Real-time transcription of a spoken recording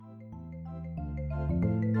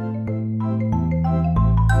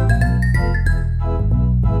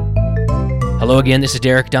Hello again, this is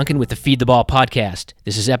Derek Duncan with the Feed the Ball podcast.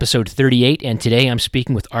 This is episode 38, and today I'm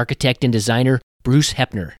speaking with architect and designer Bruce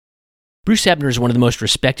Hepner. Bruce Hepner is one of the most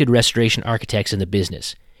respected restoration architects in the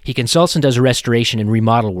business. He consults and does restoration and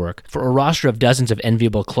remodel work for a roster of dozens of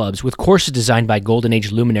enviable clubs with courses designed by Golden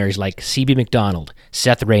Age luminaries like C.B. Macdonald,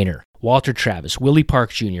 Seth Rayner, Walter Travis, Willie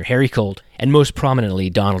Park Jr., Harry Colt, and most prominently,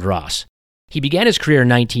 Donald Ross. He began his career in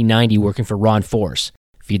 1990 working for Ron Force,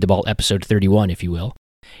 Feed the Ball episode 31, if you will,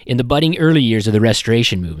 in the budding early years of the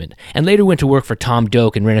restoration movement, and later went to work for Tom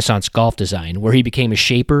Doak in Renaissance Golf Design, where he became a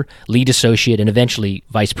shaper, lead associate, and eventually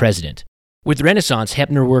vice president. With Renaissance,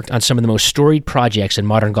 Hepner worked on some of the most storied projects in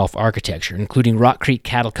modern golf architecture, including Rock Creek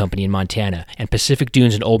Cattle Company in Montana and Pacific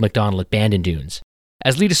Dunes and Old MacDonald at Bandon Dunes.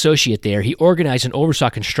 As lead associate there, he organized and oversaw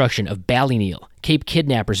construction of Ballyneal, Cape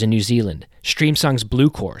Kidnappers in New Zealand, Streamsong's Blue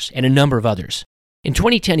Course, and a number of others. In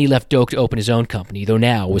 2010, he left Doak to open his own company, though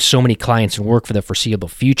now, with so many clients and work for the foreseeable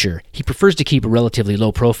future, he prefers to keep a relatively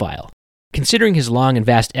low profile. Considering his long and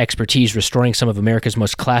vast expertise restoring some of America's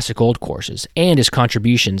most classic old courses, and his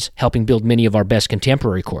contributions helping build many of our best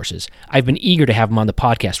contemporary courses, I've been eager to have him on the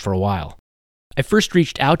podcast for a while. I first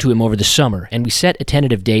reached out to him over the summer, and we set a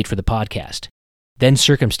tentative date for the podcast. Then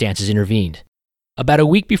circumstances intervened. About a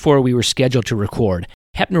week before we were scheduled to record,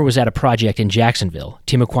 Hepner was at a project in Jacksonville,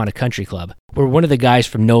 Timuquana Country Club, where one of the guys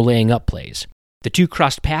from No Laying Up plays. The two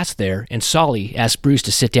crossed paths there, and Solly asked Bruce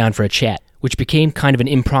to sit down for a chat, which became kind of an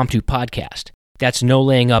impromptu podcast. That's No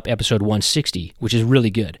Laying Up episode 160, which is really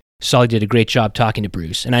good. Solly did a great job talking to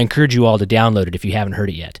Bruce, and I encourage you all to download it if you haven't heard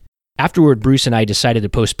it yet. Afterward, Bruce and I decided to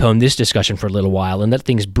postpone this discussion for a little while and let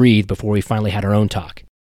things breathe before we finally had our own talk.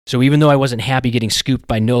 So even though I wasn't happy getting scooped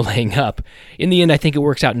by No Laying Up, in the end I think it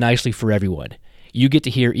works out nicely for everyone. You get to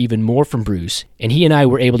hear even more from Bruce, and he and I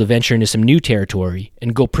were able to venture into some new territory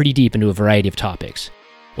and go pretty deep into a variety of topics.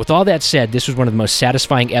 With all that said, this was one of the most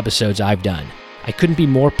satisfying episodes I've done. I couldn't be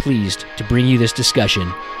more pleased to bring you this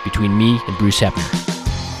discussion between me and Bruce Hepner.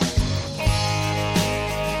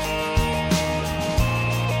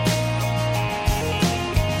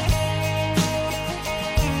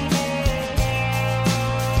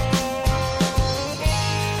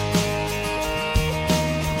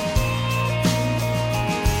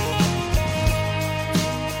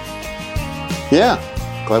 Yeah,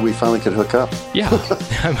 glad we finally could hook up. Yeah,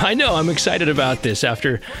 I know. I'm excited about this.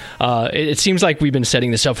 After it seems like we've been setting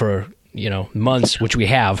this up for months, which we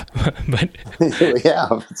have. But yeah,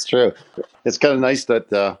 it's true. It's kind of nice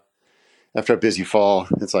that after a busy fall,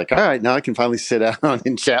 it's like, all right, now I can finally sit down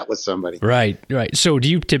and chat with somebody. Right. So, do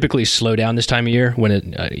you typically slow down this time of year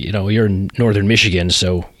when you're in northern Michigan,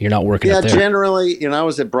 so you're not working up there? Yeah, generally, I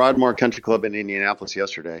was at Broadmoor Country Club in Indianapolis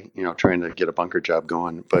yesterday. Trying to get a bunker job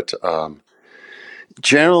going, but.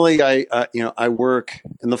 Generally, I work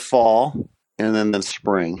in the fall and then the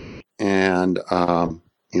spring, and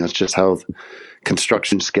it's just how the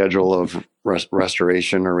construction schedule of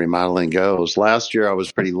restoration or remodeling goes. Last year, I was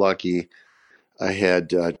pretty lucky. I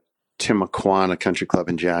had Timuquana Country Club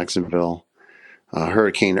in Jacksonville.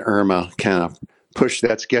 Hurricane Irma kind of pushed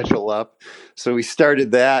that schedule up, so we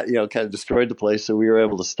started that. Kind of destroyed the place, so we were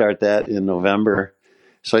able to start that in November.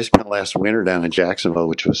 So I spent last winter down in Jacksonville,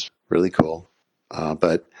 which was really cool.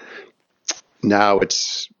 But now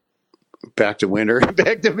it's back to winter,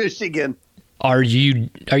 back to Michigan. Are you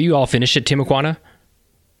all finished at Timuquana?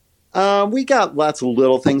 We got lots of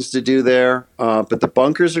little things to do there, but the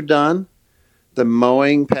bunkers are done. The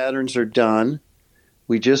mowing patterns are done.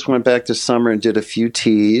 We just went back to summer and did a few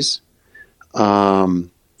tees. The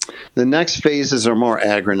next phases are more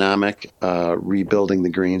agronomic, rebuilding the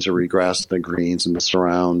greens or regrassing the greens and the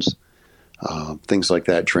surrounds, things like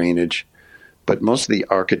that, drainage. But most of the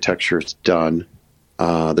architecture is done.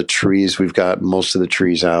 The trees, we've got most of the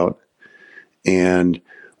trees out. And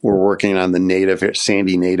we're working on the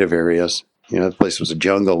sandy native areas. The place was a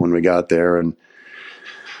jungle when we got there. And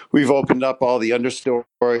we've opened up all the understory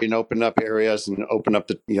and opened up areas and opened up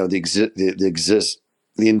the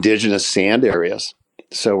indigenous sand areas.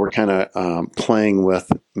 So we're kind of playing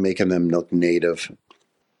with making them look native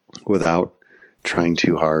without trying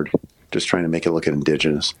too hard. Just trying to make it look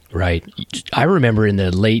indigenous. Right. I remember in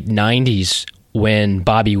the late 90s when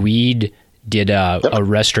Bobby Weed did a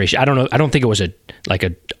restoration. I don't know. I don't think it was a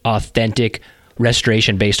authentic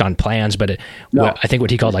restoration based on plans, but I think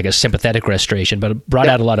what he called like a sympathetic restoration, but it brought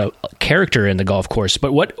out a lot of character in the golf course.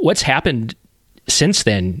 But what's happened since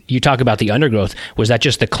then? You talk about the undergrowth. Was that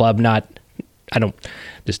just the club not? I don't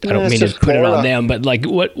mean to put it on them, but like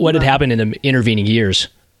what had happened in the intervening years?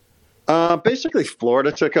 Basically,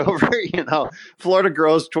 Florida took over. Florida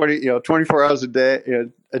grows 24 hours a day,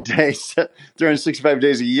 365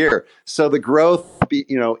 days a year. So the growth,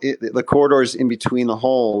 the corridors in between the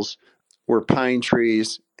holes were pine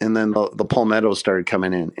trees, and then the palmettos started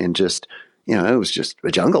coming in, and just, it was just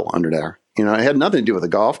a jungle under there. It had nothing to do with the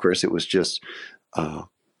golf course. It was just, the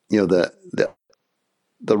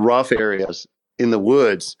rough areas in the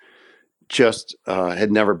woods just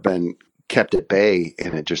had never been kept at bay,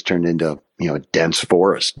 and it just turned into a dense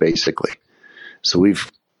forest basically. So we've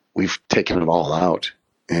taken it all out,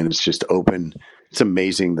 and it's just open. It's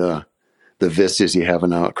amazing the vistas you have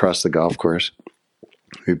out across the golf course.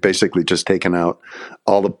 We've basically just taken out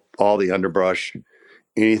all the underbrush,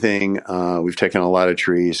 anything. We've taken a lot of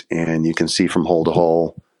trees, and you can see from hole to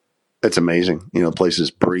hole. It's amazing. The place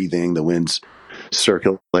is breathing, the wind's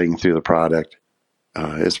circulating through the product.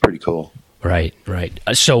 It's pretty cool. Right.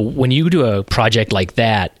 So when you do a project like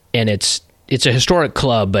that, and it's a historic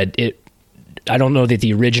club, but I don't know that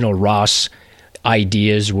the original Ross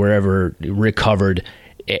ideas were ever recovered,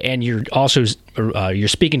 and you're also you're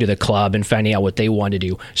speaking to the club and finding out what they want to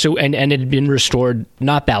do. So and it had been restored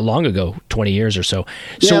not that long ago, 20 years or so.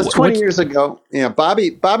 So it was 20 years ago. Yeah,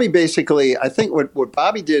 Bobby basically, I think what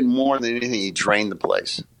Bobby did more than anything, he drained the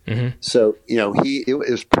place. Mm-hmm. So it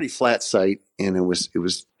was pretty flat site, and it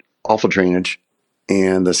was awful drainage,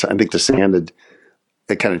 and I think the sand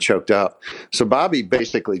it kind of choked up. So Bobby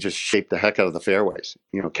basically just shaped the heck out of the fairways,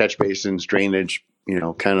 catch basins, drainage,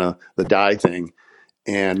 kind of the dye thing,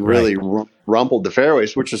 and really rumpled the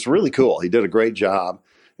fairways, which is really cool. He did a great job.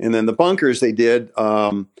 And then the bunkers they did,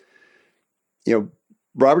 Robert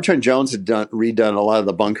Trent Jones had redone a lot of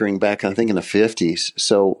the bunkering back, I think, in the 50s.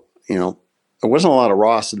 So, there wasn't a lot of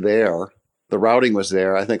Ross there. The routing was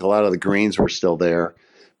there. I think a lot of the greens were still there.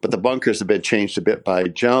 But the bunkers have been changed a bit by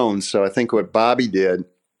Jones. So I think what Bobby did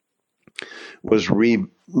was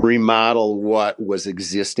remodel what was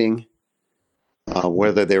existing,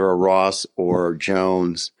 whether they were Ross or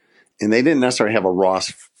Jones. And they didn't necessarily have a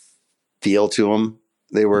Ross feel to them.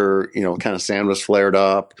 They were, kind of sand was flared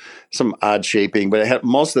up, some odd shaping, but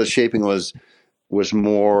most of the shaping was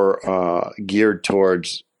more geared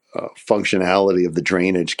towards functionality of the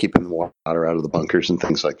drainage, keeping the water out of the bunkers and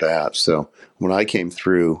things like that. So when I came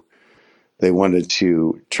through, they wanted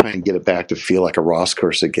to try and get it back to feel like a Ross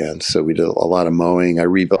course again. So we did a lot of mowing. I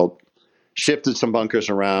shifted some bunkers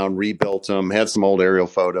around, rebuilt them, had some old aerial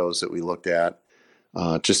photos that we looked at,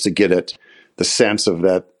 just to get the sense of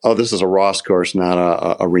that, this is a Ross course,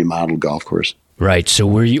 not a remodeled golf course. Right. So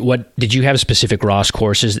what did you have specific Ross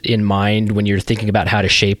courses in mind when you're thinking about how to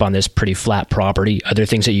shape on this pretty flat property? Other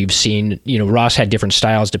things that you've seen, Ross had different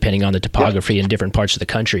styles depending on the topography in different parts of the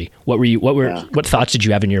country. What thoughts did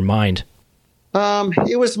you have in your mind?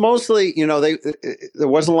 It was mostly, there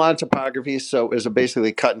wasn't a lot of topography, so it was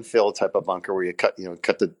basically cut and fill type of bunker where you cut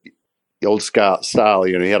the old style.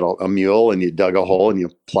 You had a mule, and you dug a hole and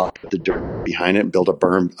you plopped the dirt behind it and built a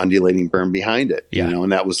berm, undulating berm behind it. Yeah.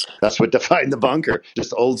 And that's what defined the bunker,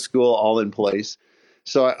 just old school, all in place.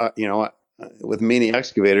 So, with mini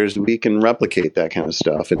excavators, we can replicate that kind of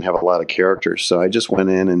stuff and have a lot of characters. So I just went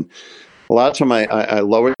in, and a lot of time I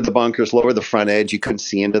lowered the bunkers, lowered the front edge. You couldn't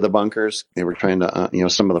see into the bunkers. They were trying to,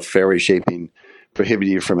 some of the fairway shaping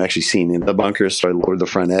prohibited you from actually seeing into the bunkers. So I lowered the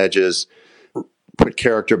front edges, put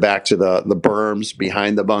character back to the berms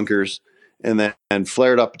behind the bunkers, and then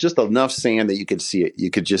flared up just enough sand that you could see it. You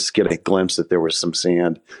could just get a glimpse that there was some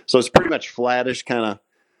sand. So it's pretty much flattish, kind of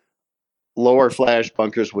lower flash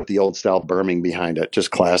bunkers with the old style berming behind it.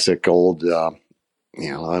 Just classic old, I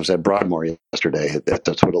was at Broadmoor yesterday.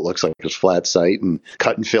 That's what it looks like. It's flat site and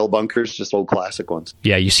cut and fill bunkers, just old classic ones.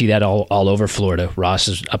 Yeah, you see that all over Florida. Ross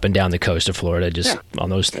is up and down the coast of Florida, just on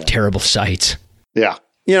those terrible sites. Yeah.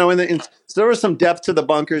 And so there was some depth to the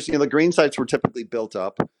bunkers. The green sites were typically built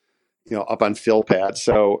up, up on fill pads.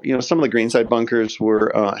 So, some of the green side bunkers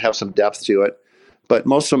have some depth to it, but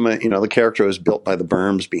most of them, the character was built by the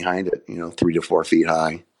berms behind it, 3 to 4 feet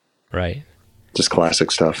high. Right. Just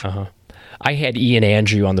classic stuff. Uh-huh. I had Ian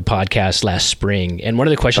Andrew on the podcast last spring, and one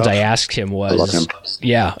of the questions I asked him was, I love him.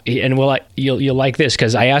 Yeah, and you'll like this,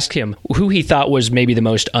 because I asked him who he thought was maybe the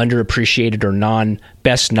most underappreciated or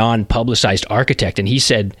best non-publicized architect, and he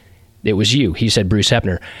said it was you. He said Bruce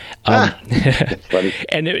Hepner. Funny.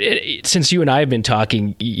 And since you and I have been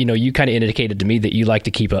talking, you kind of indicated to me that you like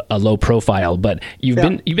to keep a low profile, but you've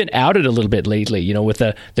been outed a little bit lately, with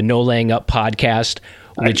the No Laying Up podcast.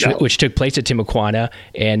 which took place at Timuquana,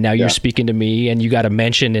 and now you're speaking to me, and you got a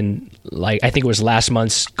mention in, like, I think it was last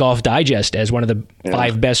month's Golf Digest as one of the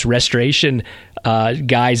 5 best restoration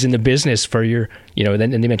guys in the business for your,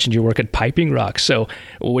 then they mentioned your work at Piping Rock. So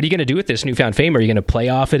what are you going to do with this newfound fame? Are you going to play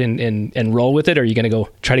off it and roll with it? Or are you going to go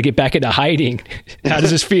try to get back into hiding? How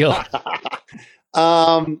does this feel?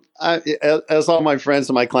 As all my friends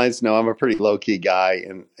and my clients know, I'm a pretty low key guy,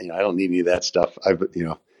 and I don't need any of that stuff.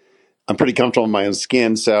 I'm pretty comfortable in my own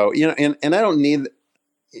skin. So, and I don't need,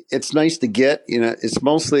 it's nice to get, it's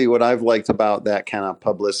mostly what I've liked about that kind of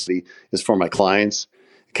publicity is for my clients.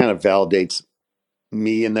 It kind of validates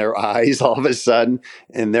me in their eyes all of a sudden,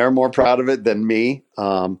 and they're more proud of it than me.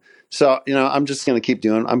 So, I'm just going to keep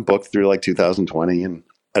doing, I'm booked through like 2020, and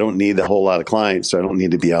I don't need a whole lot of clients. So I don't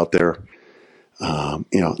need to be out there.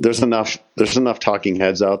 There's enough talking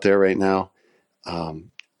heads out there right now.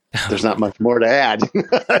 There's not much more to add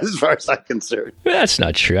as far as I'm concerned. That's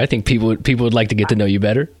not true. I think people would like to get to know you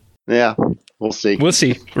better. Yeah, we'll see. We'll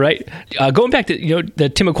see, right? Going back to, the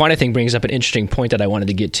Timuquana thing brings up an interesting point that I wanted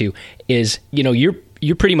to get to is,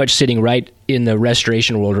 you're pretty much sitting right in the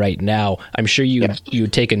restoration world right now. I'm sure you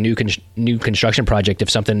would take a new construction project if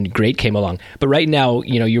something great came along. But right now,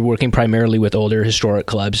 you're working primarily with older historic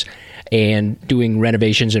clubs and doing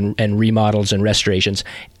renovations and remodels and restorations.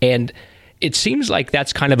 And it seems like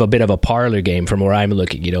that's kind of a bit of a parlor game from where I'm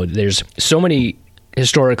looking. There's so many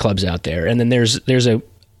historic clubs out there, and then there's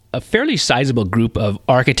a fairly sizable group of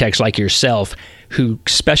architects like yourself who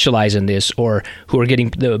specialize in this or who are getting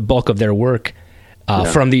the bulk of their work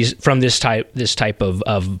from this type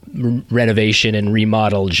of renovation and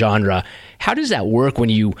remodel genre. How does that work when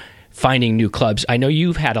you finding new clubs? I know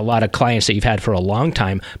you've had a lot of clients that you've had for a long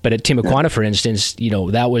time, but at Timuquana, for instance,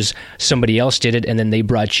 that was somebody else did it and then they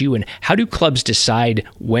brought you in. How do clubs decide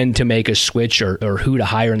when to make a switch or who to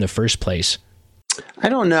hire in the first place? I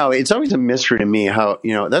don't know. It's always a mystery to me how,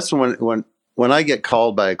 that's when I get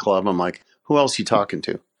called by a club, I'm like, who else are you talking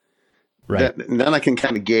to? Right. And then I can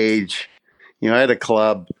kind of gauge, I had a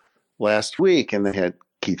club last week and they had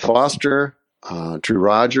Keith Foster, Drew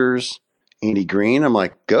Rogers, Andy Green. I'm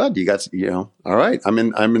like, good. You got, all right. I'm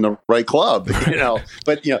in the right club,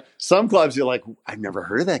 but some clubs you're like, I've never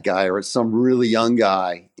heard of that guy, or it's some really young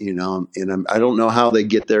guy, and I don't know how they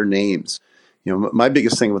get their names. My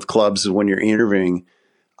biggest thing with clubs is when you're interviewing,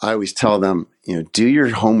 I always tell them, do your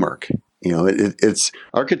homework. It's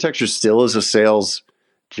architecture still is a sales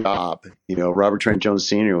job. Robert Trent Jones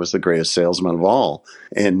Sr. was the greatest salesman of all.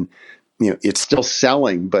 And, it's still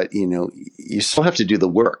selling, but, you still have to do the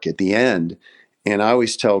work at the end. And I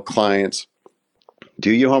always tell clients,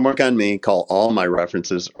 do your homework on me, call all my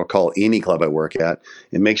references or call any club I work at,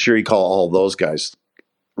 and make sure you call all those guys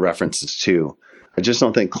references too. I just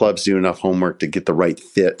don't think clubs do enough homework to get the right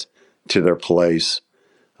fit to their place,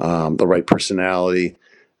 the right personality,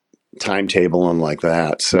 timetable, and like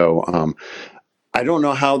that. So I don't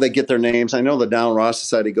know how they get their names. I know the Down Ross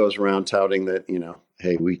Society goes around touting that,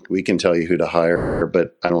 hey, we can tell you who to hire,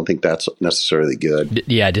 but I don't think that's necessarily good.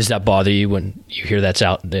 Yeah. Does that bother you when you hear that's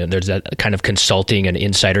out? There's that kind of consulting and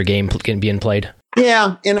insider game being played?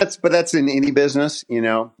 Yeah. But that's in any business,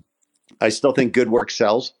 I still think good work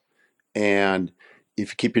sells. And if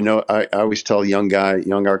you keep I always tell young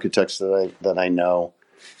architects that I know,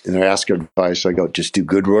 and they ask advice, I go, just do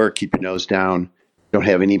good work, keep your nose down, don't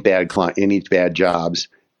have any bad jobs,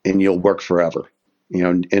 and you'll work forever.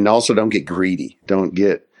 And also don't get greedy. Don't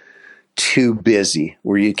get too busy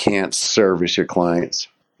where you can't service your clients.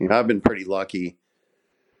 I've been pretty lucky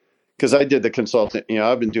because I did the consulting.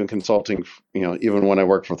 I've been doing consulting, even when I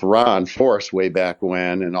worked with Ron Force way back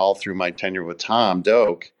when, and all through my tenure with Tom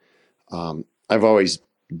Doak. I've always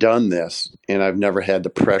done this, and I've never had the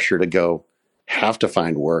pressure to have to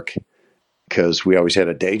find work because we always had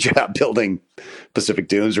a day job building Pacific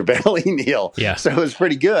Dunes or Ballyneal. Yeah. So it was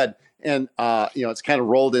pretty good. And, it's kind of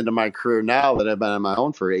rolled into my career now that I've been on my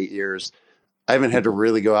own for 8 years. I haven't had to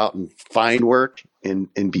really go out and find work and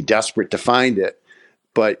be desperate to find it.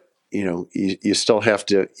 But, you still have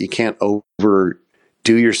to, you can't overdo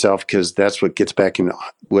yourself because that's what gets back in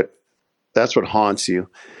that's what haunts you.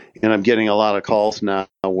 And I'm getting a lot of calls now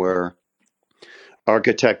where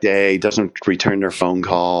architect A doesn't return their phone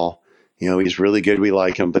call. He's really good. We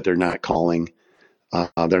like him, but they're not calling.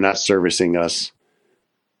 They're not servicing us.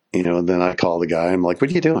 And then I call the guy. I'm like,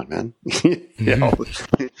 what are you doing, man? This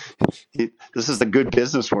is the good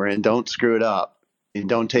business we're in. Don't screw it up. And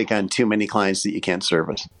don't take on too many clients that you can't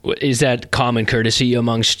service. Is that common courtesy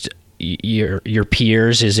amongst your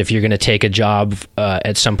peers? Is if you're going to take a job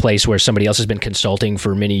at some place where somebody else has been consulting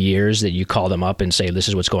for many years, that you call them up and say, this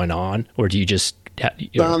is what's going on? Or do you just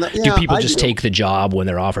Do people just take the job when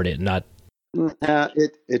they're offered it? Not.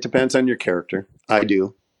 It depends on your character. I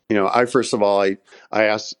do. I first of all, I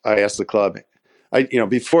ask the club.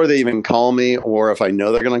 Before they even call me, or if I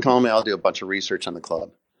know they're going to call me, I'll do a bunch of research on the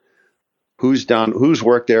club. Who's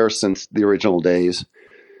worked there since the original days,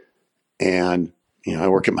 and I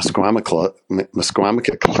work at Musqueamish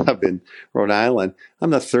Club in Rhode Island. I'm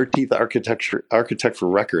the 13th architect for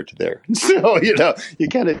record there. So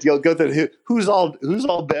you'll go through who's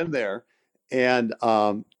all been there, and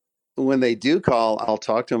when they do call, I'll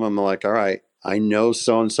talk to them. I'm like, all right, I know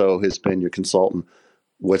so and so has been your consultant.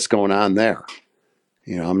 What's going on there?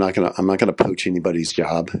 I'm not gonna poach anybody's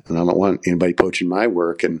job, and I don't want anybody poaching my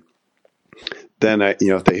work. And then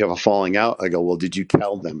if they have a falling out, I go, well, did you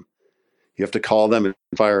tell them? You have to call them and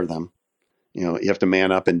fire them. You have to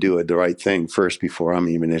man up and do the right thing first before I'm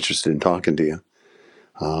even interested in talking to you.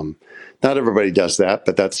 Not everybody does that,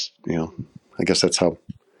 but that's I guess that's how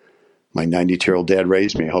my 92-year-old dad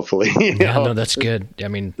raised me, hopefully. No, that's good. I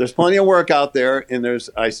mean, there's plenty of work out there, and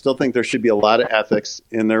I still think there should be a lot of ethics,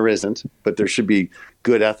 and there isn't, but there should be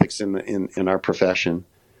good ethics in our profession.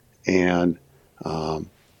 And,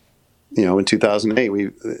 in 2008, we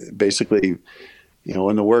basically,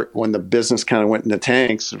 when the business kind of went into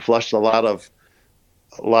tanks, it flushed a lot of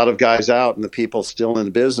guys out, and the people still in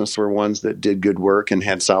the business were ones that did good work and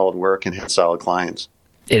had solid clients.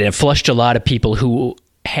 It flushed a lot of people who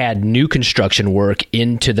had new construction work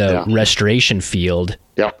into the restoration field.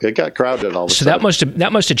 Yeah, it got crowded all the time. So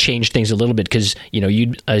that must have changed things a little bit because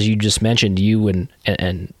you, as you just mentioned, you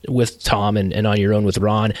and with Tom and on your own with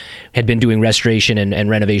Ron had been doing restoration and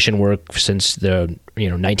renovation work since the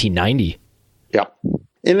 1990. Yeah,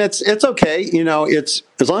 and it's okay. It's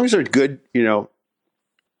as long as they're good.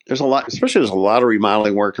 There's a lot of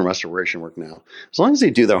remodeling work and restoration work now. As long as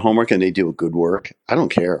they do their homework and they do a good work, I don't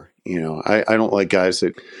care. I don't like guys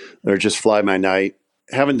that are just fly by night,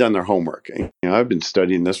 haven't done their homework. I've been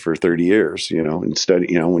studying this for 30 years, and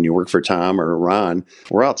when you work for Tom or Ron,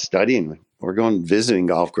 we're out studying. We're going visiting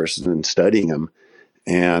golf courses and studying them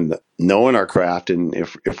and knowing our craft. And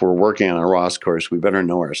if we're working on a Ross course, we better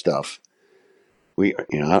know our stuff. I'm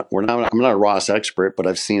not a Ross expert, but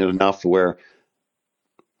I've seen it enough where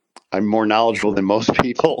I'm more knowledgeable than most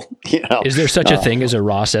people. Is there such a thing as a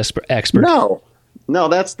Ross expert? No,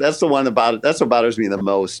 that's the one about it. That's what bothers me the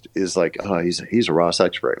most is like, oh, he's a Ross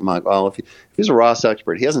expert. I'm like, well, if he's a Ross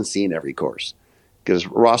expert, he hasn't seen every course because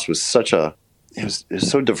Ross was was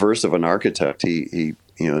so diverse of an architect. He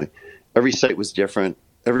every site was different.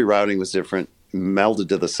 Every routing was different, melded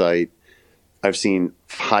to the site. I've seen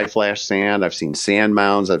high flash sand. I've seen sand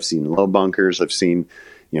mounds. I've seen low bunkers. I've seen,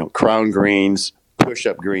 crown greens,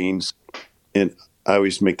 push-up greens. And I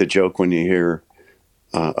always make the joke when you hear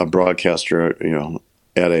a broadcaster,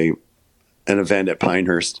 at an event at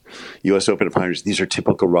Pinehurst, U.S. Open at Pinehurst, these are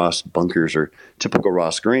typical Ross bunkers or typical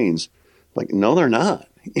Ross greens. Like, no, they're not.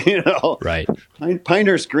 Right.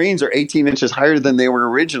 Pinehurst greens are 18 inches higher than they were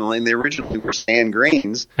originally, and they originally were sand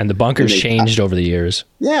greens. And the bunkers changed over the years.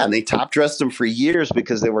 Yeah, and they top dressed them for years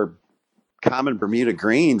because they were common Bermuda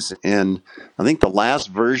greens. And I think the last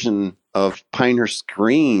version of Pinehurst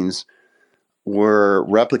greens were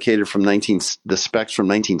replicated from the specs from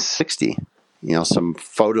 1960. Some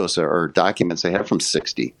photos or documents they have from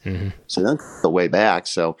 60. Mm-hmm. So that's the way back.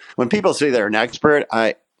 So when people say they're an expert,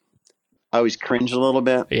 I always cringe a little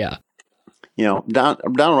bit. Yeah. Don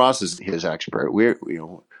Ross is his expert. We're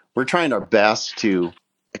trying our best to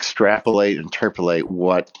extrapolate, interpolate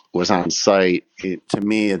what was on site. To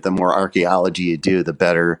me, the more archaeology you do, the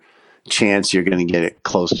better chance you're going to get it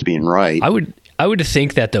close to being right. I would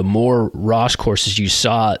think that the more Ross courses you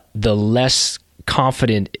saw, the less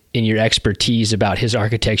confident in your expertise about his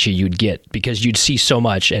architecture you'd get because you'd see so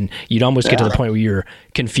much and you'd almost get to the point where you're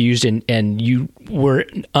confused and you were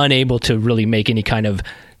unable to really make any kind of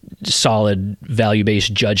solid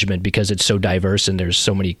value-based judgment because it's so diverse and there's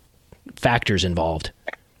so many factors involved.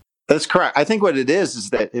 That's correct. I think what it is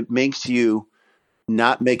that it makes you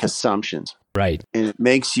not make assumptions. Right. And it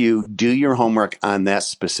makes you do your homework on that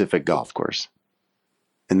specific golf course.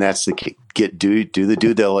 And that's the key. Do the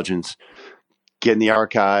due diligence, get in the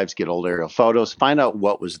archives, get old aerial photos, find out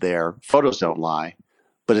what was there. Photos don't lie,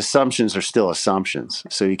 but assumptions are still assumptions.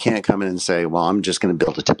 So you can't come in and say, well, I'm just going to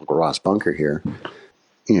build a typical Ross bunker here.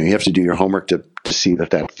 You have to do your homework to see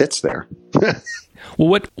that fits there.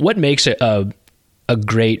 Well, what makes a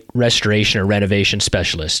great restoration or renovation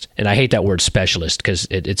specialist? And I hate that word specialist because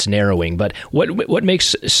it's narrowing, but what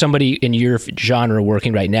makes somebody in your genre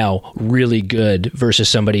working right now really good versus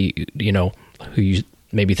somebody, who you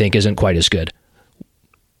maybe think isn't quite as good?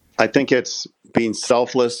 I think it's being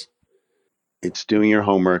selfless, it's doing your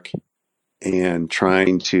homework and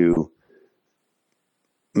trying to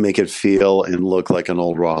make it feel and look like an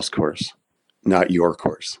old Ross course, not your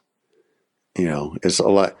course. It's a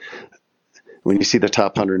lot. When you see the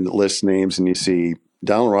top 100 list names and you see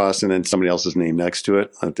Donald Ross and then somebody else's name next to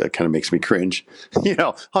it, that kind of makes me cringe.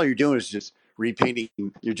 All you're doing is just repainting.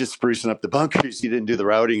 You're just sprucing up the bunkers. You didn't do the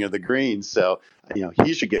routing or the greens. So,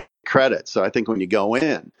 he should get credit. So I think when you go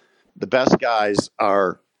in, the best guys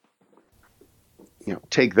are,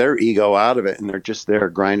 take their ego out of it, and they're just there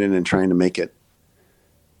grinding and trying to make it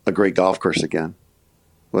a great golf course again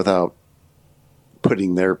without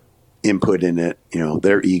putting their input in it,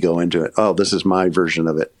 their ego into it. Oh, this is my version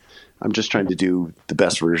of it. I'm just trying to do the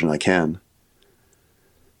best version I can.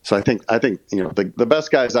 So I think the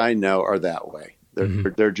best guys I know are that way.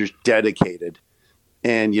 They're just dedicated,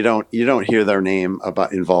 and you don't hear their name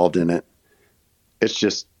involved in it. It's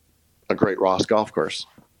just a great Ross golf course.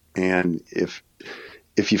 And if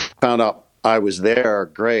you found out I was there,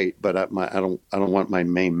 great. But I don't want my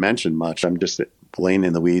name mentioned much. I'm just laying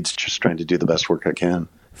in the weeds, just trying to do the best work I can.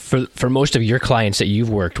 For most of your clients that you've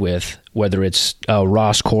worked with, whether it's a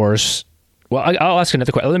Ross course, well, I'll ask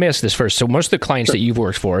another question. Let me ask this first. So most of the clients that you've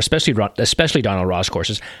worked for, especially Donald Ross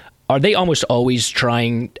courses, are they almost always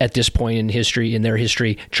trying at this point in their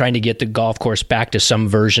history, trying to get the golf course back to some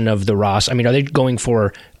version of the Ross? I mean, are they going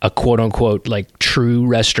for a quote unquote like true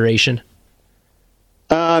restoration?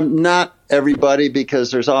 Not everybody,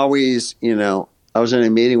 because there's always, I was in a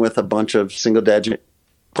meeting with a bunch of single digit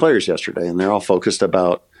players yesterday, and they're all focused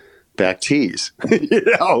about back tees,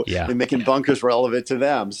 and making bunkers relevant to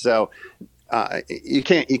them. So you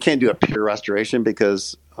can't do a pure restoration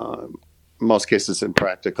because in most cases it's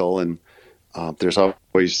impractical, and there's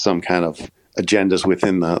always some kind of agendas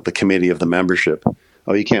within the committee of the membership.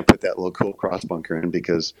 Oh, you can't put that little cool cross bunker in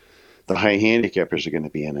because the high handicappers are going to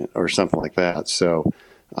be in it or something like that. So,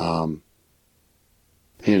 are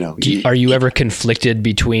you ever conflicted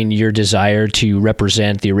between your desire to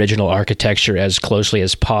represent the original architecture as closely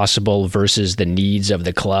as possible versus the needs of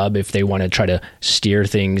the club if they want to try to steer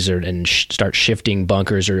things and start shifting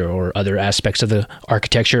bunkers or other aspects of the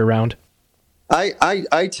architecture around?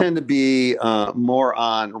 I tend to be more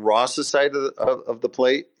on Ross's side of the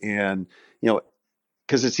plate, and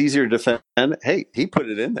because it's easier to defend. Hey, he put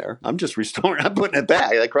it in there. I'm just restoring. I'm putting it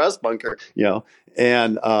back, like cross bunker.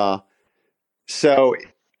 And so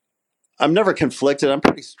I'm never conflicted. I'm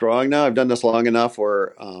pretty strong now. I've done this long enough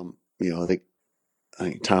where, I think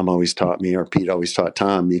Tom always taught me, or Pete always taught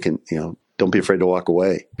Tom, you can, don't be afraid to walk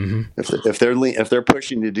away. Mm-hmm. If they're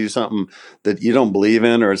pushing you to do something that you don't believe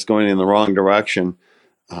in, or it's going in the wrong direction,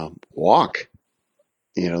 walk.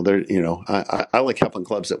 I like helping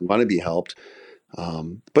clubs that want to be helped,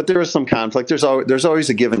 but there is some conflict. There's always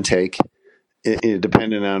a give and take,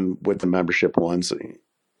 depending on what the membership wants.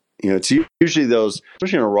 It's usually those,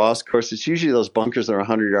 especially on a Ross course, it's usually those bunkers that are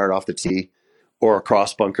 100 yards off the tee, or a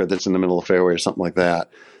cross bunker that's in the middle of the fairway or something like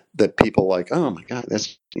that. That people like, oh my God,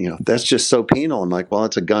 that's just so penal. I'm like, well,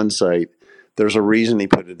 it's a gun site. There's a reason he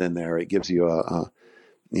put it in there. It gives you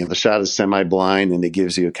the shot is semi-blind, and it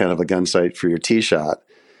gives you a kind of a gun sight for your tee shot.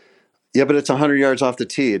 Yeah, but it's 100 yards off the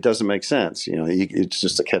tee. It doesn't make sense. It's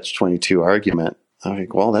just a catch-22 argument. I'm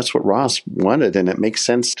like, well, that's what Ross wanted, and it makes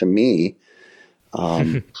sense to me.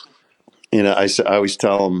 I always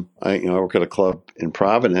tell them, I work at a club in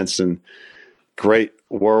Providence, and great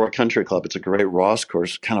Warwick Country Club. It's a great Ross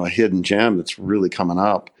course, kind of a hidden gem that's really coming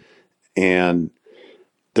up. And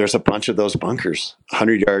there's a bunch of those bunkers,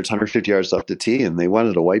 100 yards, 150 yards off the tee, and they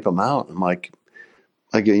wanted to wipe them out. I'm like,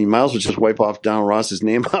 you might as well just wipe off Donald Ross's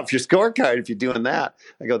name off your scorecard if you're doing that.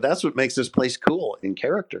 I go, that's what makes this place cool in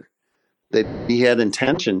character. That he had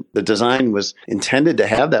intention. The design was intended to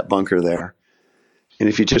have that bunker there. And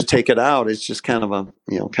if you just take it out, it's just kind of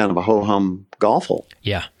a ho-hum golf hole.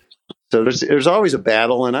 Yeah. So there's always a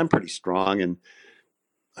battle, and I'm pretty strong, and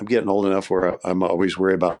I'm getting old enough where I'm always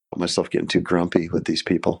worried about myself getting too grumpy with these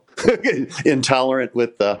people, intolerant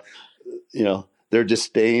with their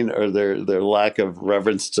disdain or their lack of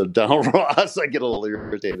reverence to Donald Ross. I get a little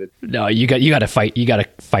irritated. No, you got to fight. You got to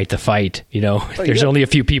fight the fight. There's only a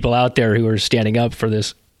few people out there who are standing up for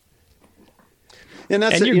this.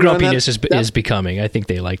 And your grumpiness is becoming. I think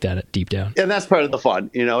they like that deep down. And that's part of the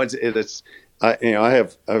fun. I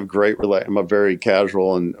have great. I'm a very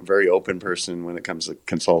casual and very open person when it comes to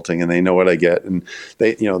consulting, and they know what I get. And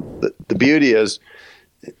they, the beauty is,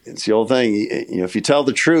 it's the old thing. If you tell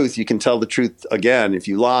the truth, you can tell the truth again. If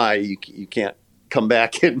you lie, you can't come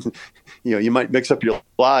back and you might mix up your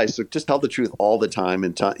lies. So just tell the truth all the time,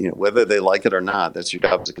 and whether they like it or not. That's your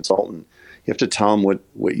job as a consultant. You have to tell them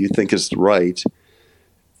what you think is right.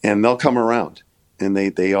 and they'll come around, and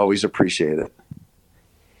they always appreciate it.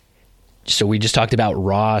 So we just talked about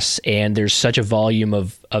Ross, and there's such a volume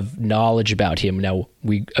of knowledge about him. Now,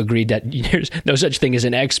 we agreed that there's no such thing as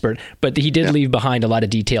an expert, but he did leave behind a lot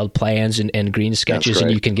of detailed plans and green sketches,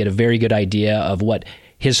 and you can get a very good idea of what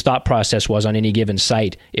his thought process was on any given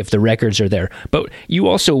site if the records are there. But you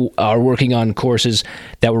also are working on courses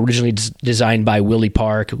that were originally designed by Willie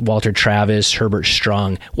Park, Walter Travis, Herbert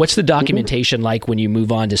Strong. What's the documentation like when you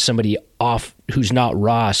move on to somebody off who's not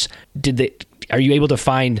Ross? Are you able to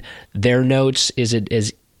find their notes? Is it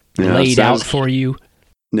as laid out for you?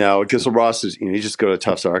 No, because the Ross is, you just go to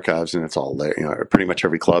Tufts Archives and it's all there. Pretty much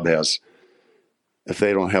every club has, if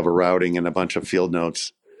they don't have a routing and a bunch of field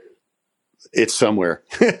notes, it's somewhere.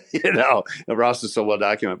 Ross is so well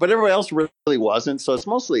documented, but everybody else really wasn't. So it's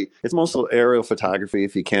mostly aerial photography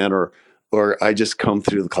if you can, or I just come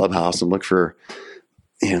through the clubhouse and look for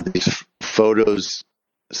these photos,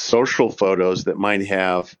 social photos that might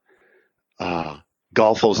have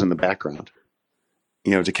golf holes in the background,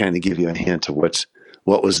 to kind of give you a hint of what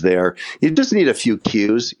was there. You just need a few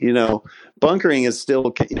cues. Bunkering is still,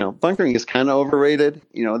 bunkering is kind of overrated.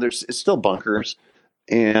 It's still bunkers,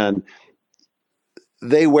 and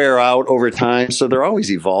they wear out over time, so they're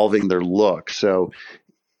always evolving their look. So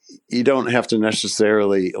you don't have to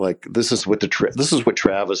necessarily this is what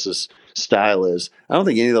Travis's style is. I don't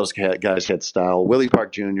think any of those guys had style. Willie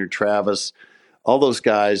Park Jr., Travis, all those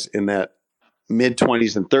guys in that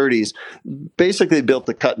mid-20s and 30s basically built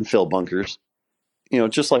the cut and fill bunkers,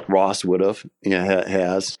 just like Ross would have,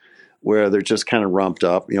 has, where they're just kind of rumped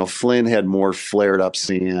up. Flynn had more flared up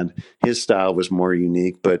sand. His style was more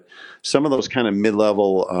unique, but some of those kind of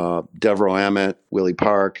mid-level Devereaux Emmett, Willie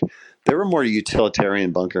Park, they were more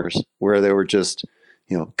utilitarian bunkers where they were just,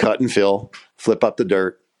 cut and fill, flip up the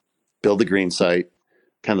dirt, build the green site,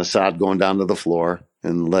 kind of sod going down to the floor,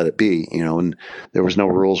 and let it be, and there was no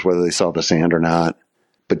rules whether they saw the sand or not,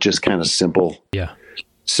 but just kind of simple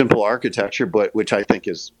architecture, but which I think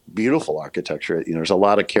is beautiful architecture. There's a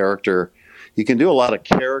lot of character. You can do a lot of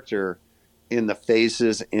character in the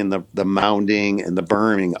faces, in the mounding and the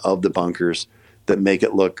berming of the bunkers that make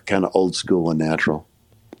it look kind of old school and natural.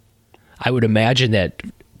 I would imagine that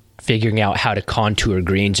figuring out how to contour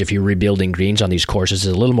greens if you're rebuilding greens on these courses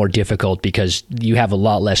is a little more difficult because you have a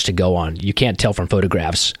lot less to go on. You can't tell from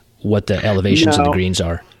photographs what the elevations of the greens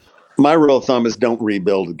are. My rule of thumb is don't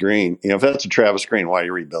rebuild a green. If that's a Travis green, why are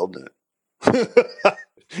you rebuilding it?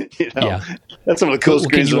 That's some of the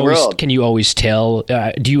coolest greens in the world. Can you always tell?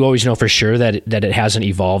 Do you always know for sure that it hasn't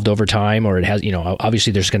evolved over time, or it has?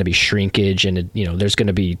 Obviously there's going to be shrinkage, and there's going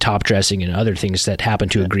to be top dressing and other things that happen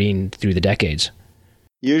to a green through the decades.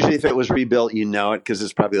 Usually, if it was rebuilt, it because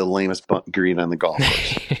it's probably the lamest green on the golf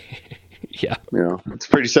course. Yeah. It's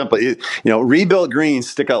pretty simple. Rebuilt greens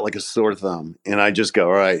stick out like a sore thumb, and I just go,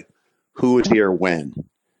 all right, who was here when?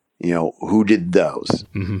 Who did those?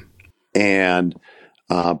 Mm-hmm. And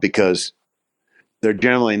because they're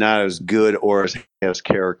generally not as good or as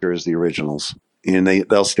character as the originals, and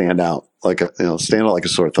they'll stand out like a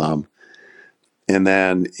sore thumb, and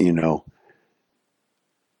then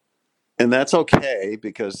and that's okay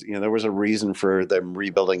because there was a reason for them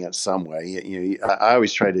rebuilding it some way. I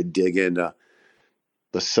always try to dig into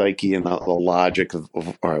the psyche and the logic of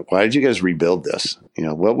all right, why did you guys rebuild this?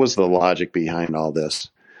 What was the logic behind all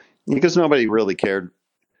this? Because nobody really cared.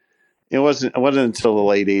 It wasn't until the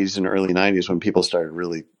late 80s and early 90s when people started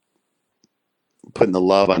really putting the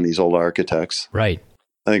love on these old architects. Right.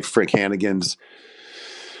 I think Frank Hannigan's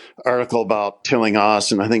article about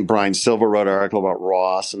Tillinghast, and I think Brian Silva wrote an article about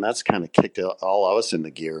Ross, and that's kind of kicked all of us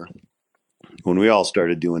into gear when we all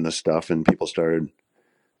started doing this stuff and people started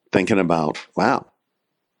thinking about, wow,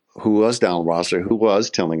 who was Donald Ross or who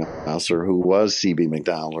was Tillinghast or who was C.B.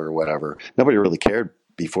 McDonald or whatever. Nobody really cared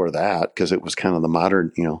before that because it was kind of the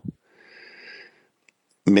modern,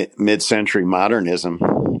 mid-century modernism.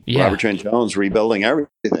 Yeah. Robert Trent Jones rebuilding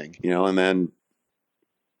everything, and then,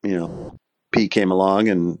 Pete came along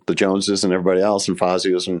and the Joneses and everybody else and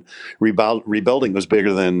Fazio's, and rebuilding was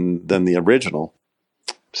bigger than the original.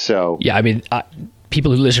 So yeah, I mean,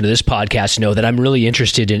 people who listen to this podcast know that I'm really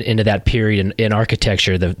interested into that period in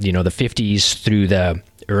architecture, the 50s through the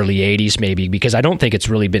early 80s maybe, because I don't think it's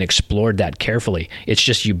really been explored that carefully. It's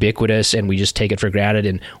just ubiquitous and we just take it for granted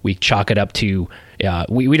and we chalk it up to,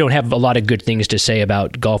 we don't have a lot of good things to say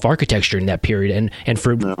about golf architecture in that period and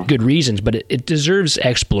for good reasons, but it deserves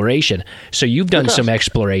exploration. So you've done some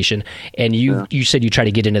exploration and you said you try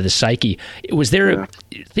to get into the psyche. Was there,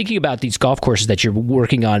 thinking about these golf courses that you're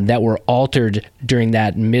working on that were altered during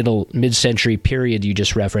that mid-century period you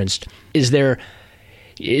just referenced, is there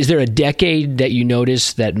Is there a decade that you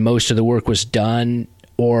noticed that most of the work was done,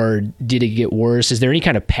 or did it get worse? Is there any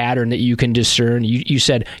kind of pattern that you can discern? You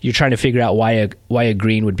said you're trying to figure out why a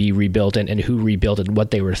green would be rebuilt and who rebuilt it and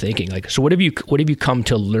what they were thinking. Like, so what have you come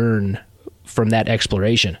to learn from that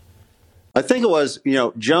exploration? I think it was,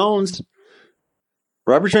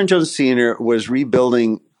 Robert Trent Jones Sr. was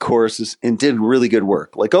rebuilding courses and did really good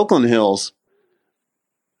work. Like Oakland Hills,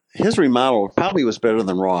 his remodel probably was better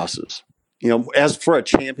than Ross's. As for a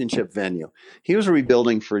championship venue, he was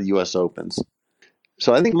rebuilding for U.S. Opens.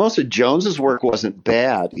 So I think most of Jones's work wasn't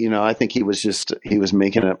bad. I think he was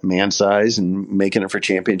making it man size and making it for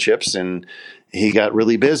championships, and he got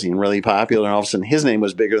really busy and really popular. And all of a sudden, his name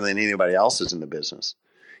was bigger than anybody else's in the business.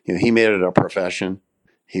 He made it a profession.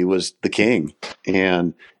 He was the king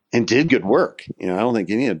and did good work. I don't think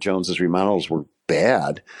any of Jones's remodels were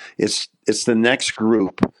bad. It's the next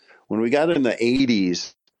group. When we got in the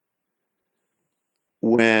 80s,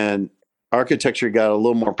 when architecture got a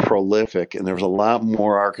little more prolific and there was a lot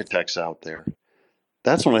more architects out there,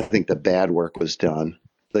 that's when I think the bad work was done.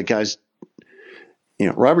 The guys,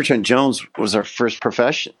 Robert Trent Jones was our first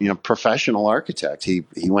professional architect. He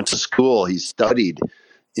went to school, he studied,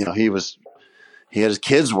 he had his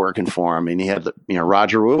kids working for him, and he had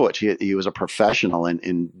Roger Woolwich. He was a professional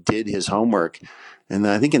and did his homework. And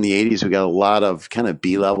I think in the 80s we got a lot of kind of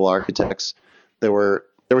B-level architects. There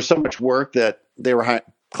was so much work that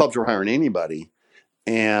clubs were hiring anybody.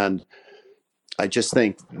 And I just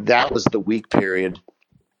think that was the weak period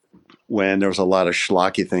when there was a lot of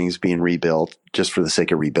schlocky things being rebuilt just for the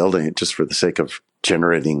sake of rebuilding it, just for the sake of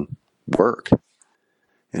generating work.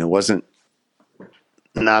 And it wasn't,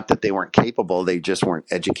 not that they weren't capable, they just weren't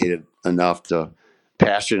educated enough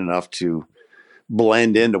passionate enough to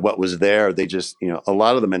blend into what was there. They just, a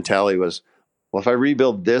lot of the mentality was, well, if I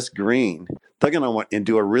rebuild this green, they're going to want and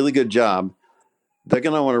do a really good job. They're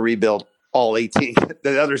going to want to rebuild all 18,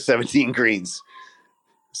 the other 17 greens.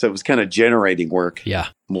 So it was kind of generating work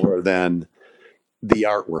more than the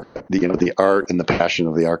artwork, the art and the passion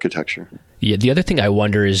of the architecture. Yeah. The other thing I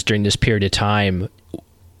wonder is during this period of time,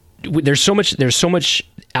 there's so much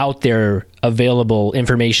out there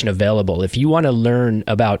information available. If you want to learn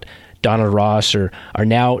about Donald Ross or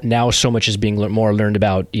now so much is being more learned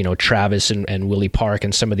about, Travis and Willie Park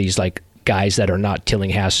and some of these like guys that are not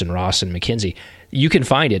Tillinghast, Ross and McKenzie, you can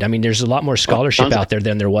find it. I mean, there's a lot more scholarship out there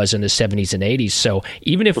than there was in the 70s and 80s. So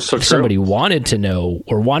even if somebody wanted to know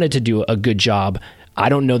or wanted to do a good job, I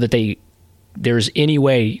don't know that there's any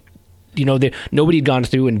way, nobody had gone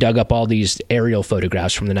through and dug up all these aerial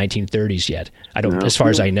photographs from the 1930s yet. As far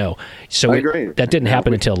as I know. So that didn't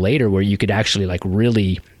happen until later, where you could actually like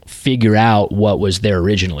really figure out what was there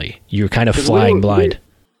originally. You're kind of flying blind.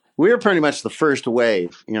 We were pretty much the first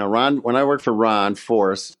wave. Ron, when I worked for Ron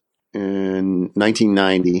Forrest in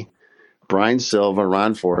 1990, Brian Silva,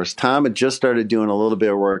 Ron Forrest, Tom had just started doing a little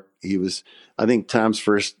bit of work. I think Tom's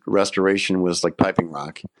first restoration was like piping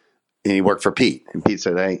rock. And he worked for Pete, and Pete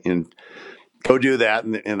said, "Hey, and go do that."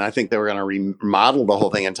 And I think they were going to remodel the whole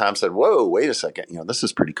thing. And Tom said, "Whoa, wait a second! This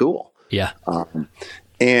is pretty cool." Yeah.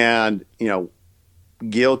 And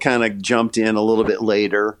Gil kind of jumped in a little bit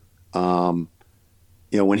later.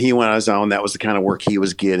 When he went on his own, that was the kind of work he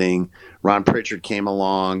was getting. Ron Pritchard came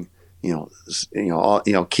along.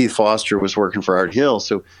 Keith Foster was working for Art Hill,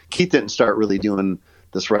 so Keith didn't start really doing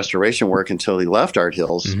this restoration work until he left Art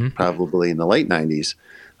Hills, probably in the late 90s.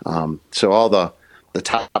 So all the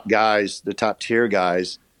top guys, the top tier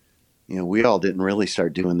guys, we all didn't really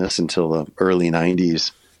start doing this until the early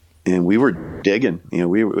 90s, and we were digging.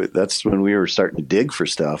 That's when we were starting to dig for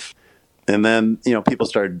stuff, and then people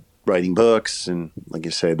started writing books, and like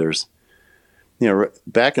you say, there's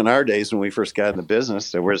back in our days when we first got in the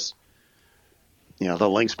business, there was the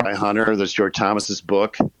Links by Hunter, there's George Thomas's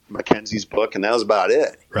book, Mackenzie's book, and that was about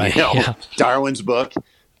it. Right. Darwin's book.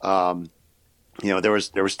 There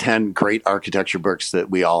was 10 great architecture books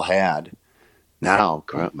that we all had. Now,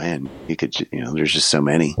 man, you could, there's just so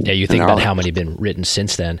many. Yeah, you think about how many have been written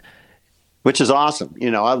since then. Which is awesome.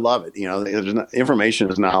 I love it.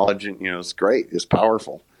 Information is knowledge, and, it's great. It's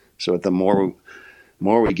powerful. So the more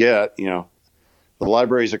we get, the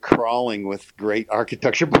libraries are crawling with great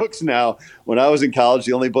architecture books now. When I was in college,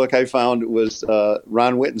 the only book I found was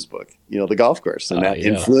Ron Witten's book, The Golf Course. And that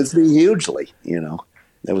influenced me hugely,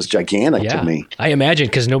 That was gigantic to me. I imagine,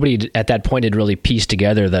 because nobody at that point had really pieced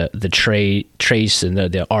together the trace and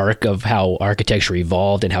the arc of how architecture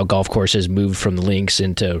evolved and how golf courses moved from the links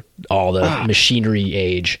into all the machinery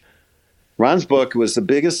age. Ron's book was the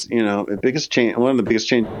biggest, change. One of the biggest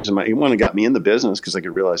changes in he one that got me in the business because I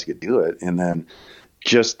could realize he could do it, and then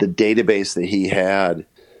just the database that he had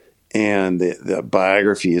and the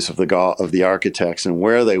biographies of the architects and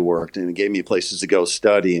where they worked, and it gave me places to go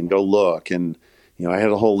study and go look. And I had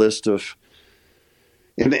a whole list of,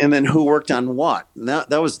 and then who worked on what. And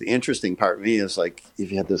that was the interesting part of me, is like,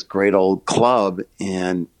 if you had this great old club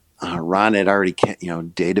and Ron had already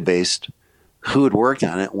databased who had worked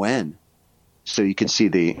on it when, so you could see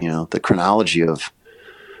the chronology of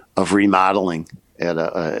remodeling at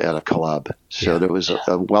a club. So there was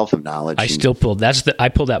a wealth of knowledge. I still pulled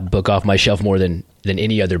that book off my shelf more than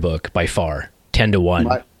any other book by far,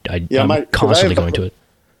 10-1. I'm constantly going to it.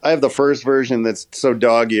 I have the first version that's so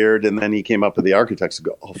dog-eared, and then he came up with the Architects of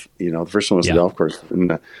Golf. The first one was the golf course,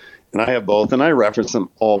 and I have both, and I reference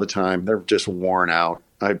them all the time. They're just worn out.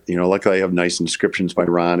 Luckily I have nice inscriptions by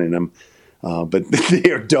Ron in them. But they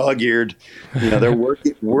are dog-eared. They're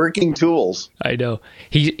working tools. I know.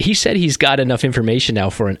 He said he's got enough information now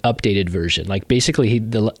for an updated version. Like, basically,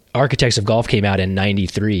 the Architects of Golf came out in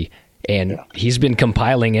 '93, and he's been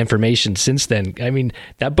compiling information since then. I mean,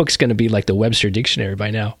 that book's going to be like the Webster Dictionary by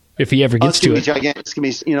now, if he ever gets to it. It's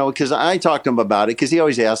going to be, because I talked to him about it, because he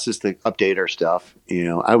always asks us to update our stuff.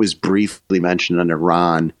 I was briefly mentioned under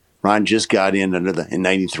Ron. Ron just got in in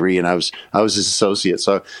 '93, and I was his associate,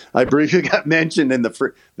 so I briefly got mentioned in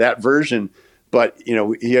that version. But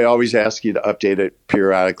he always asks you to update it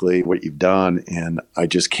periodically, what you've done, and I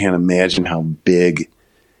just can't imagine how big.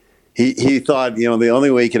 He thought the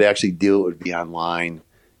only way he could actually do it would be online,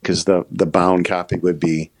 because the bound copy would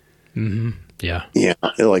be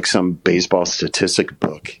like some baseball statistic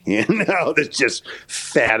book, that's just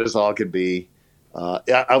fat as all could be.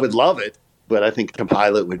 I would love it. But I think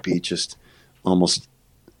compile it would be just almost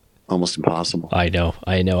impossible. I know.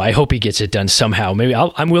 I hope he gets it done somehow. Maybe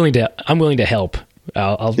I'm willing to help.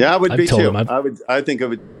 I would be too. I think it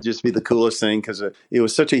would just be the coolest thing, because it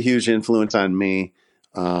was such a huge influence on me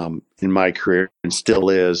in my career, and still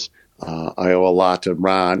is. I owe a lot to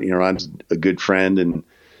Ron. Ron's a good friend,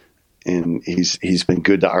 and he's been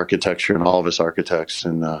good to architecture and all of us architects,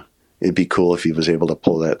 and it'd be cool if he was able to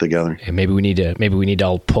pull that together. And maybe we need to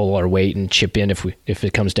all pull our weight and chip in if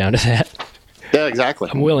it comes down to that. Yeah, exactly.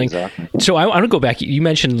 I'm willing. Exactly. So I want to go back. You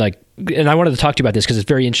mentioned and I wanted to talk to you about this because it's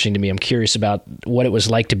very interesting to me. I'm curious about what it was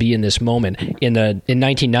like to be in this moment. In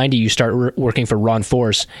 1990, you start working for Ron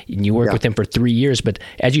Force, and you worked with him for 3 years. But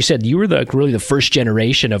as you said, you were really the first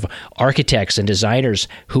generation of architects and designers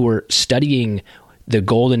who were studying the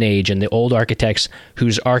golden age and the old architects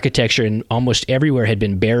whose architecture in almost everywhere had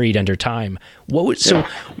been buried under time.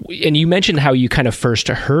 And you mentioned how you kind of first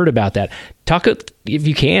heard about that. If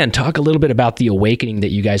you can, talk a little bit about the awakening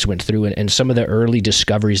that you guys went through and some of the early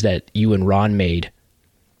discoveries that you and Ron made.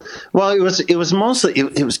 Well, it was mostly,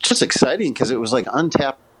 it was just exciting because it was like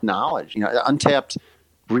untapped knowledge, untapped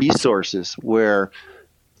resources where,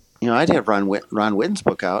 I'd have Ron Whitten's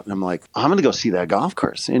book out, and I'm like, I'm going to go see that golf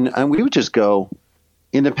course. And we would just go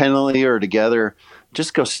independently or together,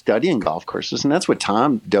 just go studying golf courses. And that's what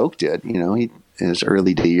Tom Doak did. He, in his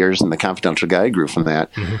early years, and the Confidential Guide grew from that,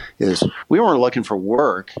 is we weren't looking for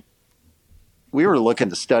work. We were looking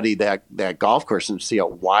to study that golf course and see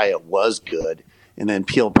why it was good, and then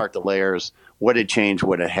peel apart the layers, what had changed,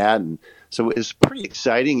 what it hadn't. So it was pretty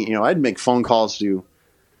exciting. I'd make phone calls I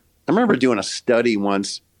remember doing a study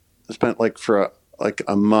once. I spent for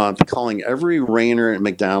a month calling every Rainer and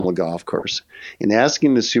McDonald golf course and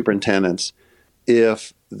asking the superintendents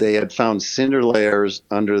if they had found cinder layers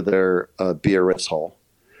under their Biarritz hole,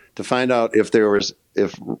 to find out if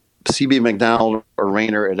CB McDonald or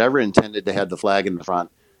Rainer had ever intended to have the flag in the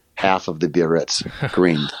front half of the Biarritz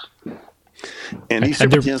greened. And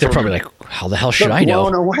they're probably like, how the hell should I know?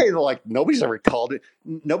 Blown away. They're like, nobody's ever called it.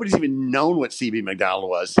 Nobody's even known what CB McDonald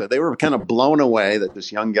was. So they were kind of blown away that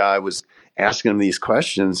this young guy was asking them these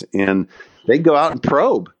questions, and they'd go out and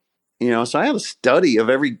probe. So I had a study of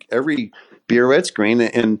every Biarritz green,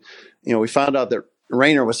 and we found out that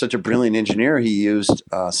Rainer was such a brilliant engineer. He used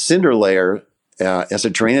cinder layer as a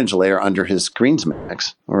drainage layer under his greens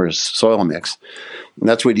mix or his soil mix, and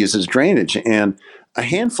that's what he used as drainage. And a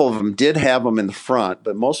handful of them did have them in the front,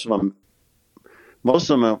 but most of them,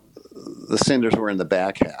 the cinders were in the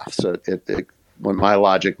back half. So what my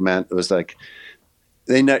logic meant was like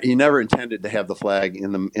he never intended to have the flag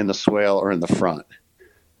in the swale or in the front.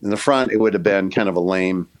 In the front, it would have been kind of a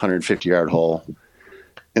lame 150-yard hole.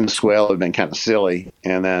 In the swale, it would have been kind of silly,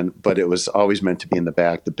 but it was always meant to be in the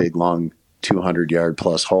back, the big long 200-yard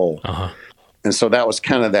plus hole. Uh-huh. And so that was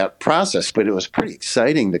kind of that process. But it was pretty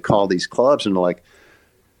exciting to call these clubs and like,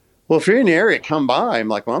 well, if you're in the area, come by. I'm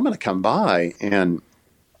like, well, I'm going to come by. And,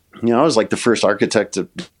 I was like the first architect to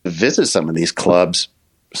visit some of these clubs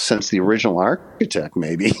since the original architect,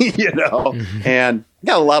 maybe, Mm-hmm. and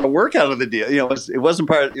got a lot of work out of the deal. It wasn't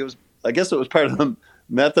it was, I guess it was part of the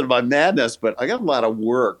method of my madness, but I got a lot of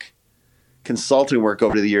work, consulting work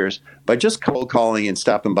over the years by just cold calling and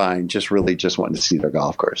stopping by and just wanting to see their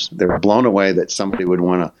golf course. They were blown away that somebody would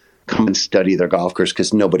want to come and study their golf course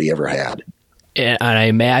because nobody ever had. And I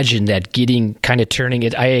imagine that turning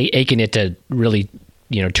it to really,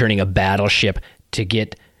 turning a battleship to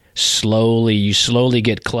get you slowly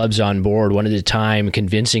get clubs on board one at a time,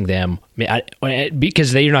 convincing them,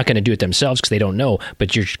 because they're not going to do it themselves because they don't know,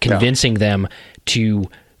 but you're convincing them to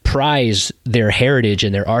prize their heritage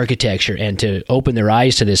and their architecture and to open their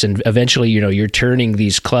eyes to this. And eventually, you're turning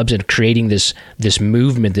these clubs and creating this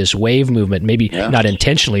movement, this wave movement, maybe not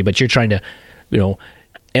intentionally, but you're trying to,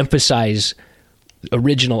 emphasize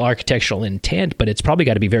original architectural intent, but it's probably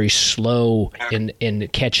got to be very slow in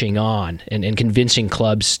catching on and convincing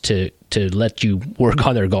clubs to let you work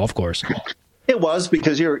on their golf course. It was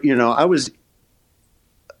because I was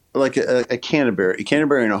like a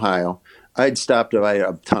Canterbury in Ohio. I'd stopped by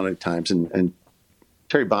a ton of times, and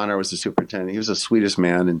Terry Bonner was the superintendent. He was the sweetest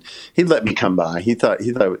man, and he'd let me come by. He thought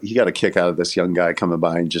he got a kick out of this young guy coming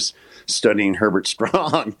by and just studying Herbert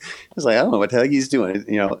Strong. I was like, I don't know what the heck he's doing,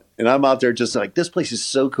 and I'm out there just like, this place is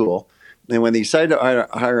so cool. And when they decided to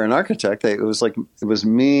hire an architect, it was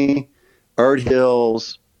me, Art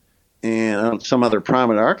Hills, and some other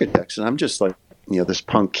prominent architects. And I'm just like, this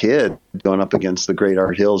punk kid going up against the great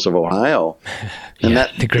Art Hills of Ohio. And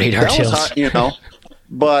the great Art Hills.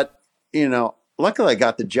 But, luckily I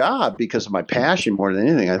got the job because of my passion more than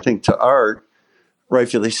anything. I think to Art,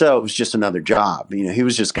 rightfully so, it was just another job. He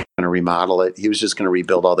was just going to remodel it. He was just going to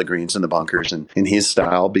rebuild all the greens and the bunkers and in his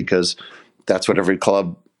style, because that's what every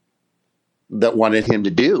club that wanted him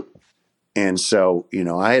to do. And so,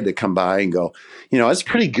 I had to come by and go, it's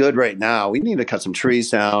pretty good right now. We need to cut some trees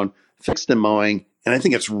down, fix the mowing, and I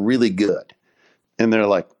think it's really good. And they're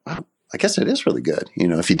like, well, I guess it is really good,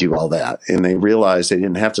 if you do all that. And they realized they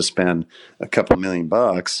didn't have to spend a couple $1 million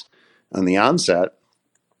on the onset,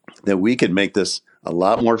 that we could make this a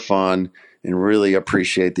lot more fun and really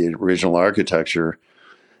appreciate the original architecture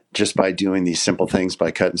just by doing these simple things,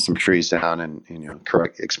 by cutting some trees down and,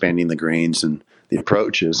 expanding the greens and the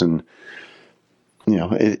approaches. And,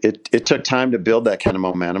 it took time to build that kind of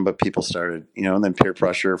momentum, but people started, and then peer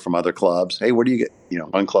pressure from other clubs. Hey, what do you get?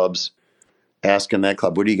 One club's asking that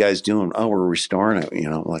club, what are you guys doing? Oh, we're restoring it.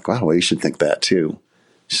 Like, wow, well, you should think that too.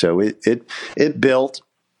 So it built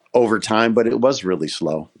over time, but it was really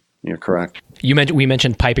slow. You're correct. We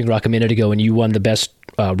mentioned Piping Rock a minute ago, and you won the best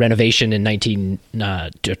renovation in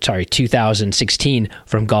 2016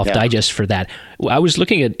 from Golf Digest for that. I was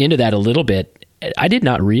looking into that a little bit. I did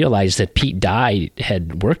not realize that Pete Dye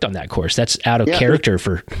had worked on that course. That's out of character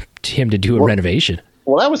for him to do a renovation.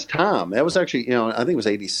 Well, that was Tom. That was actually, I think it was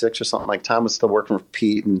 86 or something. Like, Tom was still working for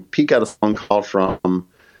Pete, and Pete got a phone call from,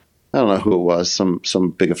 I don't know who it was, some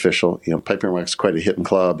big official. Piping Rock's quite a hitting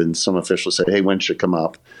club, and some official said, hey, when should come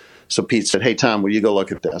up? So Pete said, hey, Tom, will you go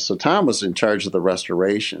look at this? So Tom was in charge of the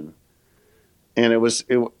restoration, and it was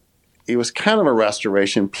kind of a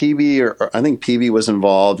restoration. PB, or I think PB was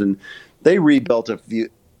involved, and they rebuilt a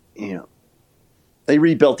few,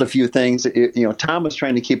 things. Tom was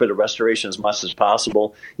trying to keep it a restoration as much as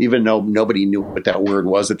possible, even though nobody knew what that word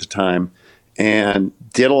was at the time, and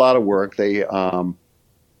did a lot of work. They, and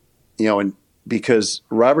because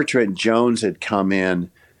Robert Trent Jones had come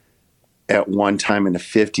in at one time in the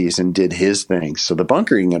 50s and did his thing, so the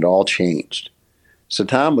bunkering had all changed. So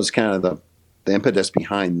Tom was kind of the impetus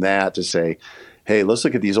behind that to say, hey, let's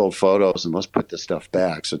look at these old photos and let's put this stuff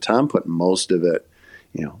back. So Tom put most of it,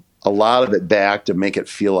 a lot of it back to make it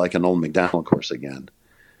feel like an old McDonald course again.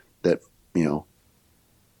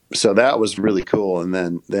 So that was really cool. And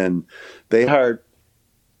then they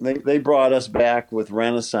brought us back with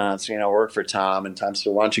Renaissance, work for Tom, and Tom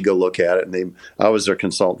said, why don't you go look at it? And I was their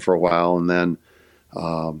consultant for a while. And then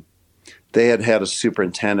they had a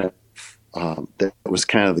superintendent that was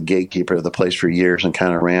kind of the gatekeeper of the place for years and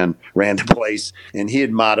kind of ran the place. And he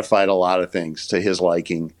had modified a lot of things to his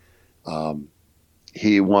liking.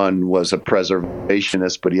 He was a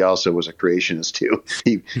preservationist, but he also was a creationist too.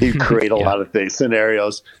 He created a lot of things,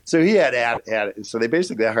 scenarios. So he had added. So they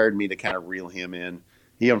basically hired me to kind of reel him in.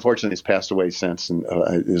 He unfortunately has passed away since, and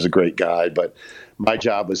is a great guy. But my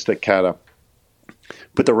job was to kind of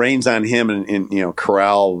put the reins on him and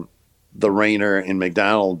corral the Rayner and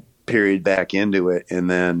McDonald period back into it. And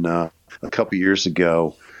then a couple years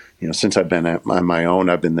ago, since I've been on my own,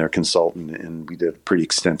 I've been their consultant, and we did a pretty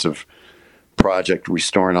extensive project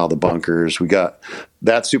restoring all the bunkers. We got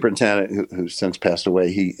that superintendent who since passed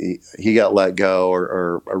away. He got let go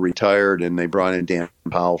or retired, and they brought in Dan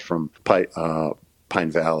Powell from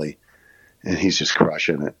Pine Valley, and he's just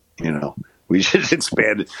crushing it. We just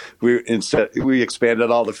expanded. We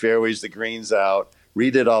expanded all the fairways, the greens out,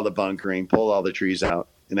 redid all the bunkering, pulled all the trees out,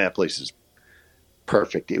 and that place is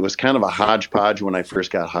perfect. It was kind of a hodgepodge when I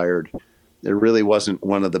first got hired. It really wasn't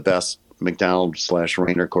one of the best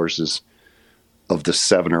Macdonald/Raynor courses of the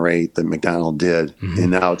 7 or 8 that Macdonald did. Mm-hmm.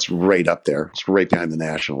 And now it's right up there. It's right behind the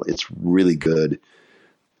National. It's really good.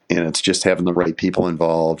 And it's just having the right people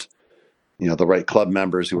involved, the right club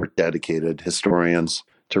members who are dedicated historians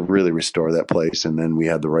to really restore that place. And then we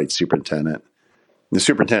had the right superintendent. The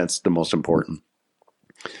superintendent's the most important.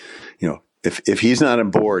 If he's not on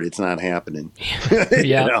board, it's not happening.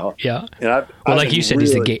 Yeah. And like you said,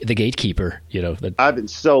 he's the gatekeeper. I've been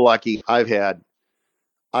so lucky.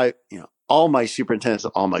 All my superintendents,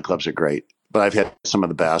 all my clubs are great, but I've had some of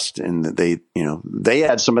the best, and they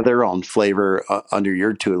add some of their own flavor under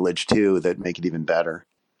your tutelage too that make it even better.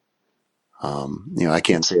 I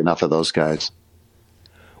can't say enough of those guys.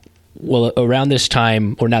 Well, around this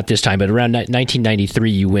time, or not this time, but around 1993,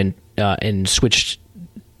 you went and switched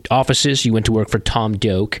offices. You went to work for Tom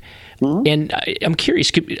Doak. Mm-hmm. And I'm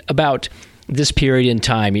curious about this period in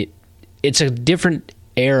time. It's a different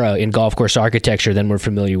era in golf course architecture than we're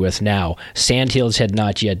familiar with now. Sandhills had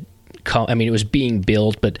not yet come. I mean, it was being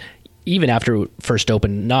built, but even after it first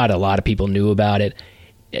opened, not a lot of people knew about it.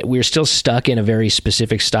 We're still stuck in a very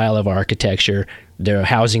specific style of architecture, the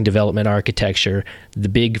housing development architecture, the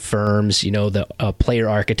big firms, the player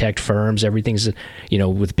architect firms, everything's,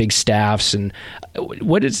 with big staffs. And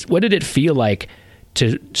what did it feel like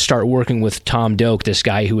to start working with Tom Doak, this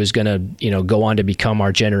guy who was going to, go on to become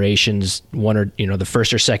our generation's the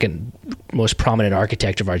first or second most prominent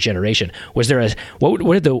architect of our generation? Was there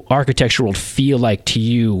what did the architecture world feel like to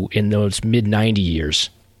you in those mid 90 years?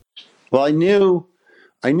 Well, I knew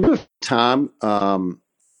Tom,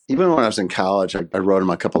 even when I was in college. I wrote him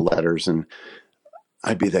a couple letters, and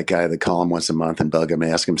I'd be that guy that call him once a month and bug him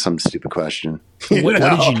and ask him some stupid question. What did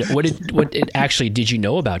you know? What did you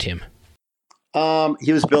know about him?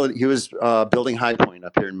 He was building High Point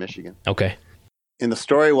up here in Michigan. Okay. And the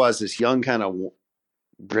story was this young kind of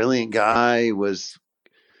brilliant guy was,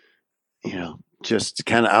 just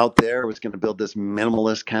kind of out there, was going to build this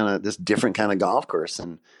minimalist this different kind of golf course.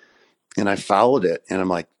 And I followed it, and I'm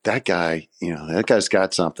like, that guy, that guy's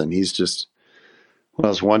got something. He's just one of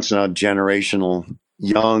those once in a generational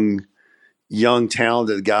young,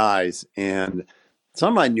 talented guys. And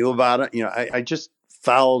something I knew about it, I just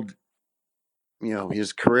followed,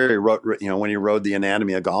 his career. He wrote, when he wrote The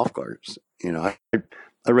Anatomy of Golf Course, I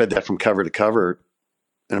read that from cover to cover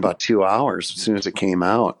in about 2 hours as soon as it came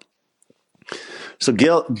out. So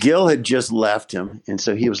Gil had just left him, and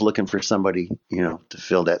so he was looking for somebody, to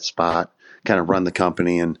fill that spot, kind of run the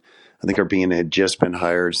company. And I think Urbina had just been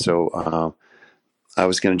hired, so I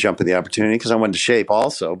was going to jump at the opportunity because I wanted to shape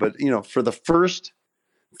also. But for the first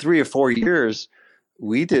 3 or 4 years,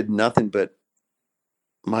 we did nothing but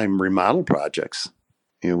my remodel projects.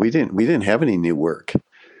 We didn't have any new work,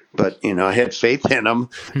 but I had faith in them.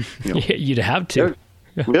 You'd have to.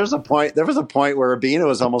 There was a point where Urbina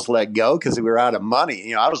was almost let go because we were out of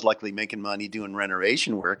money. I was luckily making money doing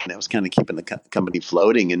renovation work, and it was kind of keeping the company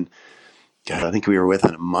floating. And God, I think we were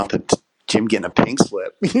within a month of Jim getting a pink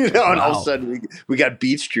slip. And all of a sudden we got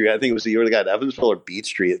Beach Street. I think it was the year we got Evansville or Beach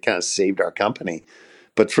Street. It kind of saved our company.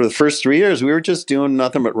 But for the first 3 years, we were just doing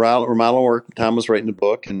nothing but remodel work. Tom was writing a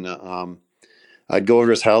book, and I'd go over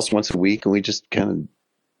to his house once a week, and we just kind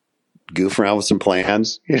of goof around with some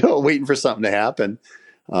plans, waiting for something to happen.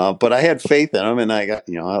 But I had faith in him, and I got,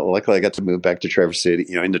 luckily I got to move back to Traverse City,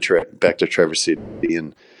 back to Traverse City,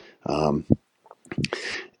 and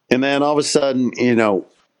then all of a sudden,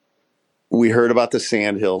 we heard about the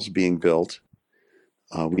Sandhills being built.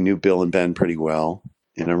 We knew Bill and Ben pretty well,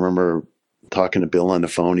 and I remember talking to Bill on the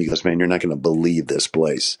phone. He goes, "Man, you're not going to believe this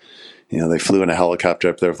place." They flew in a helicopter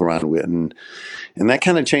up there with Ron Whitten, and that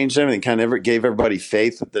kind of changed everything. Kind of gave everybody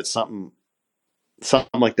faith that something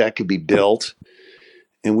like that could be built.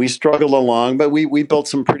 And we struggled along, but we built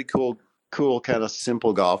some pretty cool kind of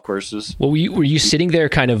simple golf courses. Well, were you sitting there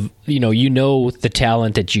kind of, the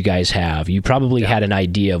talent that you guys have. You probably had an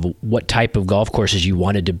idea of what type of golf courses you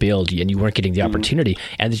wanted to build, and you weren't getting the opportunity.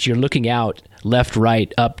 And that you're looking out left,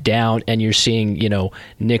 right, up, down, and you're seeing,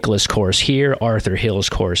 Nicklaus course here, Arthur Hills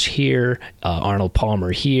course here, Arnold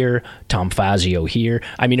Palmer here, Tom Fazio here.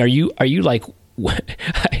 I mean, are you like,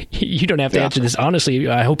 you don't have to answer this honestly,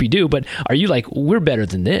 I hope you do, but are you like, we're better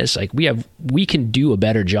than this? Like we can do a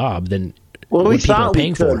better job than Well, we what people are thought we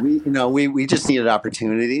paying could. for. We just needed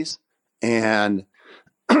opportunities, and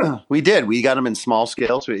we did. We got them in small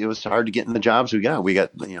scale, so it was hard to get in the jobs we got. We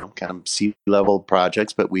got kind of C-level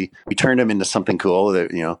projects, but we turned them into something cool.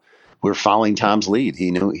 That we're following Tom's lead.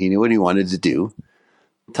 He knew what he wanted to do.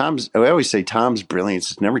 I always say Tom's brilliance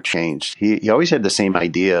has never changed. He always had the same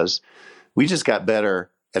ideas. We just got better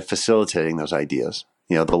at facilitating those ideas.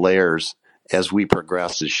 The layers as we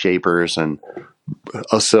progressed as shapers and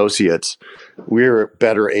associates, we were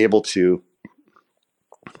better able to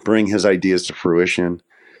bring his ideas to fruition.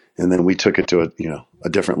 And then we took it to a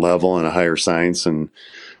different level and a higher science, and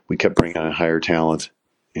we kept bringing on higher talent.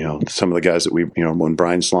 Some of the guys that when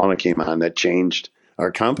Brian Slawna came on, that changed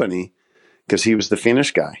our company because he was the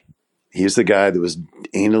finish guy. He's the guy that was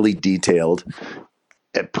anally detailed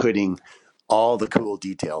at putting all the cool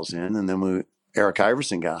details in. And then Eric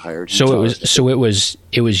Iverson got hired. So it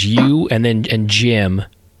was you and Jim.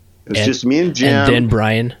 It was just me and Jim. And then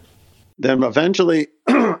Brian. Then eventually,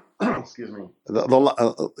 excuse me,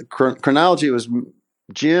 the chronology was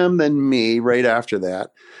Jim, then me right after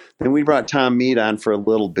that. Then we brought Tom Mead on for a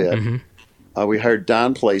little bit. Mm-hmm. We hired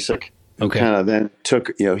Don Plasek, who kind of then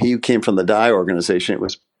took, he came from the Dye organization. It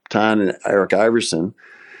was Tom and Eric Iverson.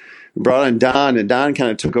 We brought in Don, and Don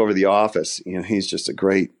kind of took over the office. He's just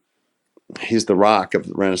he's the rock of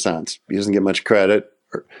the Renaissance. He doesn't get much credit,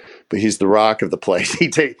 but he's the rock of the place.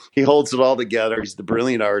 He holds it all together. He's the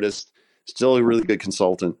brilliant artist, still a really good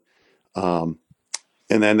consultant. And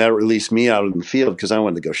then that released me out in the field because I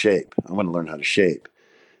wanted to go shape. I wanted to learn how to shape.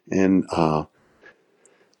 And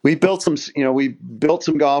we built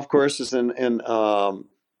some golf courses, and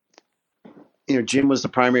Jim was the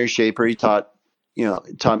primary shaper. He taught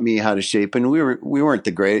me how to shape, and we weren't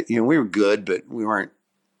the great, we were good, but we weren't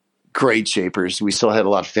great shapers. We still had a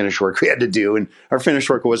lot of finish work we had to do, and our finish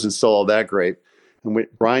work wasn't still all that great. And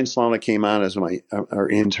Brian Slawna came on as our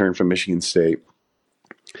intern from Michigan State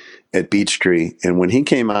at Beechtree, and when he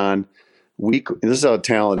came on, this is how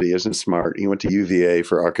talented he is and smart. He went to UVA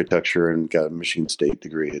for architecture and got a Michigan State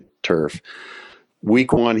degree at turf.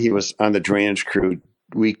 Week 1, he was on the drainage crew.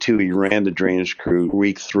 Week 2, he ran the drainage crew.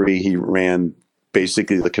 Week 3, he ran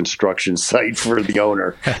basically the construction site for the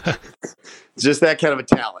owner. Just that kind of a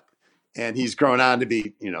talent. And he's grown on to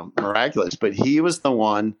be, miraculous. But he was the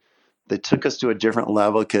one that took us to a different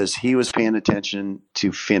level because he was paying attention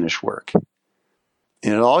to finish work.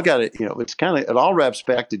 And it all wraps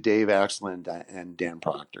back to Dave Axel and Dan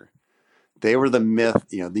Proctor. They were the myth,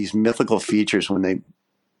 these mythical features when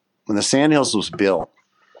the Sandhills was built.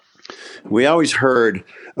 We always heard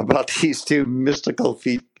about these two mystical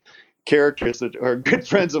characters that are good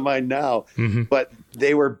friends of mine now, mm-hmm. but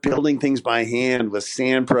they were building things by hand with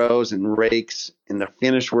sand pros and rakes and the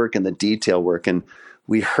finish work and the detail work. And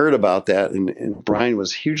we heard about that, and Brian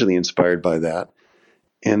was hugely inspired by that,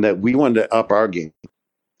 and that we wanted to up our game.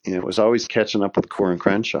 It was always catching up with Core and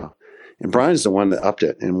Crenshaw. And Brian's the one that upped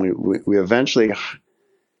it. And we eventually,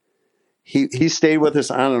 he stayed with us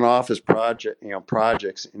on and off his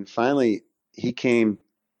projects. And finally he came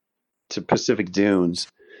to Pacific Dunes.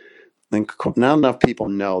 And not enough people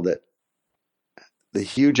know that the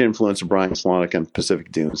huge influence of Brian Slawna on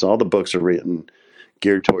Pacific Dunes. All the books are written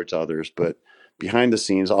geared towards others, but behind the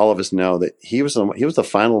scenes, all of us know that he was the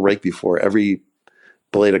final rake before every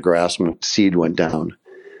blade of grass seed went down.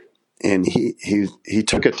 And he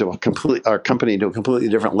took it to our company to a completely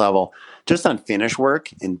different level, just on finish work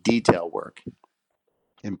and detail work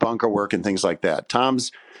and bunker work and things like that.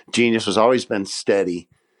 Tom's genius has always been steady.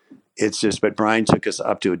 But Brian took us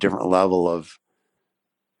up to a different level of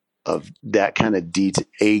that kind of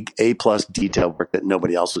A plus detail work that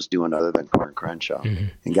nobody else was doing other than Core and Crenshaw, mm-hmm.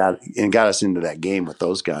 and got us into that game with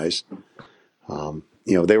those guys.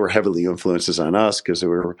 They were heavily influences on us because we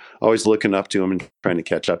were always looking up to them and trying to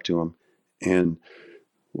catch up to them, and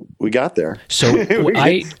we got there. So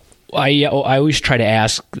I always try to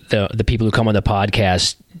ask the people who come on the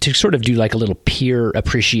podcast to sort of do like a little peer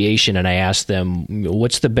appreciation, and I ask them,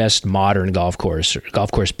 what's the best modern golf course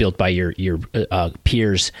built by your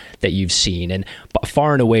peers that you've seen? And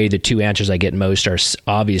far and away, the two answers I get most are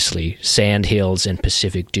obviously Sandhills and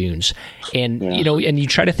Pacific Dunes. And and you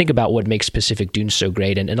try to think about what makes Pacific Dunes so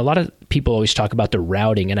great. And a lot of people always talk about the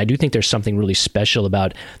routing, and I do think there's something really special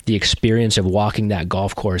about the experience of walking that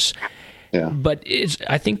golf course. Yeah. But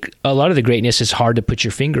I think a lot of the greatness is hard to put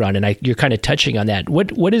your finger on, and you're kind of touching on that.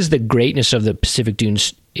 What is the greatness of the Pacific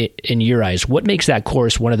Dunes in your eyes? What makes that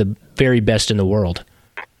course one of the very best in the world?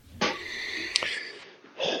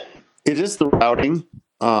 It is the routing.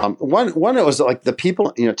 One, it was like the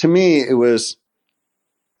people. To me, it was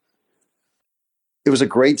a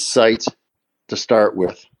great site to start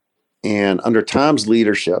with. And under Tom's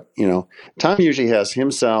leadership, Tom usually has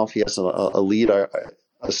himself, he has a lead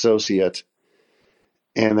associate,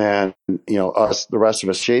 and then, us, the rest of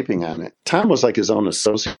us shaping on it. Tom was like his own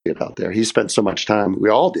associate out there. He spent so much time, we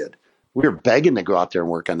all did. We were begging to go out there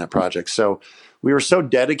and work on that project. So we were so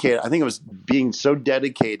dedicated. I think it was being so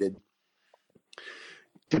dedicated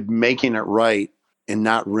to making it right and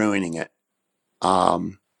not ruining it.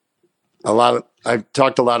 I've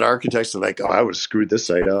talked to a lot of architects that are like, oh, I would have screwed this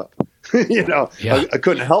site up. Yeah. I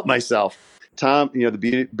couldn't help myself. Tom,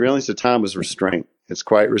 the brilliance of Tom was restraint. It's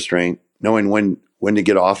quiet restraint, knowing when to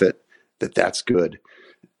get off it, that's good,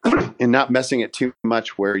 and not messing it too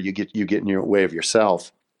much where you get in your way of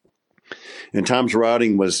yourself. And Tom's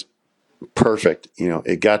routing was perfect.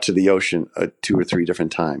 It got to the ocean 2 or 3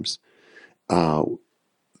 different times. The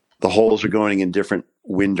holes are going in different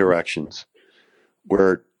wind directions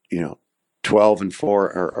where, 12 and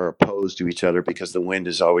 4 are opposed to each other because the wind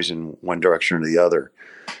is always in one direction or the other.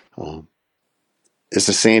 It's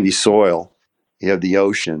a sandy soil. You have the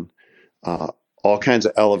ocean, all kinds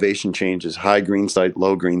of elevation changes, high green site,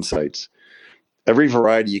 low green sites. Every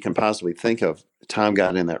variety you can possibly think of, Tom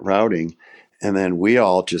got in that routing, and then we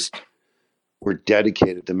all just were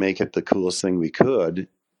dedicated to make it the coolest thing we could.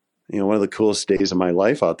 One of the coolest days of my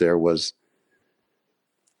life out there was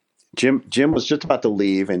Jim was just about to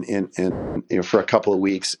leave and for a couple of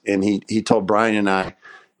weeks, and he told Brian and I,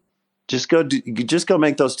 just go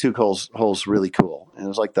make those 2 holes really cool. And it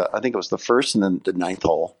was like I think it was the first and then the 9th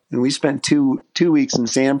hole. And we spent two weeks in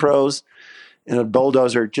Sand Pros and a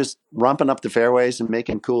bulldozer just rumping up the fairways and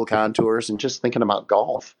making cool contours and just thinking about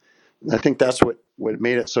golf. And I think that's what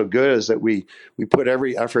made it so good, is that we put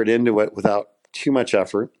every effort into it without too much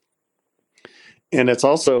effort. And it's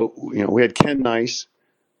also, we had Ken Nice,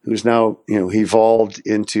 who's now, he evolved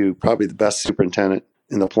into probably the best superintendent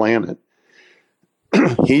in the planet.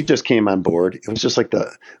 He just came on board. It was just like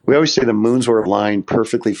we always say the moons were aligned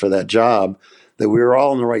perfectly for that job, that we were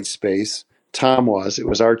all in the right space. Tom was. It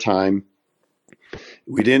was our time.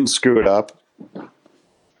 We didn't screw it up.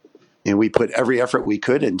 And we put every effort we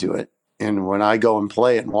could into it. And when I go and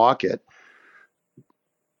play it and walk it,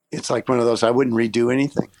 it's like one of those, I wouldn't redo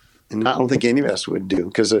anything. And I don't think any of us would do,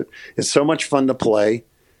 because it's so much fun to play.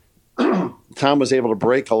 Tom was able to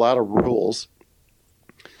break a lot of rules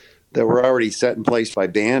that were already set in place by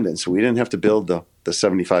Bandon, so we didn't have to build the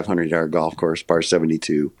 7,500-yard golf course, par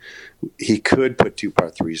 72. He could put 2 par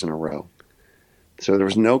 3s in a row. So there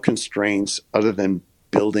was no constraints other than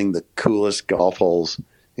building the coolest golf holes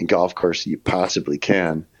and golf course you possibly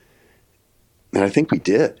can. And I think we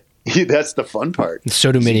did. That's the fun part.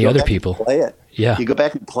 So do many other people. Play it. Yeah. You go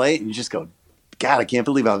back and play it and you just go, God, I can't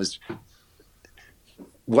believe I was...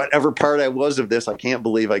 Whatever part I was of this, I can't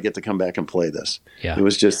believe I get to come back and play this. Yeah. It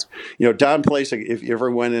was just, Don Plasek, if you ever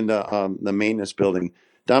went into the maintenance building,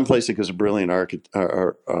 Don Plasek is a brilliant artist,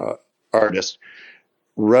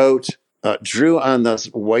 drew on this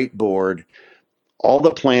whiteboard all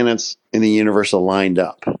the planets in the universe aligned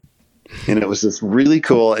up. And it was this really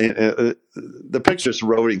cool, the picture's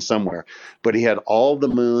rotating somewhere, but he had all the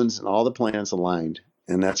moons and all the planets aligned.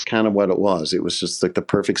 And that's kind of what it was. It was just like the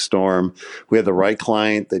perfect storm. We had the right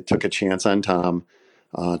client that took a chance on Tom.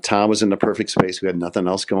 Tom was in the perfect space. We had nothing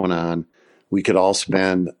else going on. We could all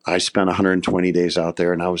I spent 120 days out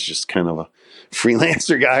there, and I was just kind of a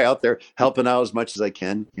freelancer guy out there helping out as much as I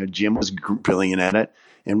can. Jim was brilliant at it.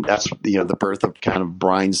 And that's, the birth of kind of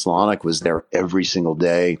Brian Slonick was there every single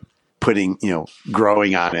day, putting,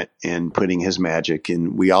 growing on it and putting his magic.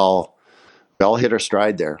 And we all hit our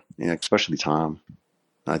stride there, especially Tom.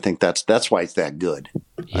 I think that's why it's that good.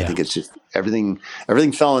 Yeah. I think it's just everything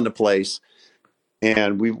fell into place,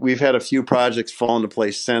 and we've had a few projects fall into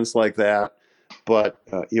place since like that, but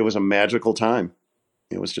it was a magical time.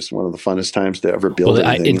 It was just one of the funnest times to ever build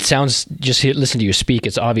anything. It sounds, just listen to you speak,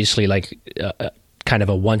 it's obviously like kind of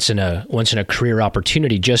a once in a career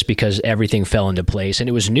opportunity, just because everything fell into place, and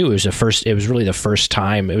it was new. It was really the first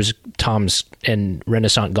time. It was Tom's and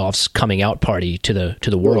Renaissance Golf's coming out party to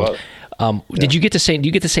the world. Well, do you get the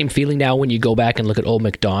same feeling now when you go back and look at Old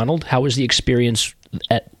McDonald? How was the experience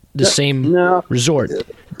at the same resort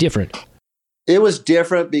different? It was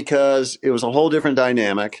different because it was a whole different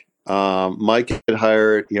dynamic. Mike had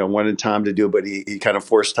hired, wanted Tom to do it, but he kind of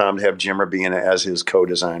forced Tom to have Jim Urbina as his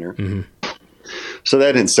co-designer. Mm-hmm. So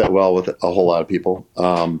that didn't set well with a whole lot of people.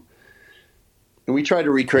 And we tried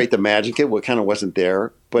to recreate the magic. It kind of wasn't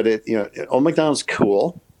there, but Old McDonald's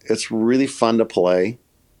cool. It's really fun to play.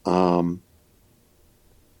 But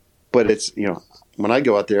it's, when I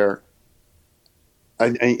go out there,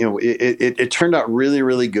 it turned out really,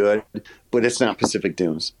 really good, but it's not Pacific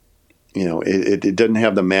Dunes. it didn't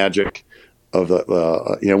have the magic of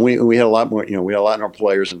the, we had a lot more, we had a lot more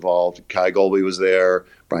players involved. Kai Golby was there,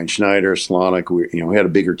 Brian Schneider, Slonic. We had a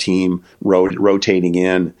bigger team rotating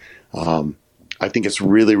in. I think it's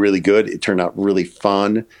really, really good. It turned out really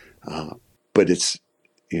fun. But it's,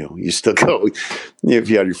 you still go, if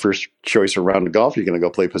you had your first choice of round of golf, you're going to go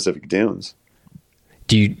play Pacific Dunes.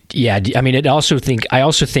 I also think,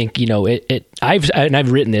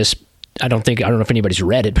 I've written this. I don't know if anybody's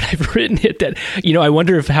read it, but I've written it that, I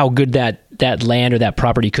wonder how good that land or that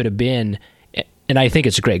property could have been. And I think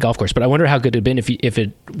it's a great golf course, but I wonder how good it'd been if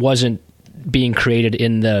it wasn't being created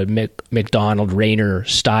in the McDonald Rayner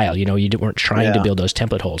style. You weren't trying to build those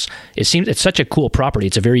template holes. It seems it's such a cool property.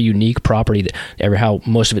 It's a very unique property that how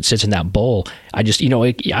most of it sits in that bowl. I just,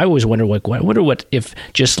 I always wonder what if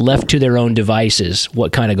just left to their own devices,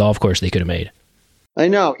 what kind of golf course they could have made. I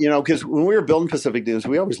know, because when we were building Pacific Dunes,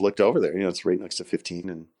 we always looked over there. It's right next to 15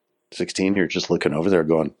 and 16. You're just looking over there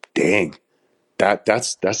going, dang,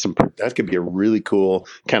 that could be a really cool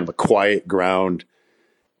kind of a quiet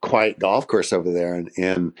golf course over there. And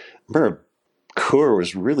I remember Coeur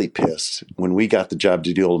was really pissed when we got the job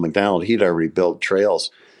to do Old McDonald. He'd already built trails.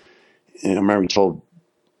 And I remember he told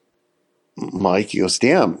Mike, he goes,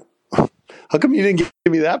 damn, how come you didn't give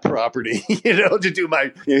me that property, to do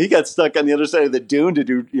my, he got stuck on the other side of the dune to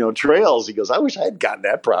do, trails. He goes, I wish I had gotten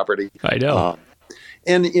that property. I know.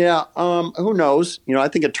 Who knows? I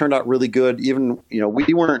think it turned out really good. Even,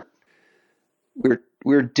 we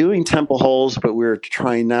were doing temple holes, but we were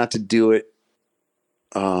trying not to do it,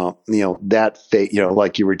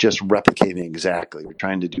 like you were just replicating exactly. We're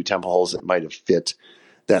trying to do temple holes that might have fit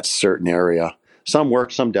that certain area. Some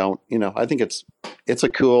work, some don't. I think it was a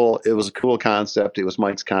cool concept. It was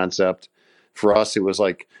Mike's concept. For us, it was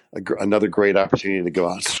like another great opportunity to go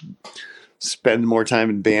out, spend more time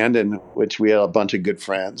in Bandon, which we had a bunch of good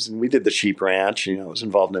friends, and we did the sheep ranch. I was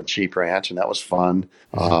involved in the sheep ranch, and that was fun.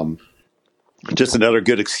 Just another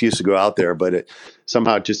good excuse to go out there, but it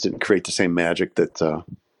somehow just didn't create the same magic that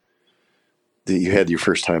you had your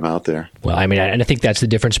first time out there. Well, and I think that's the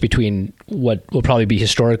difference between what will probably be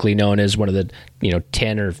historically known as one of the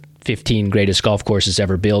 10 or 15 greatest golf courses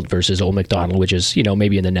ever built versus Old McDonald, which is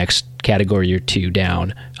maybe in the next category or two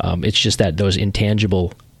down. It's just that those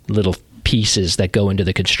intangible little pieces that go into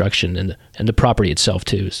the construction and the property itself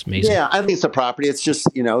too is amazing. Yeah, I think it's the property. It's just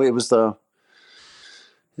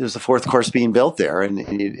it was the fourth course being built there, and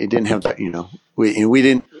it didn't have that. We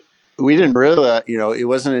didn't really, it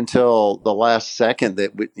wasn't until the last second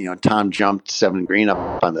that Tom jumped 7 green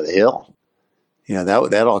up onto the hill.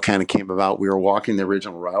 That all kind of came about. We were walking the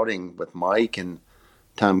original routing with Mike and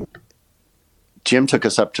Tom. Jim took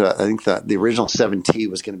us up to, I think the original 7T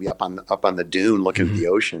was going to be up on the dune looking at the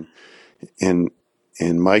ocean, and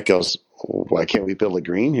Mike goes, why can't we build a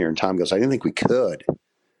green here? And Tom goes, I didn't think we could.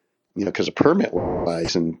 Because of permit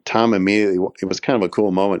wise. And Tom immediately, it was kind of a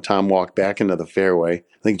cool moment. Tom walked back into the fairway.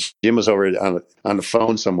 I think Jim was over on the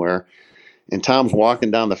phone somewhere, and Tom's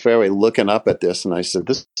walking down the fairway looking up at this. And I said,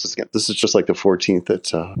 this is just like the 14th at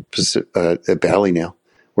Ballynail,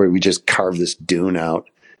 where we just carved this dune out,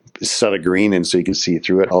 set a green in so you can see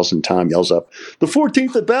through it. All of a sudden Tom yells up, the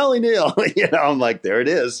 14th at Ballynail. I'm like, there it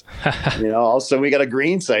is. All of a sudden we got a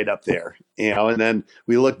green site up there, and then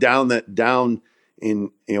we look down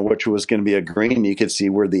in which was going to be a green. You could see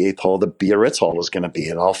where the 8th hole, the Biarritz hole, was going to be.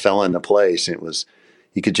 It all fell into place.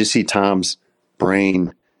 You could just see Tom's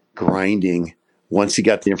brain grinding. Once he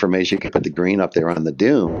got the information, he could put the green up there on the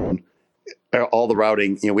dune. All the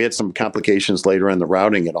routing, we had some complications later in the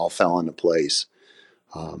routing. It all fell into place.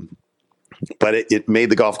 But it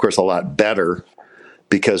made the golf course a lot better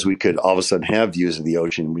because we could all of a sudden have views of the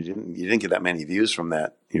ocean. You didn't get that many views from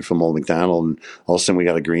that, from Old McDonald, and all of a sudden we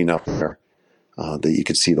got a green up there. That you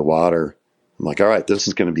could see the water. I'm like, all right, this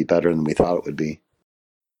is going to be better than we thought it would be.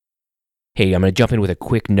 Hey, I'm going to jump in with a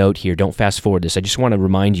quick note here. Don't fast forward this. I just want to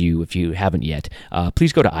remind you, if you haven't yet,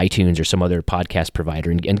 please go to iTunes or some other podcast provider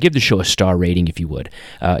and give the show a star rating if you would.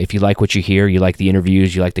 If you like what you hear, you like the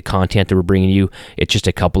interviews, you like the content that we're bringing you, it's just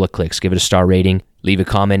a couple of clicks. Give it a star rating. Leave a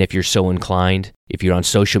comment if you're so inclined. If you're on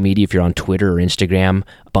social media, if you're on Twitter or Instagram,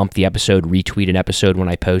 bump the episode, retweet an episode when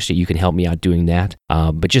I post it. You can help me out doing that.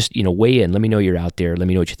 But just, weigh in. Let me know you're out there. Let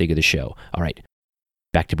me know what you think of the show. All right,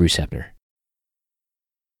 back to Bruce Hepner.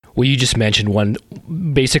 Well, you just mentioned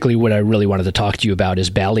basically what I really wanted to talk to you about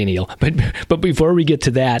is Ballynail. But before we get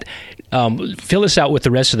to that, fill us out with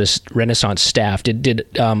the rest of this Renaissance staff. Did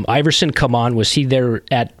Iverson come on? Was he there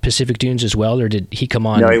at Pacific Dunes as well, or did he come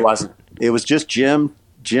on? No, he wasn't. It was just Jim,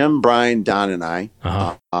 Brian, Don, and I.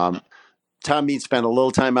 Uh-huh. Tom Mead spent a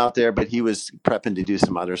little time out there, but he was prepping to do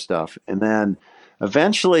some other stuff. And then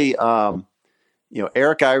Eventually,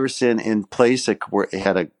 Eric Iverson and Plasek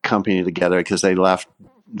had a company together because they left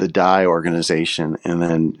the Dye organization, and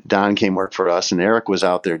then Don came work for us, and Eric was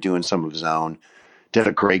out there doing some of his own. Did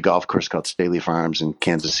a great golf course called Staley Farms in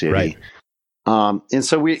Kansas City, Right. And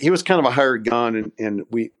so he was kind of a hired gun, and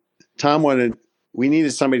we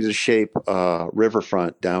needed somebody to shape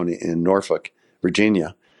Riverfront down in Norfolk,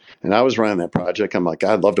 Virginia, and I was running that project. I'm like,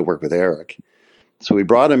 I'd love to work with Eric, so we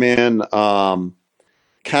brought him in.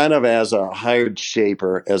 Kind of as a hired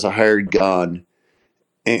shaper, as a hired gun.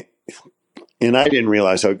 And I didn't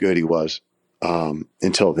realize how good he was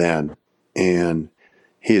until then. And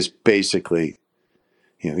he is basically,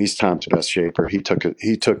 he's Tom's best shaper. He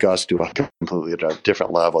took us to a completely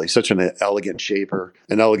different level. He's such an elegant shaper,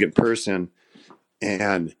 an elegant person.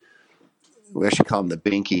 And we actually call him the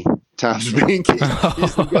Binky. Tom's Binky.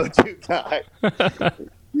 He's the go-to guy.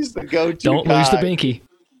 He's the go-to Don't guy. lose the Binky.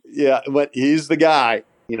 Yeah, but he's the guy.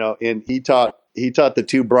 And he taught the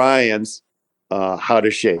two Bryans how to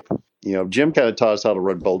shape. Jim kind of taught us how to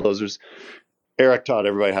run bulldozers. Eric taught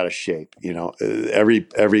everybody how to shape.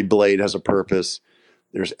 Every blade has a purpose.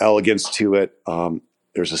 There's elegance to it.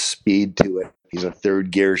 There's a speed to it. He's a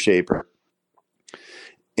third gear shaper,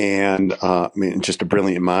 and just a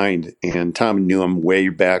brilliant mind. And Tom knew him way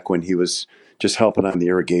back when he was just helping on the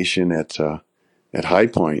irrigation at High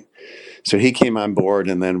Point. So he came on board,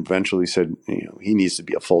 and then eventually said, he needs to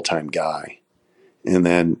be a full-time guy. And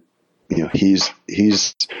then, he's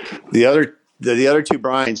the other two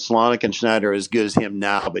Bryans, Slonick and Schneider, are as good as him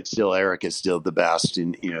now, but still Eric is still the best.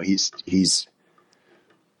 And he's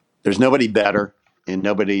there's nobody better and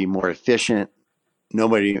nobody more efficient,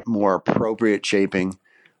 nobody more appropriate shaping.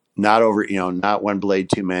 Not one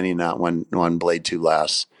blade too many, not one blade too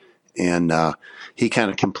less. And he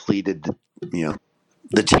kind of completed,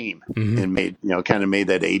 the team, and made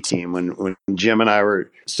that A team. When Jim and I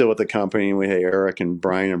were still with the company, and we had Eric and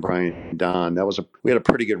Brian and Don, we had a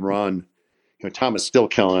pretty good run. Tom is still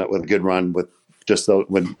killing it with a good run with just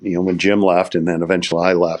when Jim left, and then eventually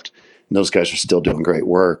I left, and those guys are still doing great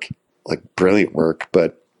work, like brilliant work.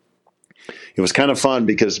 But it was kind of fun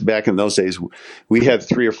because back in those days, we had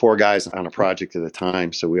 3 or 4 guys on a project at a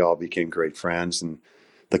time, so we all became great friends, and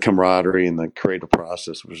the camaraderie and the creative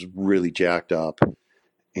process was really jacked up.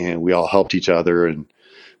 And we all helped each other and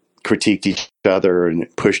critiqued each other and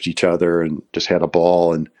pushed each other and just had a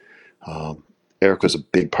ball. And Eric was a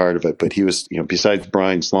big part of it. But he was, besides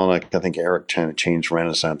Brian Slonick, I think Eric kind of changed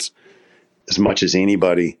Renaissance as much as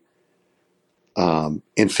anybody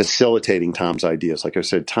in facilitating Tom's ideas. Like I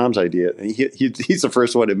said, Tom's idea, he's the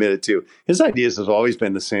first one to admit it too. His ideas have always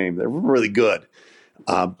been the same. They're really good.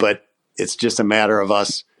 But it's just a matter of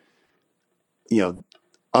us,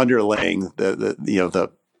 underlaying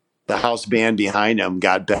the house band behind him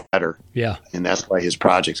got better. Yeah. And that's why his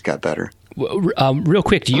projects got better. Real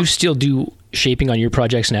quick, do you still do shaping on your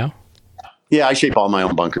projects now? Yeah, I shape all my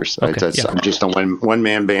own bunkers. Okay, I'm just a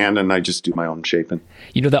one-man band, and I just do my own shaping.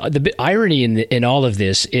 The irony in all of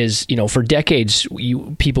this is, for decades,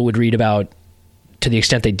 people would read about, to the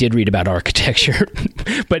extent they did read about architecture,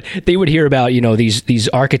 but they would hear about, these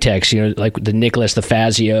architects, like the Nicholas, the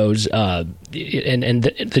Fazios, and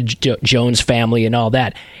the Jones family and all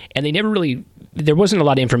that. And they never really, there wasn't a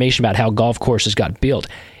lot of information about how golf courses got built.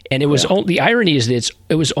 And it was the irony is that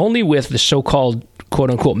it was only with the so-called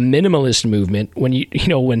quote unquote minimalist movement when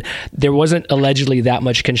when there wasn't allegedly that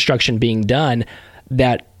much construction being done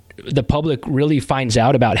that the public really finds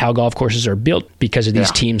out about how golf courses are built because of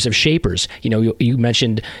these teams of shapers. You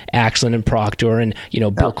mentioned Axlin and Proctor, and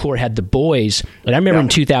Bill Coore had the boys. And I remember in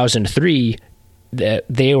 2003 that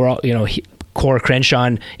they were all, Coore,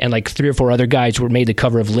 Crenshaw, and like 3 or 4 other guys were made the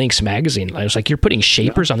cover of Lynx magazine. I was like, you're putting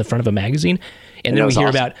shapers on the front of a magazine? And then we hear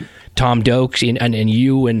about Tom Dokes and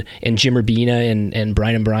you and Jim Urbina and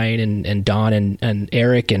Brian and Don and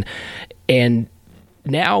Eric and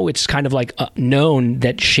now it's kind of like known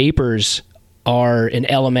that shapers are an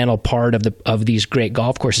elemental part of these great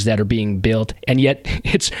golf courses that are being built, and yet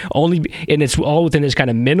it's all within this kind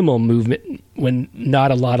of minimal movement when not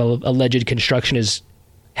a lot of alleged construction is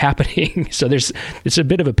happening. So it's a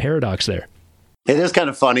bit of a paradox there. It is kind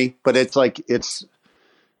of funny, but it's I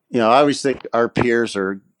always think our peers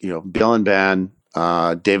are Bill and Ben,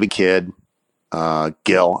 David Kidd,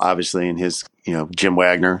 Gil, obviously, and his, Jim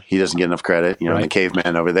Wagner. He doesn't get enough credit, the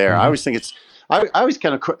caveman over there. Mm-hmm. I always think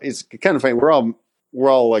it's kind of funny. We're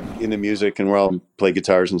all like into music and we're all play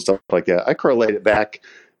guitars and stuff like that. I correlate it back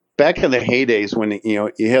in the heydays when,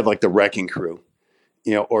 you had like the Wrecking Crew,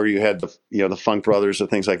 or you had the Funk Brothers or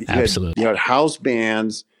things like that. Absolutely. You had house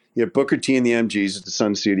bands, you had Booker T and the MGs at the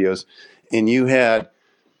Sun Studios, and you had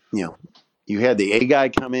you had the A guy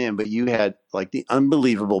come in, but you had like the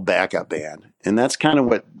unbelievable backup band, and that's kind of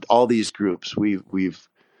what all these groups we've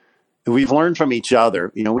learned from each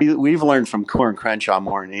other. We've learned from Core and Crenshaw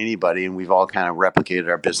more than anybody, and we've all kind of replicated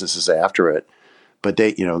our businesses after it. But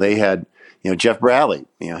they had Jeff Bradley.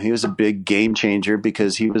 He was a big game changer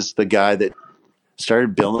because he was the guy that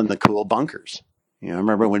started building the cool bunkers. I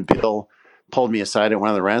remember when Bill pulled me aside at one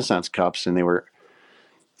of the Renaissance Cups, and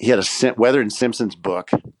he had a Weather and Simpson's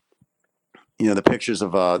book. The pictures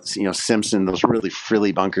of Simpson, those really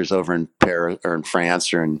frilly bunkers over in Paris or in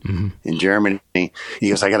France or in Germany. He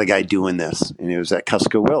goes, I got a guy doing this, and it was at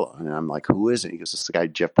Cuscarillo, and I'm like, who is it? He goes, this guy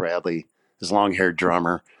Jeff Bradley, this long-haired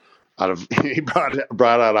drummer he brought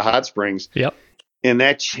out of Hot Springs. Yep. And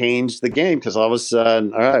that changed the game because all of a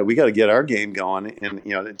sudden, all right, we got to get our game going, and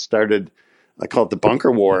it started. I call it the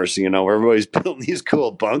bunker wars. Where everybody's building these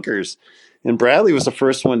cool bunkers, and Bradley was the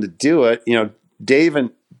first one to do it. Dave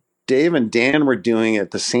and Dan were doing it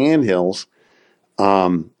at the Sandhills,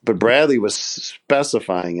 but Bradley was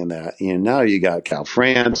specifying in that. Now you got Cal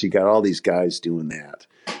France, you got all these guys doing that.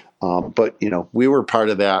 But we were part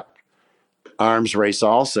of that arms race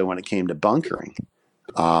also when it came to bunkering.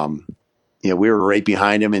 We were right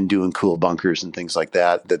behind him and doing cool bunkers and things like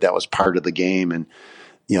that. That was part of the game. And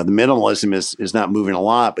the minimalism is not moving a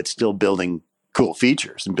lot, but still building cool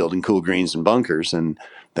features and building cool greens and bunkers. And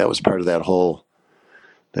that was part of that whole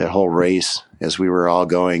race as we were all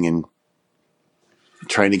going and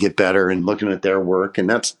trying to get better and looking at their work. And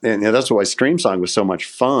that's why Streamsong was so much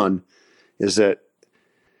fun, is that,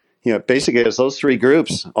 basically it's those three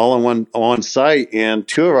groups all on one site, and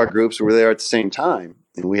two of our groups were there at the same time.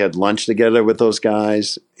 And we had lunch together with those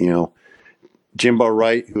guys, Jimbo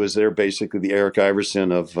Wright, who was there basically the Eric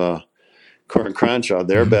Iverson of Core and Crenshaw,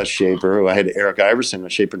 their best shaper, who I had Eric Iverson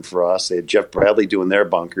shaping for us. They had Jeff Bradley doing their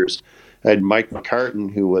bunkers. I had Mike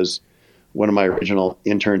McCartan, who was one of my original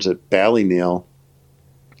interns at Ballymeal,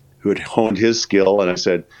 who had honed his skill. And I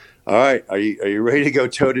said, all right, are you ready to go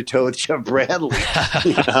toe-to-toe with Jeff Bradley?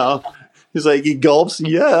 He's like, he gulps,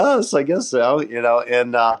 yes, I guess so.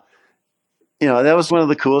 And that was one of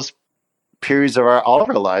the coolest periods of all of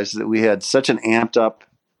our lives, that we had such an amped up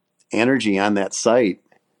energy on that site,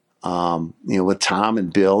 with Tom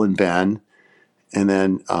and Bill and Ben. And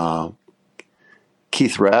then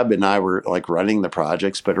Keith Rebb and I were like running the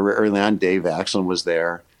projects, but early on Dave Axelson was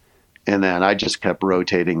there. And then I just kept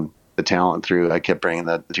rotating the talent through. I kept bringing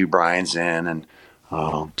the two Brians in, and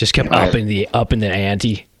just kept upping the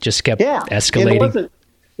ante, just kept escalating.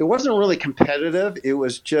 It wasn't really competitive. It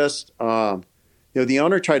was just, the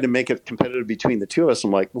owner tried to make it competitive between the two of us.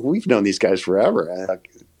 I'm like, well, we've known these guys forever.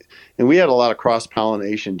 And we had a lot of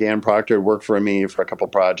cross-pollination. Dan Proctor had worked for me for a couple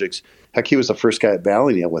of projects. Heck, he was the first guy at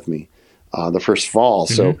Ballyneal with me the first fall.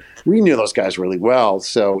 Mm-hmm. So we knew those guys really well.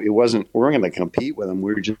 So we weren't going to compete with them.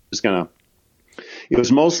 We were just going to, it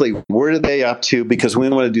was mostly, where are they up to? Because we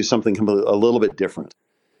want to do something a little bit different.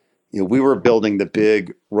 We were building the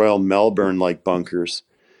big Royal Melbourne-like bunkers,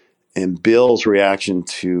 and Bill's reaction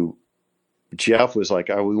to Jeff was like,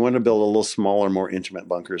 we want to build a little smaller, more intimate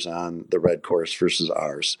bunkers on the red course versus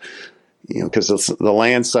ours. Because the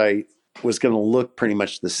land site was going to look pretty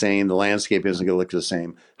much the same. The landscape isn't going to look the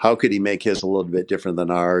same. How could he make his a little bit different than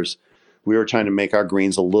ours? We were trying to make our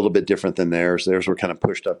greens a little bit different than theirs. Theirs were kind of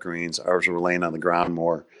pushed up greens. Ours were laying on the ground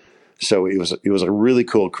more. So it was a really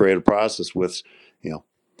cool creative process with,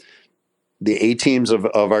 the A teams of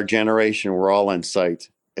our generation were all on site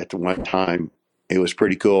at the one time. It was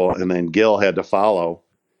pretty cool. And then Gil had to follow,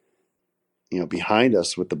 behind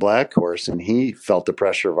us with the black course, and he felt the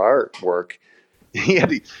pressure of our work.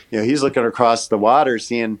 He's looking across the water,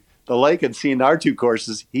 seeing the lake and seeing our two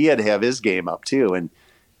courses. He had to have his game up too. And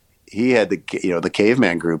he had the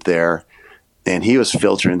Caveman group there, and he was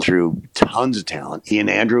filtering through tons of talent. Ian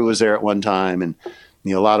Andrew was there at one time, and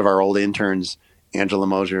a lot of our old interns, Angela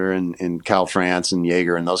Mosier and Cal France and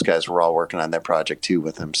Jaeger, and those guys were all working on that project too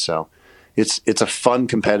with him. So it's a fun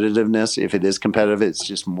competitiveness. If it is competitive, it's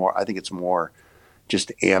just more. I think it's more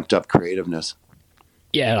just amped up creativeness.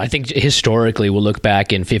 Yeah, I think historically we'll look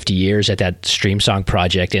back in 50 years at that Streamsong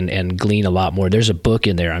project and glean a lot more. There's a book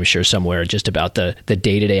in there, I'm sure, somewhere just about the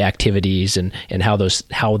day-to-day activities and how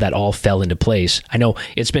that all fell into place. I know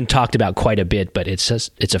it's been talked about quite a bit, but it's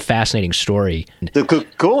a fascinating story. The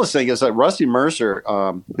coolest thing is that Rusty Mercer,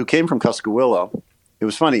 who came from Cuscarillo, it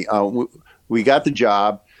was funny. We got the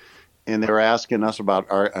job, and they were asking us about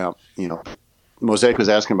our, Mosaic was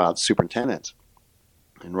asking about superintendents.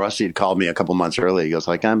 And Rusty had called me a couple months earlier. He goes,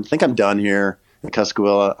 I think I'm done here at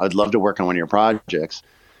Cuscarillo. I'd love to work on one of your projects.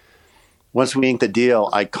 Once we inked the deal,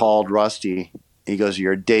 I called Rusty He goes,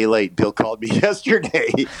 "You're a day late. Bill called me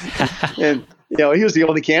yesterday." And, he was the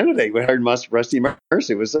only candidate. We hired Rusty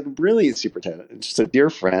Mercy. Was a brilliant superintendent, just a dear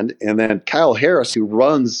friend. And then Kyle Harris, who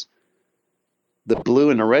runs the blue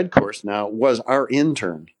and the red course now, was our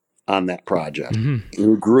intern on that project,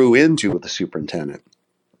 who grew into the superintendent.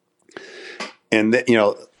 And,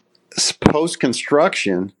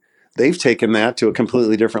 post-construction, they've taken that to a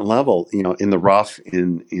completely different level, in the rough,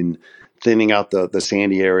 in thinning out the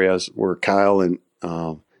sandy areas where Kyle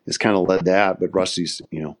has kind of led that, but Rusty's,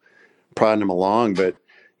 prodding him along. But,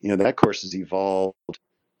 that course has evolved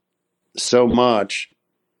so much,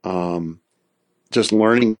 just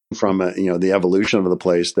learning from, the evolution of the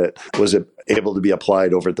place that was able to be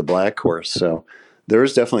applied over at the black course. So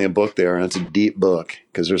there's definitely a book there, and it's a deep book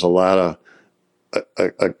because there's a lot of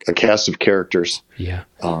a cast of characters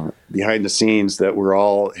behind the scenes that were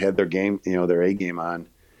all had their game, their A game on.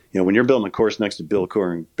 When you're building a course next to Bill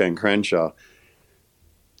Coore and Ben Crenshaw,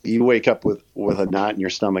 you wake up with a knot in your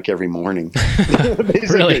stomach every morning.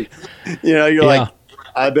 Really? You're like,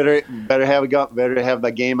 I better have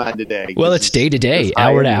my game on today. Well, it's day to day,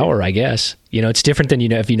 hour to hour, I guess. It's different than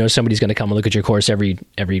if somebody's going to come and look at your course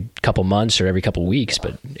every couple months or every couple weeks,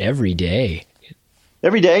 but every day.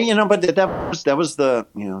 Every day, but that was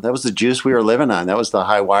the juice we were living on. That was the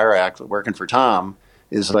high wire act working for Tom.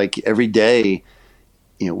 Is like every day,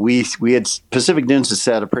 we had Pacific Dunes has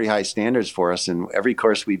set a pretty high standards for us, and every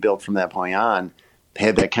course we built from that point on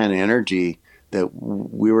had that kind of energy that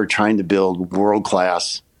we were trying to build world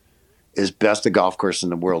class, as best a golf course in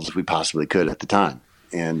the world as we possibly could at the time.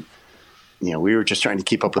 And we were just trying to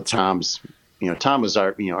keep up with Tom's. Tom was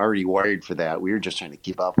already wired for that. We were just trying to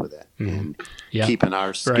keep up with it and keeping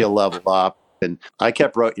our skill level up. And I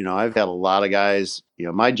kept, I've had a lot of guys,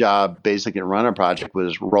 my job basically to run a project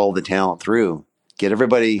was roll the talent through, get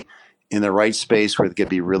everybody in the right space where they could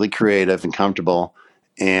be really creative and comfortable,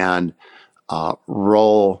 and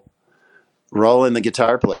roll in the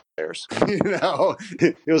guitar players.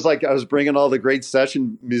 It was like I was bringing all the great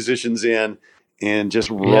session musicians in, and just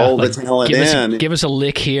roll the talent in. Give us a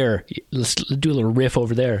lick here. Let's do a little riff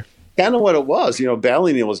over there. Kind of what it was.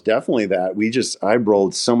 Ballyneal was definitely that. I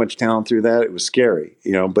rolled so much talent through that. It was scary,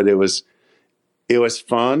 but it was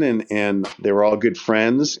fun, and they were all good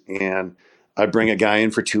friends. And I'd bring a guy in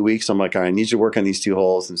for 2 weeks. I'm like, I need you to work on these 2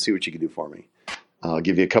 holes and see what you can do for me. I'll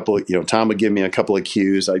give you a couple of, Tom would give me a couple of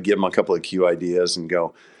cues. I'd give him a couple of cue ideas and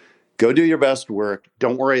go do your best work.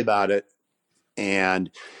 Don't worry about it. And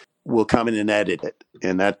we'll come in and edit it.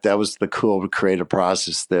 And that was the cool creative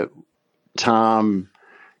process that Tom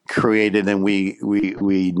created and we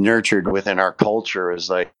nurtured within our culture. Is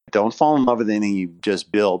like, don't fall in love with anything you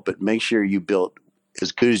just built, but make sure you build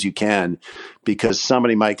as good as you can, because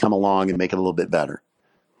somebody might come along and make it a little bit better.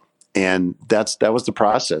 And that was the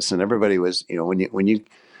process. And everybody was,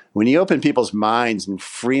 when you open people's minds and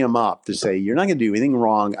free them up to say, you're not going to do anything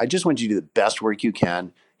wrong. I just want you to do the best work you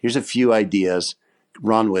can. Here's a few ideas.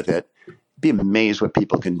 Run with it. Be amazed what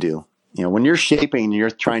people can do. When you're shaping and you're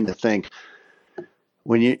trying to think,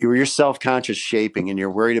 when you're self-conscious shaping and you're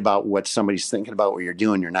worried about what somebody's thinking about what you're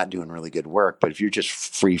doing, you're not doing really good work. But if you're just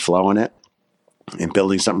free flowing it and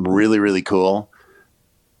building something really, really cool,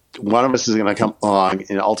 one of us is going to come along,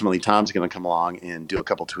 and ultimately Tom's going to come along and do a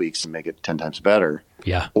couple tweaks and make it 10 times better.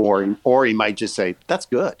 Yeah. Or he might just say, that's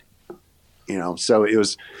good. So it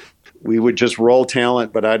was, we would just roll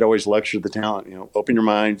talent, but I'd always lecture the talent, open your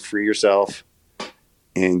mind, free yourself,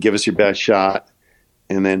 and give us your best shot,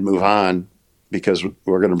 and then move on, because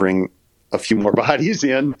we're going to bring a few more bodies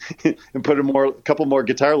in and put a couple more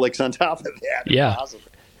guitar licks on top of that. Yeah. Awesome.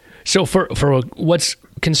 So for what's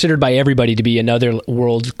considered by everybody to be another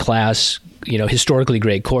world-class, historically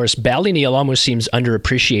great course, Ballyneal almost seems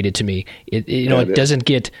underappreciated to me. It doesn't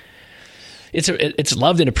get... It's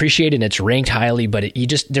loved and appreciated, and it's ranked highly, but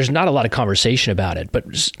there's not a lot of conversation about it. But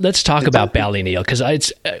let's talk about Ballyneal,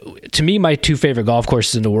 because to me, my 2 favorite golf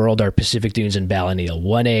courses in the world are Pacific Dunes and Ballyneal,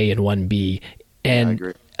 1A and 1B.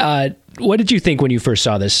 And what did you think when you first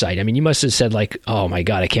saw this site? I mean, you must have said like, "Oh my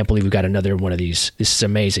God, I can't believe we've got another one of these. This is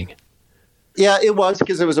amazing." Yeah, it was,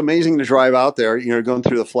 because it was amazing to drive out there. Going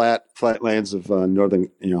through the flatlands of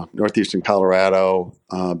northeastern Colorado,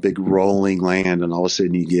 big rolling land, and all of a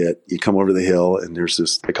sudden you come over the hill, and there's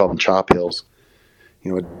this, they call them chop hills,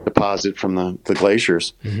 a deposit from the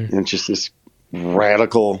glaciers, and it's just this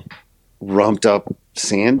radical, rumped up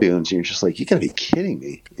sand dunes. And you're just like, you gotta be kidding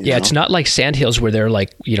me. It's not like sandhills where there are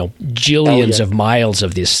like jillions of miles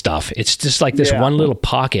of this stuff. It's just like this one little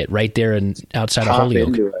pocket right there outside of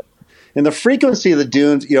Holyoke. And the frequency of the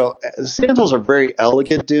dunes, sandhills are very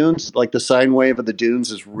elegant dunes. Like the sine wave of the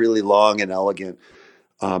dunes is really long and elegant.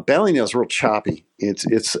 Ballymena is real choppy.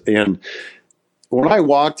 And when I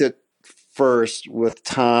walked it first with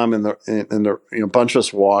Tom and the bunch of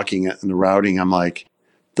us walking it and the routing, I'm like,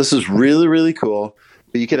 this is really, really cool.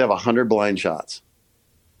 But you could have 100 blind shots,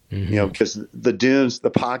 because the dunes,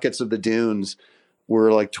 the pockets of the dunes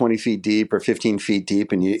were like 20 feet deep or 15 feet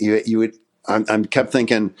deep. And you would, I kept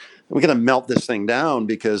thinking, we're going to melt this thing down,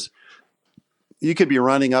 because you could be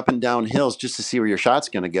running up and down hills just to see where your shot's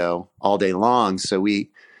going to go all day long. So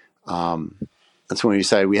that's when we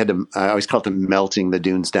decided we had to, I always called it melting the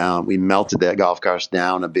dunes down. We melted that golf course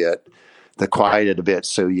down a bit, quieted a bit,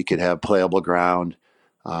 so you could have playable ground.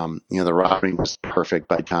 The routing was perfect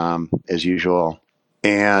by Tom, as usual.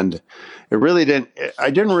 And it really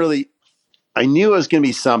I knew it was going to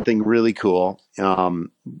be something really cool.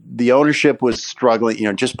 The ownership was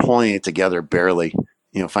struggling, just pulling it together barely,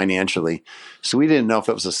 financially. So we didn't know if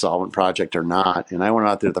it was a solvent project or not. And I went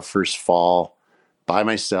out there the first fall by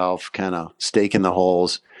myself, kind of staking the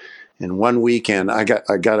holes. And one weekend I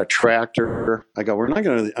got a tractor. I go, I'm not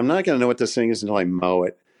going to know what this thing is until I mow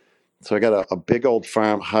it. So I got a big old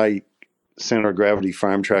high center of gravity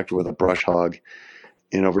farm tractor with a brush hog.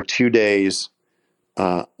 And over 2 days,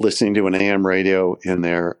 listening to an AM radio in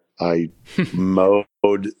there, I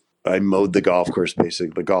mowed the golf course,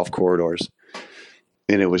 basically the golf corridors.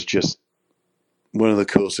 And it was just one of the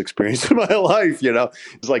coolest experiences of my life.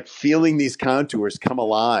 It's like feeling these contours come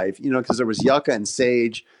alive, because there was yucca and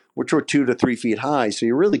sage, which were 2 to 3 feet high. So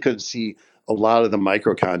you really couldn't see a lot of the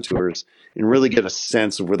micro contours and really get a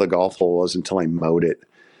sense of where the golf hole was until I mowed it.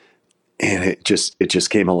 And it just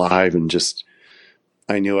came alive, and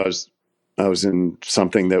I knew I was in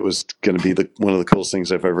something that was going to be one of the coolest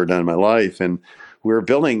things I've ever done in my life. And we were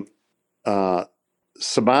building,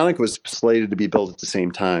 Sabonic was slated to be built at the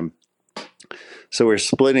same time. So we were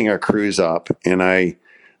splitting our crews up, and I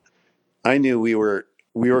knew we were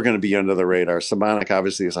going to be under the radar. Sabonic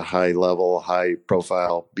obviously is a high level, high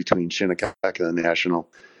profile between Shinnecock and the National,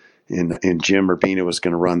 and Jim Urbina was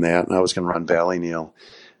going to run that, and I was going to run Ballyneal.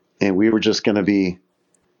 And we were just going to be,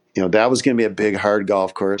 that was going to be a big, hard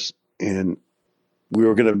golf course. And we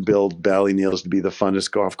were going to build Ballyneals to be the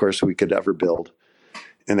funnest golf course we could ever build.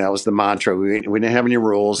 And that was the mantra. We didn't have any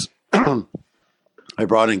rules. I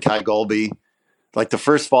brought in Kai Golby. Like the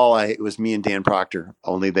first fall, it was me and Dan Proctor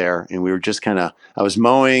only there. And we were just I was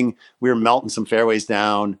mowing. We were melting some fairways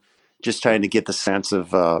down, just trying to get the sense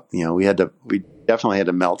of, we definitely had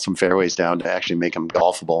to melt some fairways down to actually make them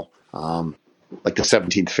golfable. Like the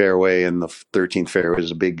 17th fairway and the 13th fairway is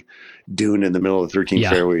a big dune in the middle of the 13th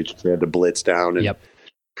fairway, which we had to blitz down and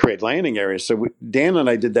create landing areas. So Dan and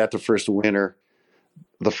I did that the first winter,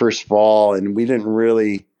 the first fall, and we didn't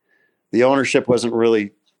really, the ownership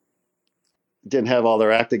didn't have all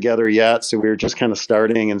their act together yet. So we were just kind of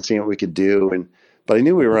starting and seeing what we could do. But I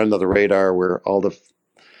knew we were under the radar where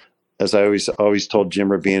as I always told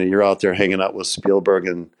Jim Urbina, you're out there hanging out with Spielberg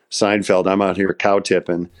and Seinfeld. I'm out here cow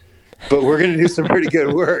tipping. But we're going to do some pretty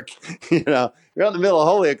good work. We're out in the middle of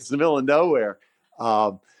Holyoke. It's in the middle of nowhere.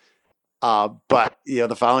 But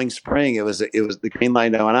the following spring, it was the green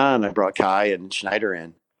line going on. I brought Kai and Schneider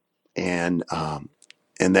in, and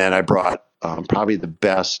then I brought probably the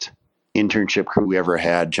best internship crew we ever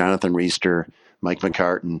had. Jonathan Reister, Mike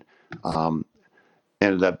McCartan,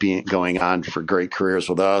 ended up going on for great careers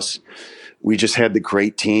with us. We just had the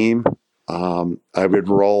great team. I would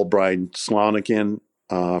roll Brian Slonick in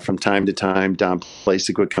from time to time. Don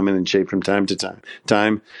Plasik would come in and shape from time to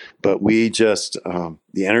time. But we just,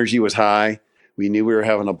 the energy was high. We knew we were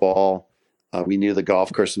having a ball. We knew the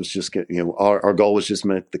golf course was just getting, our goal was just to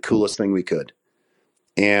make the coolest thing we could.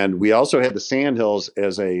 And we also had the Sandhills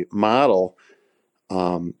as a model.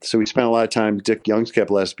 So we spent a lot of time, Dick Young's kept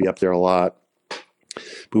Gillespie up there a lot.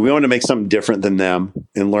 But we wanted to make something different than them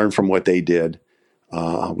and learn from what they did.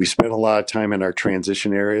 We spent a lot of time in our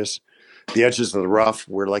transition areas. The edges of the rough,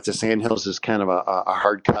 where like the Sandhills is kind of a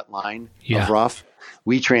hard cut line of rough.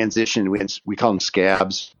 We transitioned, we call them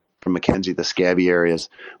scabs from Mackenzie, the scabby areas.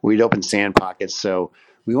 We'd open sand pockets. So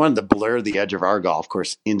we wanted to blur the edge of our golf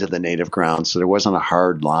course into the native ground. So there wasn't a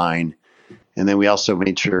hard line. And then we also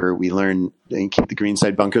made sure we learned and keep the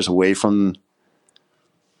greenside bunkers away from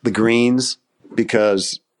the greens,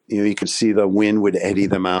 because you could see the wind would eddy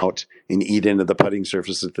them out and eat into the putting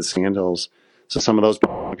surface at the Sandhills. So some of those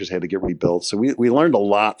bunkers had to get rebuilt. So we learned a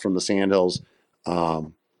lot from the Sandhills.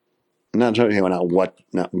 I'm not telling you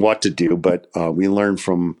not what to do, but we learned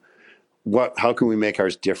from how can we make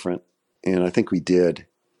ours different, and I think we did.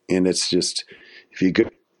 And it's just,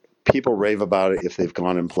 people rave about it if they've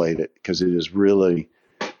gone and played it, because it is really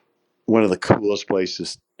one of the coolest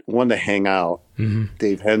places, one to hang out. Mm-hmm.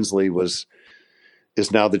 Dave Hensley was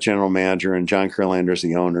is now the general manager, and John Kurlander is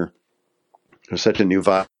the owner. There's such a new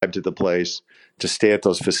vibe to the place. To stay at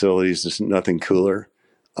those facilities, there's nothing cooler.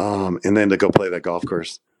 And then to go play that golf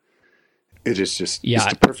course. It is just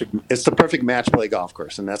it's the perfect match play golf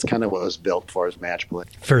course, and that's kind of what it was built for, is match play.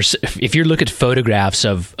 First, if you look at photographs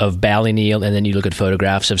of Ballyneal and then you look at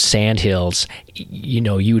photographs of Sandhills,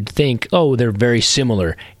 you would think, oh, they're very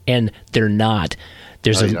similar, and they're not.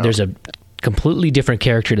 There's a completely different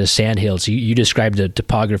character to Sandhills. You described the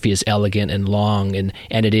topography as elegant and long, and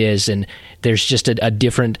it is, and there's just a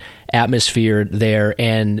different atmosphere there,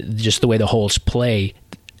 and just the way the holes play.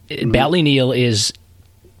 Mm-hmm. Ballyneal is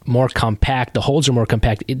more compact. The holes are more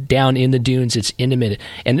compact. Down in the dunes, it's intimate.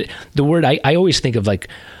 And the word, I always think of like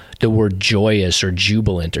the word joyous or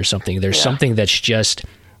jubilant or something. There's something that's just,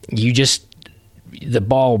 the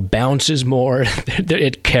ball bounces more,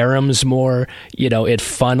 it caroms more, it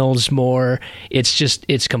funnels more.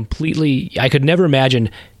 It's completely, I could never imagine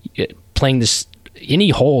playing any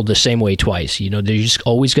hole the same way twice. They're just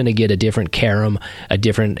always going to get a different carom, a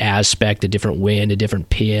different aspect, a different wind, a different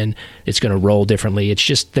pin. It's going to roll differently. It's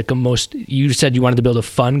just you said you wanted to build a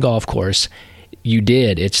fun golf course. You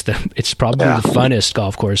did. It's probably the funnest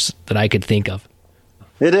golf course that I could think of.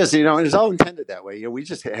 It is, and it's all intended that way. We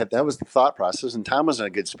just that was the thought process, and Tom was in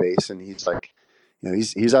a good space, and he's like,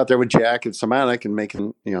 he's out there with Jack and Simonik and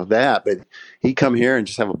making, that, but he'd come here and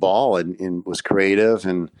just have a ball and was creative,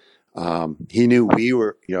 and he knew we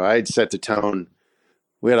were, I had set the tone.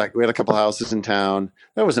 We had a couple houses in town.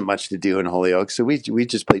 There wasn't much to do in Holyoke, so we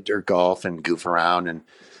just played dirt golf and goof around, and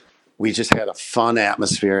we just had a fun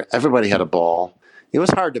atmosphere. Everybody had a ball. It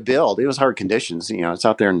was hard to build. It was hard conditions. It's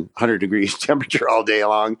out there in 100 degrees temperature all day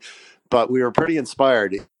long, but we were pretty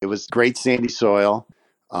inspired. It was great sandy soil.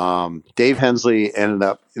 Dave Hensley ended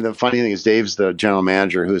up. The funny thing is, Dave's the general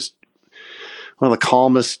manager, who's one of the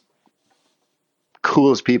calmest,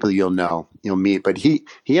 coolest people you'll meet. But he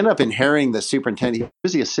ended up inheriting the superintendent. He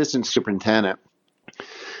was the assistant superintendent,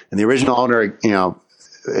 and the original owner, either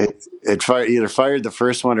fired the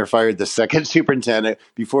first one or fired the second superintendent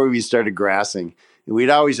before we started grassing.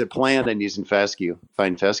 We'd always had planned on using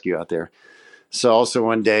fine fescue out there. So also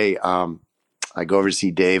one day, I go over to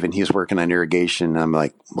see Dave, and he's working on irrigation. And I'm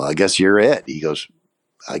like, well, I guess you're it. He goes,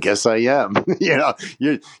 I guess I am.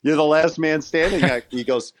 You're the last man standing. He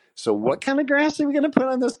goes, so what kind of grass are we going to put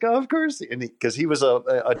on this golf course? And because he was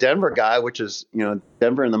a Denver guy, which is,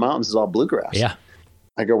 Denver in the mountains is all bluegrass. Yeah.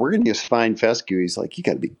 I go, we're going to use fine fescue. He's like, you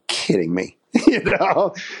got to be kidding me,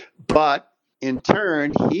 But in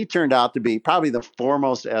turn, he turned out to be probably the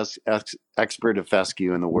foremost expert of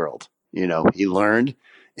fescue in the world. He learned,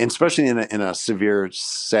 and especially in a severe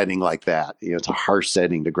setting like that. It's a harsh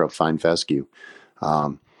setting to grow fine fescue.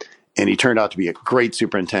 And he turned out to be a great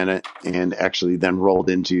superintendent, and actually then rolled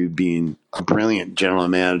into being a brilliant general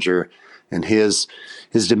manager. And his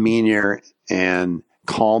demeanor and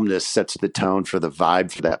calmness sets the tone for the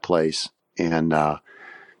vibe for that place. And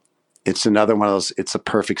it's another one of those, it's a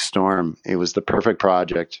perfect storm. It was the perfect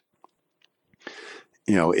project.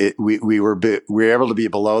 We were able to be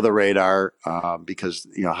below the radar because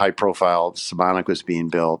high profile Simonik was being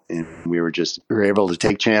built, and we were able to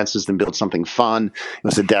take chances and build something fun. It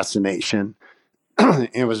was a destination.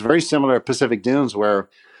 It was very similar to Pacific Dunes, where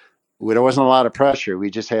there wasn't a lot of pressure. We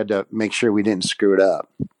just had to make sure we didn't screw it up.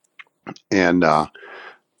 And I'm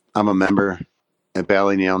a member at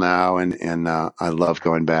Ballyneal now, and I love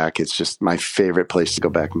going back. It's just my favorite place to go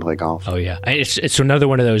back and play golf. Oh yeah, it's another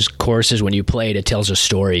one of those courses when you play it tells a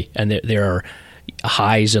story, and there are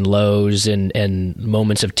highs and lows and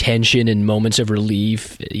moments of tension and moments of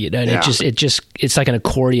relief. And it's like an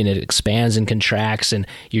accordion. It expands and contracts, and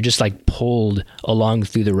you're just like pulled along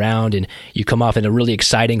through the round, and you come off in a really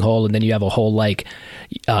exciting hole, and then you have a hole like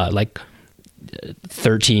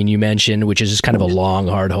 13 you mentioned, which is just kind of a long,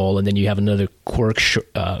 hard hole, and then you have another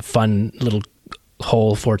fun little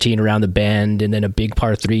hole 14 around the bend, and then a big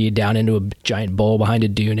par 3 down into a giant bowl behind a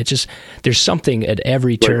dune. It's just, there's something at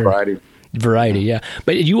every turn. Variety, yeah.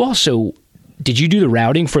 But did you do the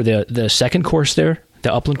routing for the second course there,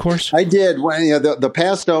 the Upland course? I did. When the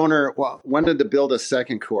past owner wanted to build a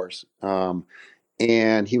second course,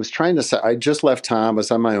 and he was trying to. I just left Tom. I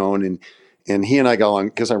was on my own, and he and I got along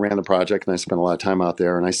because I ran the project and I spent a lot of time out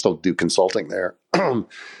there, and I still do consulting there.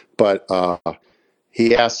 But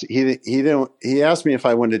he asked me if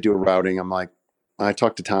I wanted to do a routing. I'm like, I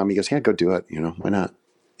talked to Tom. He goes, yeah, go do it. Why not?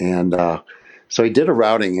 And so he did a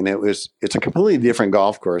routing, and it's a completely different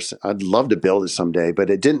golf course. I'd love to build it someday, but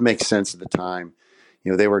it didn't make sense at the time.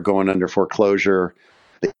 They were going under foreclosure.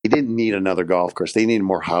 They didn't need another golf course. They needed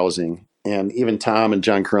more housing. And even Tom and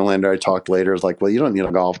John Kurlander, I talked later, is like, well, you don't need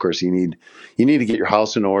a golf course. You need to get your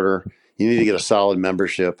house in order. You need to get a solid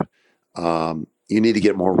membership. You need to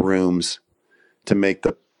get more rooms to make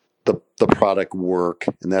the product work.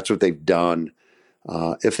 And that's what they've done.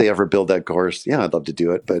 If they ever build that course, yeah, I'd love to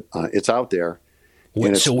do it, but it's out there.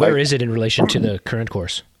 So where is it in relation to the current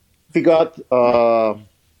course? If you got,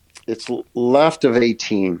 it's left of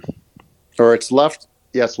 18, or it's left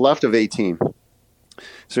of 18.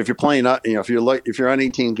 So if you're playing, if you're on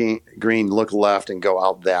 18 green, look left and go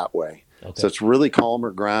out that way. Okay. So it's really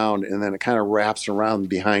calmer ground, and then it kind of wraps around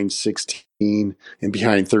behind 16 and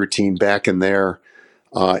behind 13 back in there.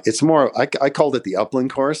 It's more, I called it the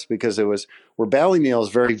upland course because it was where Ballyneal is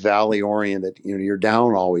very valley oriented. You're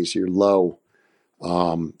down always, you're low.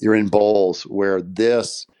 You're in bowls, where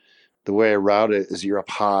the way I route it is you're up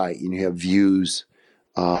high and you have views.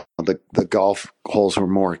 The golf holes were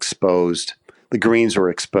more exposed. The greens were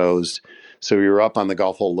exposed. So you're up on the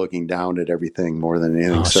golf hole looking down at everything more than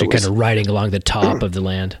anything. So you're kind of riding along the top of the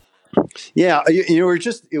land. Yeah.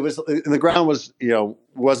 The ground was,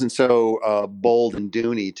 wasn't so bold and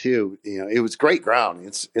duny too. It was great ground.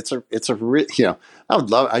 I took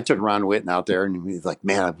Ron Whitten out there and he was like,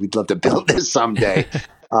 man, we'd love to build this someday.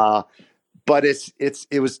 But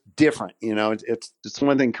it was different. It's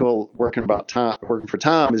one thing cool working for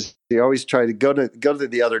Tom is he always try to go to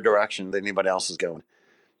the other direction than anybody else is going,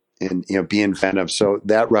 and be inventive. So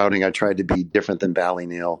that routing I tried to be different than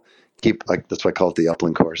Ballyneal. That's why I call it the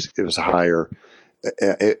upland course. It was higher.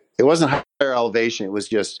 It wasn't higher elevation. It was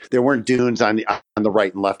just there weren't dunes on the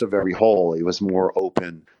right and left of every hole. It was more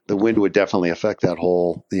open. The wind would definitely affect that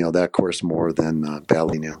hole, that course more than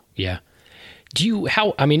Ballyneal. Yeah.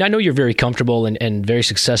 I know you're very comfortable and very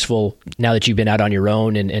successful now that you've been out on your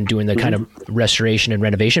own and doing the kind of restoration and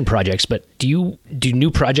renovation projects, but do new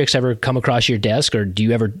projects ever come across your desk, or do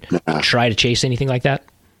you ever try to chase anything like that?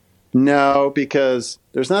 No, because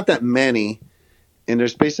there's not that many, and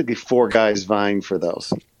there's basically 4 guys vying for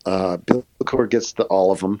those. Bill Coore gets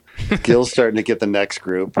all of them. Gil's starting to get the next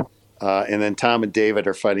group. And then Tom and David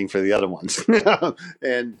are fighting for the other ones.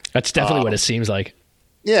 And that's definitely what it seems like.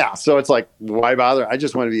 Yeah, so it's like, why bother? I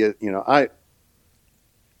just want to be,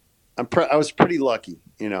 I was pretty lucky.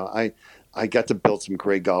 I got to build some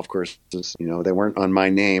great golf courses. They weren't on my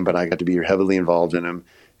name, but I got to be heavily involved in them.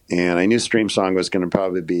 And I knew Streamsong was going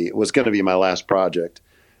to be my last project,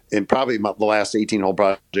 and probably the last 18-hole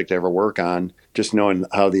project I ever work on. Just knowing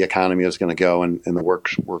how the economy was going to go and the work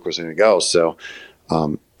was going to go. So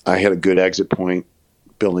I had a good exit point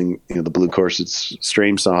building, the blue course at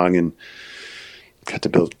Streamsong, and got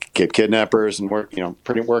to get Kidnappers and work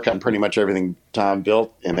on pretty much everything Tom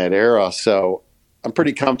built in that era. So I'm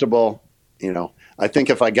pretty comfortable. I think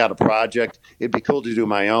if I got a project, it'd be cool to do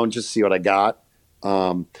my own, just see what I got.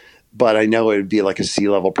 But I know it would be like a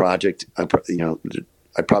C-level project. I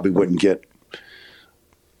probably wouldn't get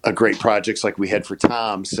a great projects like we had for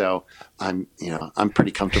Tom. So I'm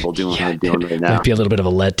pretty comfortable doing what I'm doing right now. Might be a little bit of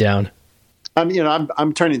a letdown.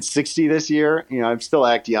 I'm turning 60 this year. I still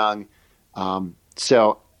act young.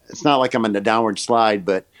 So it's not like I'm in the downward slide,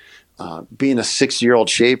 but being a 60-year-old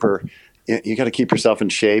shaper, you got to keep yourself in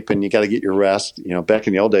shape and you got to get your rest. Back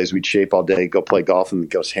in the old days, we'd shape all day, go play golf, and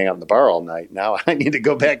go hang out in the bar all night. Now I need to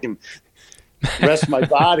go back and rest my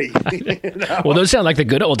body. Well, those sound like the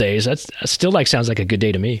good old days. That's still sounds like a good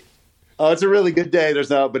day to me. Oh, it's a really good day.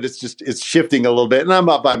 But it's shifting a little bit, and I'm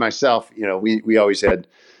out by myself. We always had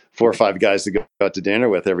 4 or 5 guys to go out to dinner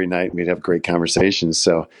with every night. We'd have great conversations.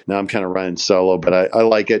 So now I'm kind of running solo, but I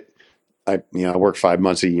like it. I work 5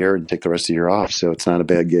 months a year and take the rest of the year off. So it's not a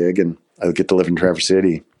bad gig, and I get to live in Traverse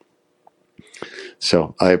City.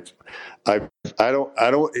 So I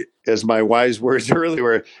don't, as my wise words earlier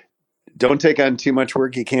were, don't take on too much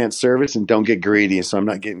work you can't service, and don't get greedy. So I'm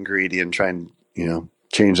not getting greedy and trying,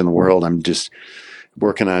 changing the world. I'm just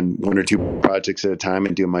working on 1 or 2 projects at a time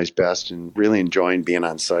and doing my best and really enjoying being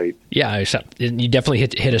on site. Yeah, you definitely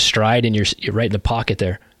hit a stride, and you're right in the pocket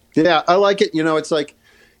there. Yeah, I like it. It's like,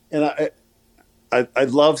 and I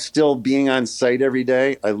love still being on site every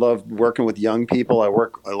day. I love working with young people. I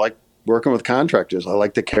like working with contractors. I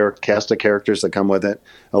like the cast of characters that come with it.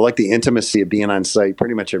 I like the intimacy of being on site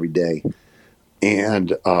pretty much every day,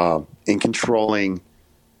 and controlling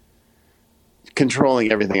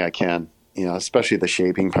everything I can. Especially the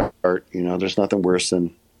shaping part. There's nothing worse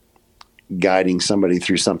than guiding somebody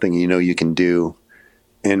through something you can do.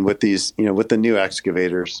 And with these, with the new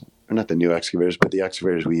excavators, or not the new excavators, but the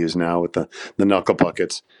excavators we use now with the knuckle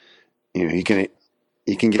buckets, you can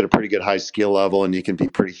get a pretty good high skill level, and you can be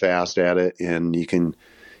pretty fast at it, and you can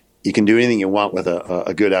you can do anything you want with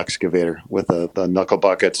a good excavator, with the knuckle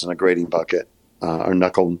buckets and a grading bucket, or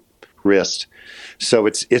knuckle wrist. So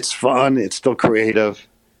it's fun. It's still creative.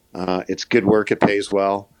 It's good work. It pays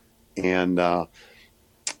well. And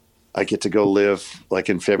I get to go live, like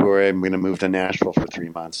in February, I'm going to move to Nashville for 3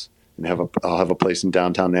 months and I'll have a place in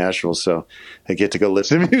downtown Nashville. So I get to go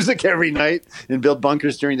listen to music every night and build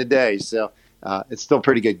bunkers during the day. So it's still a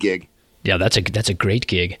pretty good gig. Yeah, that's a great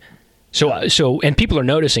gig. So and people are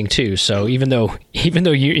noticing too. So even though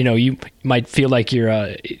you might feel like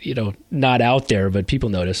you're not out there, but people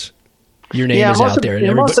notice your name is out there.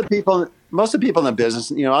 And most of the people in the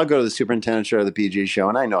business, I'll go to the superintendent show or the PG show,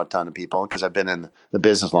 and I know a ton of people because I've been in the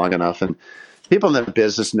business long enough, and people in the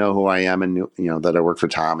business know who I am and that I work for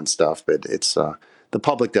Tom and stuff. But it's the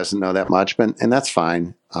public doesn't know that much, and that's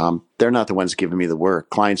fine. They're not the ones giving me the work.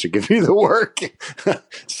 Clients are giving me the work.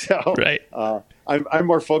 So right. I'm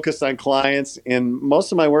more focused on clients, and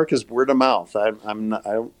most of my work is word of mouth.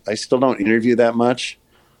 I still don't interview that much,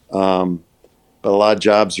 but a lot of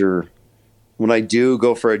jobs are. When I do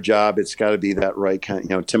go for a job, it's got to be that right kind.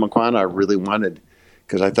 Timuquana, I really wanted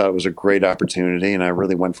because I thought it was a great opportunity, and I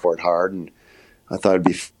really went for it hard, and I thought it'd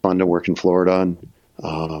be fun to work in Florida,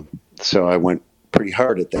 and so I went pretty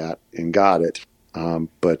hard at that and got it.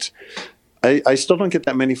 But I still don't get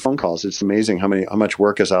that many phone calls. It's amazing how much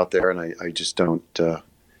work is out there, and I just don't.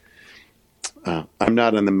 I'm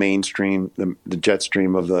not in the mainstream, the jet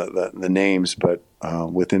stream of the names, but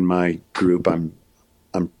within my group, I'm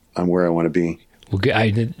where I want to be. Well,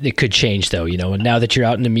 it could change though, and now that you're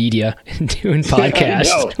out in the media and doing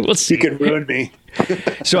podcasts, we'll see. You could ruin me.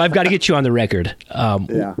 So I've got to get you on the record.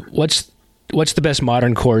 Yeah. What's the best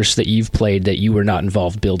modern course that you've played that you were not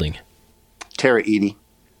involved building? Tara Iti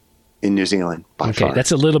in New Zealand. By far.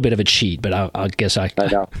 That's a little bit of a cheat, but I guess I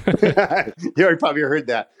know. You already probably heard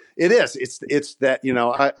that. It is. It's that,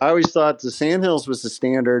 I always thought the Sandhills was the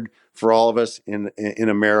standard for all of us in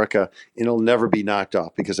America. It'll never be knocked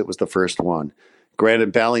off because it was the first one.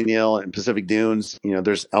 Granted, Ballyneal and Pacific Dunes,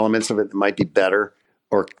 there's elements of it that might be better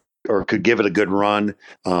or could give it a good run.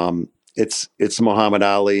 It's Muhammad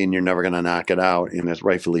Ali, and you're never going to knock it out, and it's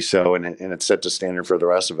rightfully so, and it set the standard for the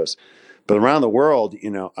rest of us. But around the world,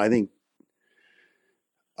 I think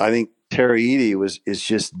Tara Iti is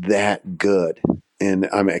just that good. And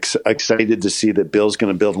I'm excited to see that Bill's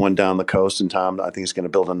going to build one down the coast, and Tom, I think, is going to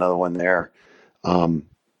build another one there.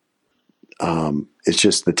 It's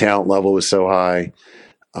just the talent level was so high.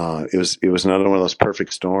 It was another one of those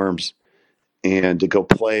perfect storms, and to go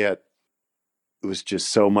play it was just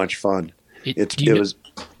so much fun.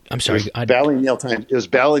 I'm sorry, Ballyneal times. It was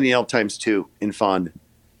Ballyneal times 2 in fun.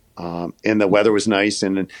 And the weather was nice,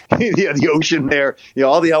 and the ocean there,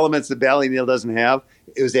 all the elements that Ballyneal doesn't have,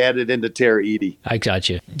 it was added into Tara Iti. I got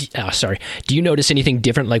you. Sorry. Do you notice anything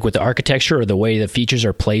different, like with the architecture or the way the features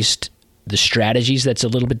are placed, the strategies that's a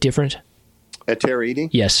little bit different? At Tara Iti?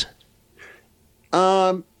 Yes.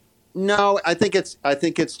 No, I think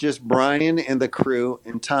it's just Brian and the crew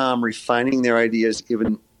and Tom refining their ideas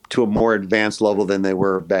even to a more advanced level than they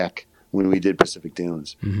were back when we did Pacific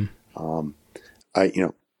Dunes. Mm-hmm.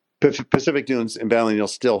 Pacific Dunes and Ballyneal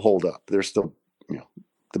still hold up. They're still,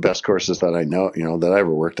 the best courses that I know, that I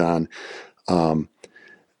ever worked on.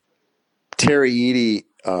 Tara Iti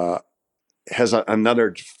has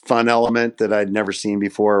another fun element that I'd never seen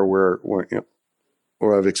before, where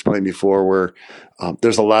I've explained before, where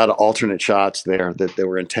there's a lot of alternate shots there that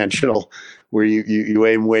were intentional, where you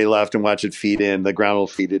aim way left and watch it feed in. The ground will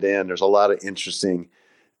feed it in. There's a lot of interesting,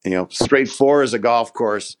 straight 4 is a golf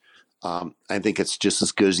course. I think it's just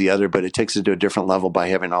as good as the other, but it takes it to a different level by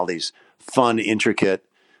having all these fun, intricate,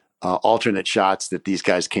 alternate shots that these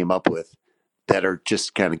guys came up with that are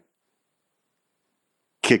just kind of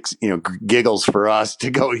kicks, giggles for us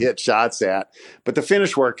to go hit shots at. But the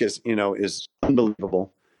finish work is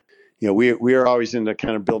unbelievable. We are always into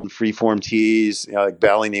kind of building freeform tees. Like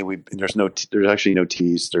Ballyneal, there's actually no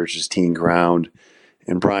tees. There's just teeing ground.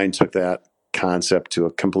 And Brian took that concept to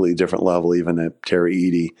a completely different level, even at Tara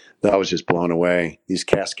Iti. That was just blown away. These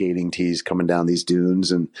cascading tees coming down these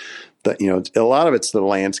dunes, and a lot of it's the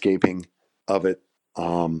landscaping of it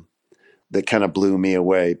that kind of blew me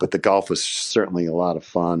away. But the golf was certainly a lot of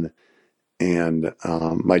fun, and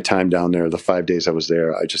my time down there, the 5 days I was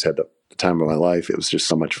there, I just had the time of my life. It was just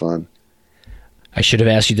so much fun. I should have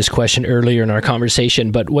asked you this question earlier in our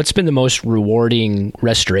conversation, but what's been the most rewarding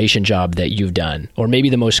restoration job that you've done? Or maybe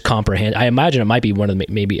the most comprehensive? I imagine it might be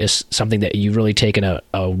maybe something that you've really taken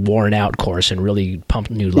a worn out course and really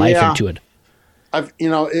pumped new life into it.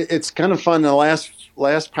 It's kind of fun. The last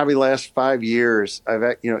 5 years,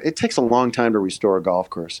 it takes a long time to restore a golf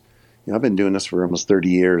course. I've been doing this for almost 30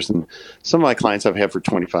 years, and some of my clients I've had for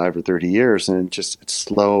 25 or 30 years, and it's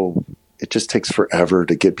slow. It just takes forever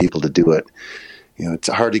to get people to do it. It's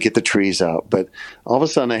hard to get the trees out, but all of a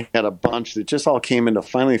sudden I had a bunch that just all came into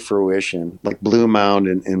finally fruition, like Blue Mound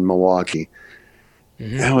in Milwaukee.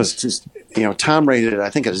 Mm-hmm. That was just, Tom rated it,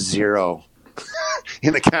 I think, a 0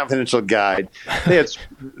 in the confidential guide.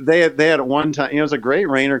 They had at one time, it was a great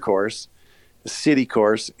Rainer course, a city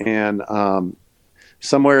course, and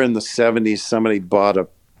somewhere in the 70s, somebody bought a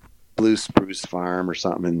blue spruce farm or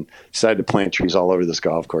something and decided to plant trees all over this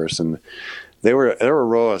golf course. And there were a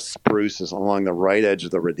row of spruces along the right edge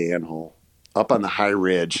of the Redan hole, up on the high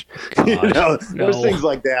ridge. There's things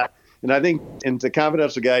like that. And I think in the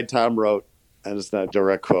confidential guide, Tom wrote, and it's not a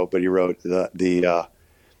direct quote, but he wrote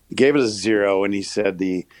he gave it a 0, and he said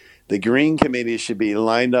the green committee should be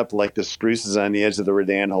lined up like the spruces on the edge of the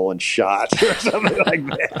Redan hole and shot or something like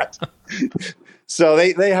that. So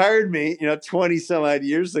they hired me, 20 some odd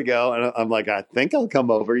years ago, and I'm like, I think I'll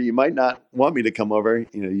come over. You might not want me to come over.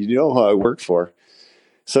 You know who I work for.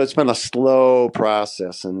 So it's been a slow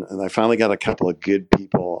process, and I finally got a couple of good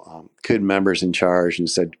people, good members in charge, and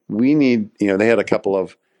said, we need, they had a couple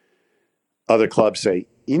of other clubs say,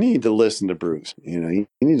 you need to listen to Bruce. You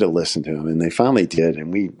need to listen to him. And they finally did,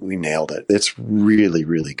 and we nailed it. It's really,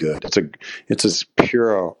 really good. It's as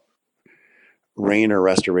pure Rainer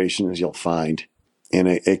restoration as you'll find. And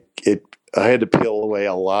I had to peel away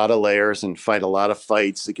a lot of layers and fight a lot of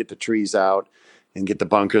fights to get the trees out and get the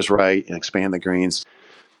bunkers right and expand the greens.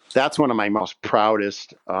 That's one of my most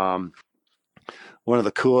proudest. One of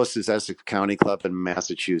the coolest is Essex County Club in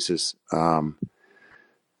Massachusetts,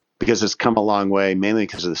 because it's come a long way, mainly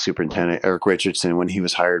because of the superintendent, Eric Richardson, when he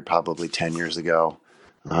was hired probably 10 years ago.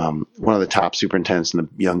 One of the top superintendents and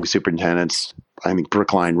the young superintendents. I think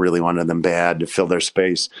Brookline really wanted them bad to fill their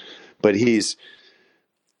space. But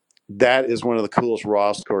that is one of the coolest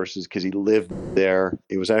Ross courses because he lived there.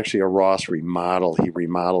 It was actually a Ross remodel. He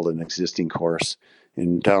remodeled an existing course.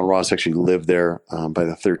 And Donald Ross actually lived there by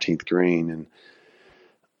the 13th green. And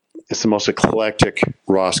it's the most eclectic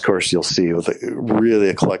Ross course you'll see, with a really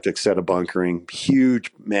eclectic set of bunkering,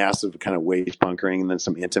 huge, massive kind of wave bunkering, and then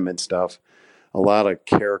some intimate stuff, a lot of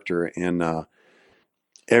character. And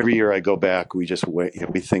every year I go back, we just wait.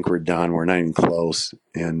 We think we're done. We're not even close.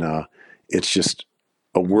 And it's just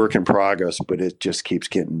a work in progress, but it just keeps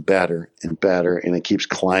getting better and better, and it keeps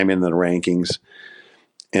climbing the rankings.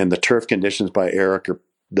 And the turf conditions by Eric are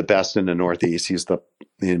the best in the Northeast. He's the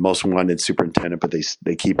most wanted superintendent, but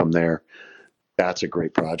they keep him there. That's a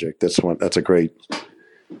great project. That's a great.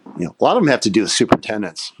 A lot of them have to do with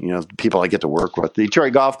superintendents. The people I get to work with. The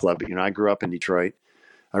Detroit Golf Club. I grew up in Detroit.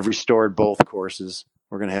 I've restored both courses.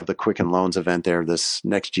 We're going to have the Quicken Loans event there this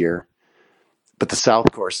next year. But the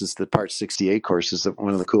South course is the Part 68 course is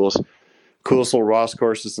one of the coolest little Ross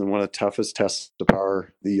courses and one of the toughest tests of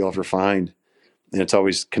power that you'll ever find. And it's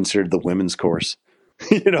always considered the women's course,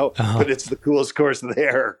 but it's the coolest course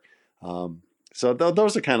there. So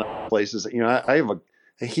those are kind of places. I have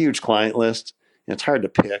a huge client list, and it's hard to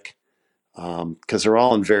pick because they're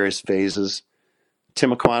all in various phases.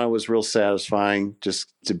 Timuquana was real satisfying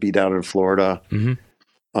just to be down in Florida,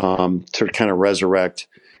 to kind of resurrect.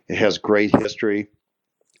 It has great history.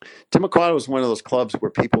 Timuquana was one of those clubs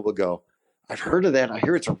where people would go, I've heard of that. I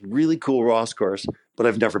hear it's a really cool Ross course, but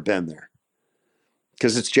I've never been there.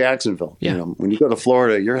 Because it's Jacksonville. Yeah. When you go to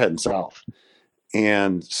Florida, you're heading south.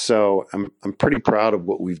 And so I'm pretty proud of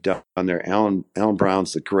what we've done there. Alan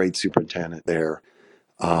Brown's the great superintendent there.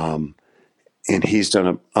 And he's done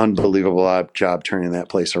an unbelievable job turning that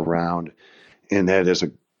place around. And that is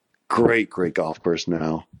a great, great golf course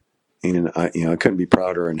now. And I couldn't be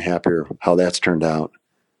prouder and happier how that's turned out.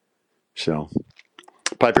 So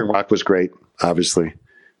Piping Rock was great, obviously.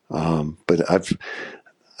 But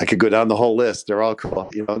I could go down the whole list. They're all cool.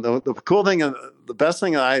 The cool thing, the best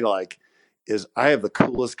thing I like is I have the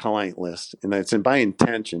coolest client list, and it's by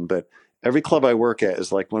intention, but every club I work at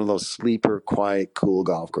is like one of those sleeper, quiet, cool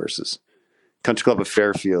golf courses. Country Club of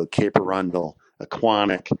Fairfield, Cape Arundel,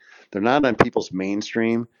 Aquanic. They're not on people's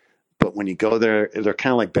mainstream, but when you go there, they're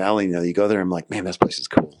kind of like Ballina. You go there, I'm like, man, this place is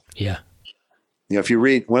cool. Yeah. If you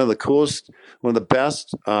read one of the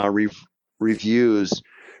best reviews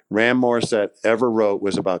Ram Morissette ever wrote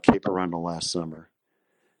was about Cape Arundel last summer.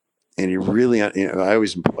 And he really, I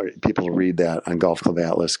always implore people to read that on Golf Club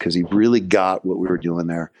Atlas because he really got what we were doing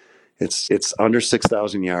there. It's under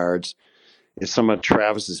 6,000 yards. It's some of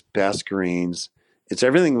Travis's best greens. It's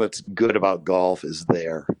everything that's good about golf is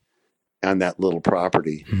there on that little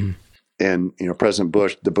property. Mm-hmm. And, President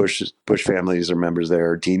Bush, the Bush families are members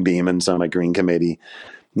there. Dean Beeman's on my green committee.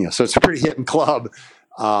 So it's a pretty hidden club.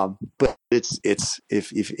 But it's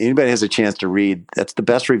if anybody has a chance to read, that's the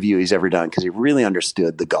best review he's ever done because he really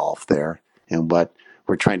understood the golf there and what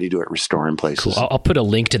we're trying to do at Restoring Places. Cool. I'll put a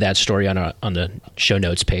link to that story on the show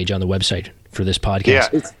notes page on the website for this podcast. Yeah,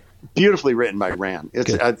 it's beautifully written by Rand.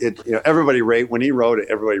 It's everybody when he wrote it,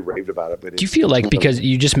 everybody raved about it. But do you feel like, because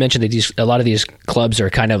you just mentioned that a lot of these clubs are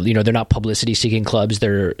kind of, they're not publicity seeking clubs.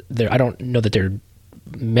 They're I don't know that their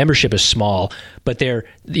membership is small, but they're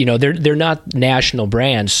not national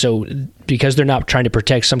brands. So because they're not trying to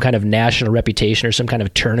protect some kind of national reputation or some kind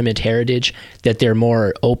of tournament heritage, that they're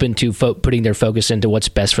more open to putting their focus into what's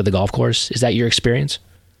best for the golf course. Is that your experience?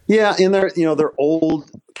 Yeah, and they're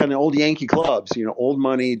old, kind of old Yankee clubs. Old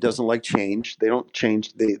money doesn't like change. They don't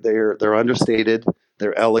change. They're understated.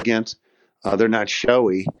 They're elegant. They're not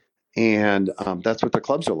showy, and that's what the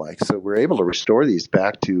clubs are like. So we're able to restore these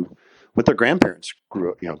back to what their grandparents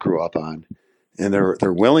grew up on, and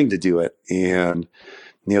they're willing to do it. And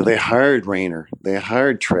they hired Rayner, they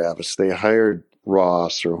hired Travis, they hired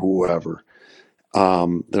Ross or whoever.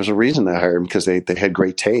 There's a reason they hired them, because they had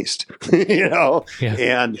great taste, Yeah.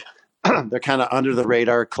 And they're kind of under the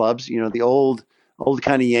radar clubs. The old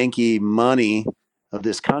kind of Yankee money of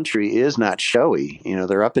this country is not showy.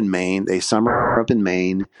 They're up in Maine. They summer up in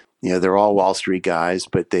Maine. They're all Wall Street guys,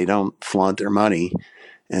 but they don't flaunt their money,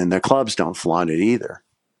 and their clubs don't flaunt it either.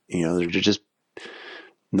 They're just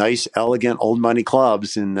nice, elegant, old money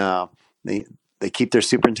clubs, and they keep their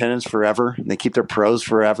superintendents forever, and they keep their pros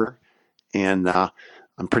forever. And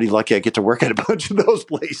I'm pretty lucky I get to work at a bunch of those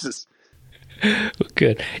places.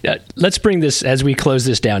 Good. Let's bring this, as we close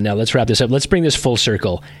this down now, let's wrap this up. Let's bring this full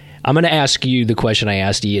circle. I'm going to ask you the question I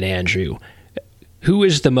asked Ian Andrew. Who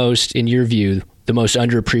is in your view, the most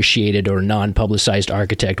underappreciated or non-publicized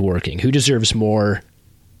architect working? Who deserves more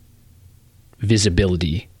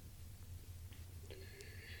visibility?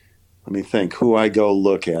 Let me think who I go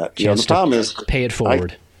look at. The problem is, pay it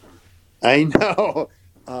forward. I know.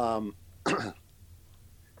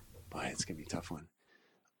 Boy, it's gonna be a tough one.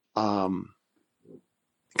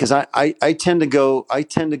 Because I tend to go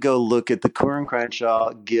look at the Coore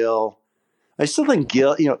Crenshaw, Gill. I still think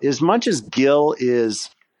Gill, as much as Gill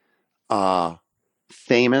is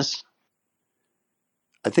famous,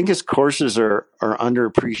 I think his courses are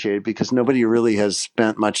underappreciated because nobody really has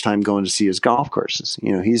spent much time going to see his golf courses.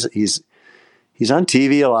 He's on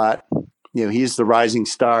TV a lot. He's the rising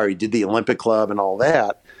star. He did the Olympic Club and all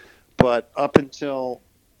that. But up until,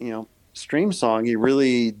 Streamsong, he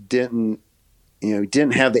really didn't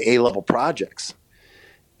have the A-level projects.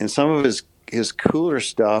 And some of his cooler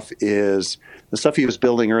stuff is the stuff he was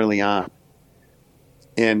building early on.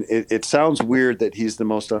 And it sounds weird that he's the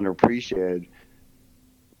most underappreciated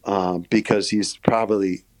because he's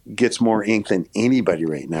probably gets more ink than anybody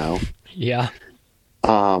right now. Yeah.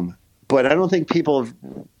 But I don't think he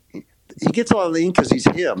gets a lot of the ink because he's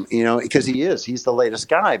him, because he's the latest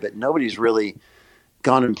guy, but nobody's really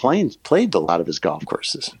gone and played a lot of his golf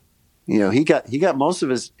courses. He got most of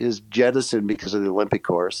his jettison because of the Olympic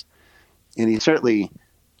course, and he certainly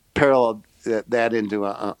paralleled that into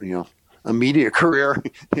a media career.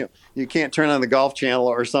 You can't turn on the Golf Channel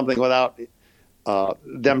or something without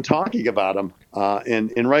them talking about him,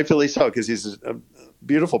 and rightfully so, because he's a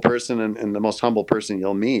beautiful person and the most humble person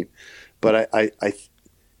you'll meet. But I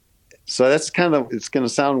so that's it's going to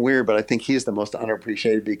sound weird, but I think he's the most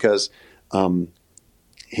underappreciated because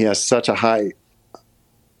he has such a high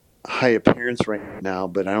appearance right now,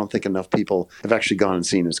 but I don't think enough people have actually gone and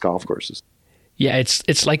seen his golf courses. Yeah,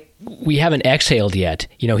 it's like we haven't exhaled yet.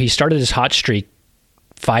 He started his hot streak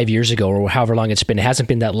 5 years ago or however long it's been. It hasn't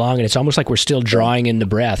been that long, and it's almost like we're still drawing in the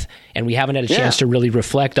breath, and we haven't had a chance to really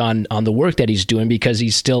reflect on the work that he's doing because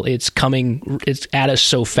it's at us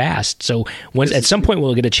so fast. So at some point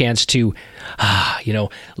we'll get a chance to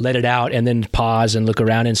let it out and then pause and look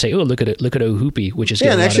around and say, oh, look at Ohoopee, which is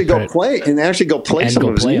and actually go play some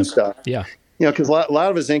of his new stuff. Yeah. Because a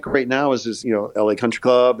lot of his ink right now is his, LA Country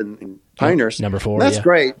Club and Pinehurst. Number 4. That's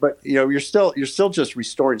great, but you're still just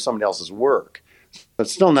restoring somebody else's work.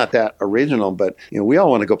 It's still not that original, but we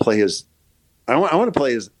all want to go play his. I want to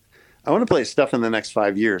play his stuff in the next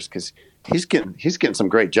 5 years because he's getting some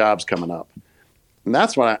great jobs coming up, and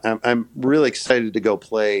that's why I'm really excited to go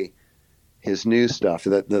play his new stuff.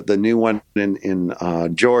 The new one in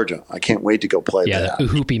Georgia. I can't wait to go play that. Yeah, the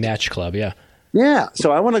Ohoopee Match Club. Yeah. Yeah.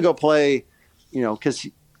 So I want to go play. Because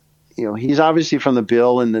he's obviously from the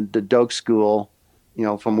Bill and the Doak School.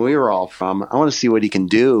 From where we were all from. I want to see what he can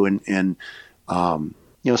do and.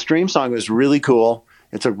 Streamsong was really cool.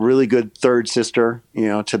 It's a really good third sister,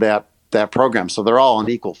 to that program. So they're all on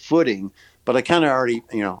equal footing, but I kind of already,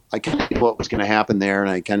 I kind of knew what was going to happen there and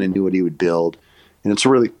I kind of knew what he would build. and it's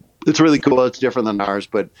really cool. It's different than ours,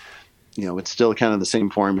 but it's still kind of the same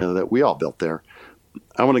formula that we all built there.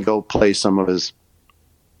 I want to go play some of his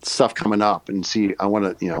stuff coming up and see. I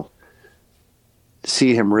want to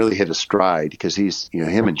see him really hit a stride, because he's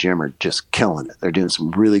him and Jim are just killing it. They're doing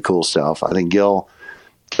some really cool stuff. I think Gil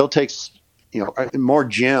takes more.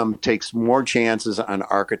 Jim takes more chances on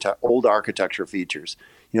old architecture features.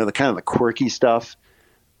 The kind of the quirky stuff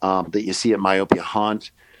that you see at Myopia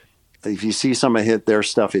Haunt. If you see some of their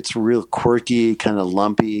stuff, it's real quirky, kind of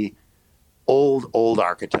lumpy, old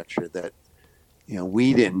architecture that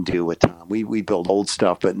we didn't do with Tom. We build old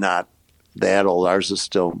stuff, but not that old. Ours is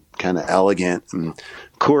still kind of elegant. And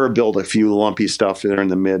Kura built a few lumpy stuff there in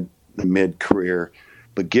the mid career,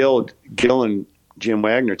 but Gil and Jim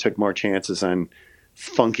Wagner took more chances on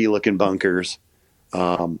funky looking bunkers,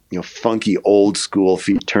 funky old school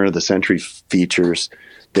turn of the century features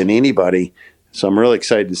than anybody. So I'm really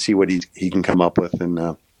excited to see what he can come up with. And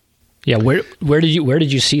where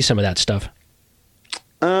did you see some of that stuff?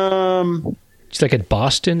 It's like at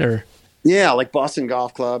Boston or. Yeah, like Boston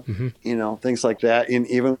Golf Club, things like that. And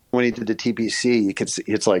even when he did the TPC, you could see,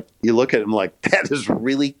 it's like you look at him like, that is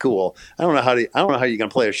really cool. I don't know how you're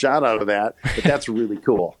going to play a shot out of that, but that's really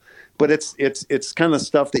cool. But it's kind of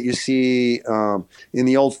stuff that you see in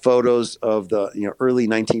the old photos of the early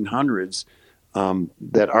 1900s.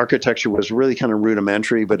 That architecture was really kind of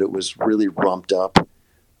rudimentary, but it was really rumped up.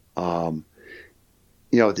 The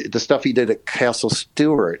stuff he did at Castle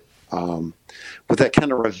Stewart. With that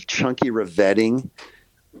kind of chunky revetting,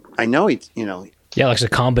 I know like it's a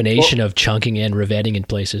combination of chunking and revetting in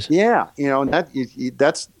places. Yeah, and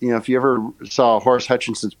that's if you ever saw Horace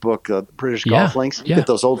Hutchinson's book, British Golf Links, you get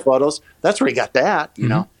those old photos. That's where he got that,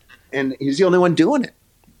 and he's the only one doing it,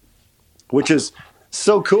 which is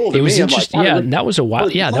so cool. It was interesting. And that was a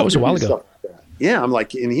while. Yeah, that was a while ago. Yeah, I'm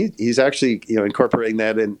like, and he's actually incorporating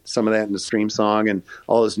that in some of that in the Stream Song and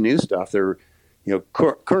all his new stuff. They're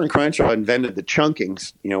Corin Crenshaw invented the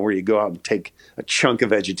chunkings, where you go out and take a chunk of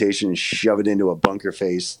vegetation and shove it into a bunker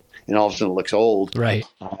face, and all of a sudden it looks old. Right.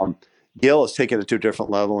 Gil has taken it to a different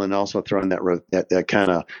level and also throwing that kind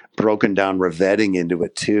of broken down revetting into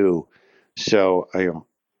it too. So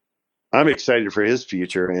I'm excited for his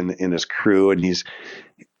future and his crew, and he's,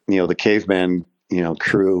 the Caveman,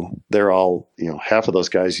 crew. They're all, half of those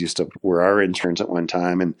guys were our interns at one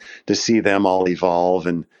time, and to see them all evolve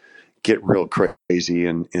and get real crazy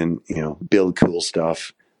and build cool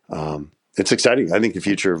stuff. It's exciting. I think the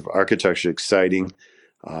future of architecture is exciting.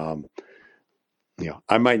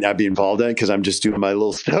 I might not be involved in it because I'm just doing my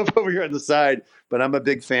little stuff over here on the side, but I'm a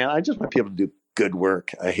big fan. I just want people to do good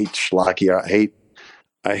work. I hate schlocky.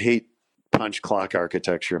 I hate punch clock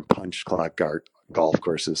architecture and punch clock golf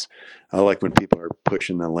courses. I like when people are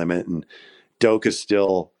pushing the limit, and Doak is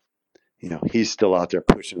still, he's still out there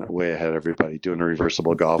pushing it way ahead of everybody, doing a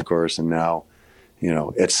reversible golf course. And now,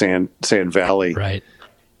 at Sand Valley, right.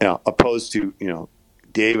 Opposed to,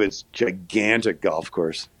 David's gigantic golf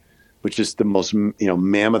course, which is the most,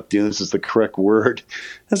 mammoth dunes is the correct word.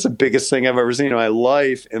 That's the biggest thing I've ever seen in my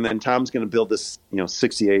life. And then Tom's going to build this,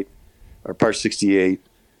 68 or par 68.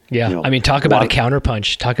 Yeah. Talk about a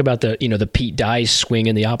counterpunch. Talk about the Pete Dye swing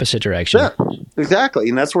in the opposite direction. Yeah, exactly.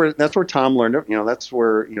 And that's where Tom learned it. That's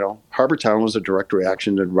where, Harbor Town was a direct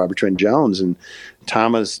reaction to Robert Trent Jones. And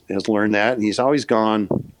Tom has learned that. And he's always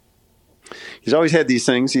had these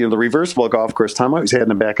things, the reversible golf course, Tom always had in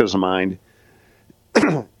the back of his mind.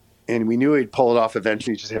 And we knew he'd pull it off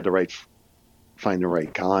eventually. He just had to find the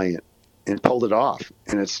right guy and pulled it off.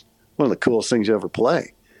 And it's one of the coolest things you ever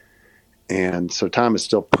play. And so Tom is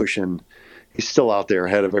still pushing. He's still out there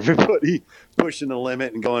ahead of everybody, pushing the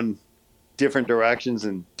limit and going different directions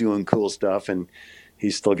and doing cool stuff. And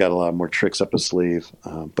he's still got a lot more tricks up his sleeve.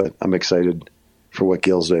 But I'm excited for what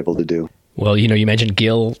Gil's able to do. Well, you mentioned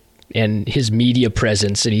Gil and his media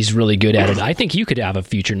presence, and he's really good at it. I think you could have a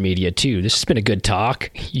future in media too. This has been a good talk.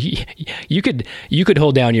 You could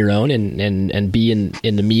hold down your own and be in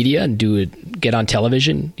the media and get on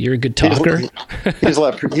television. You're a good talker. He's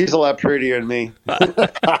a lot prettier than me.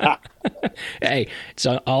 Hey, it's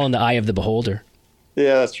all in the eye of the beholder.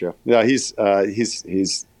 Yeah, that's true. Yeah, he's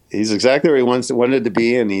exactly where he wanted to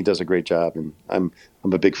be, and he does a great job. And I'm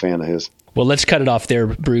a big fan of his. Well, let's cut it off there,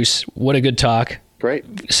 Bruce. What a good talk.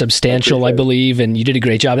 Great. Substantial, I believe, and you did a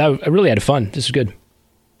great job. I really had fun. This was good.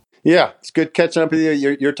 Yeah, it's good catching up with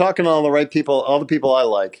you. You're talking to all the right people, all the people I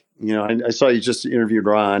like. I saw you just interviewed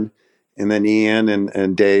Ron, and then Ian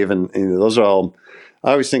and Dave, and those are all.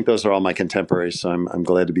 I always think those are all my contemporaries, so I'm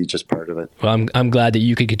glad to be just part of it. Well, I'm glad that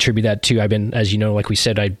you could contribute that too. I've been, as you know, like we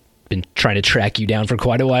said, I've been trying to track you down for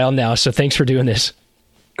quite a while now. So thanks for doing this.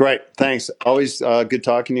 Great. Thanks. Always good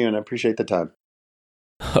talking to you, and I appreciate the time.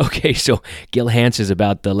 Okay, so Gil Hanse is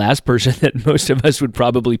about the last person that most of us would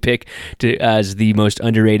probably pick as the most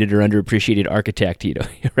underrated or underappreciated architect.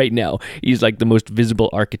 Right now, he's like the most visible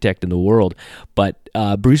architect in the world. But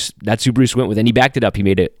Bruce, that's who Bruce went with, and he backed it up. He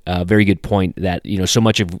made a very good point that so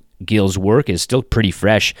much of Gil's work is still pretty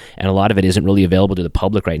fresh, and a lot of it isn't really available to the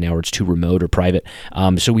public right now, or it's too remote or private.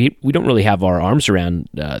 So we don't really have our arms around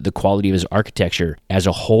the quality of his architecture as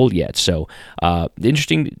a whole yet. So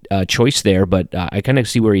interesting choice there, but I kind of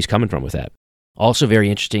see where he's coming from with that. Also very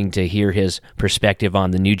interesting to hear his perspective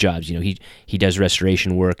on the new jobs. He does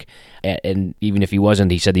restoration work, and even if he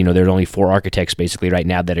wasn't, he said, there's only 4 architects basically right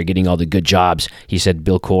now that are getting all the good jobs. He said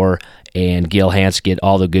Bill Corr and Gil Hanse get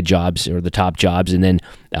all the good jobs, or the top jobs, and then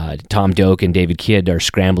Tom Doak and David Kidd are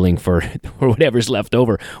scrambling for whatever's left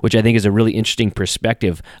over, which I think is a really interesting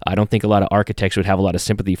perspective. I don't think a lot of architects would have a lot of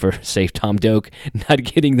sympathy for, say, Tom Doak not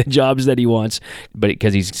getting the jobs that he wants, but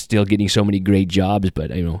because he's still getting so many great jobs.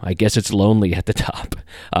 But I guess it's lonely at the top.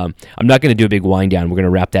 I'm not going to do a big wind down. We're going to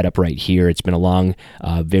wrap that up right here. It's been a long,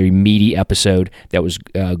 very meaty episode. That was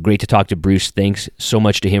great to talk to Bruce. Thanks so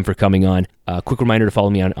much to him for coming on. Quick reminder to follow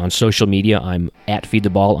me on social media. I'm at Feed the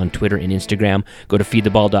Ball on Twitter and Instagram. Go to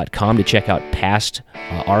feedtheball.com to check out past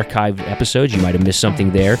archived episodes. You might have missed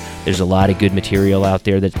something there. There's a lot of good material out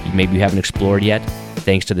there that maybe you haven't explored yet.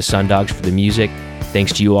 Thanks to the Sundogs for the music.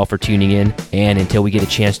 Thanks to you all for tuning in. And until we get a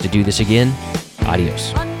chance to do this again,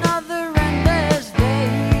 adios.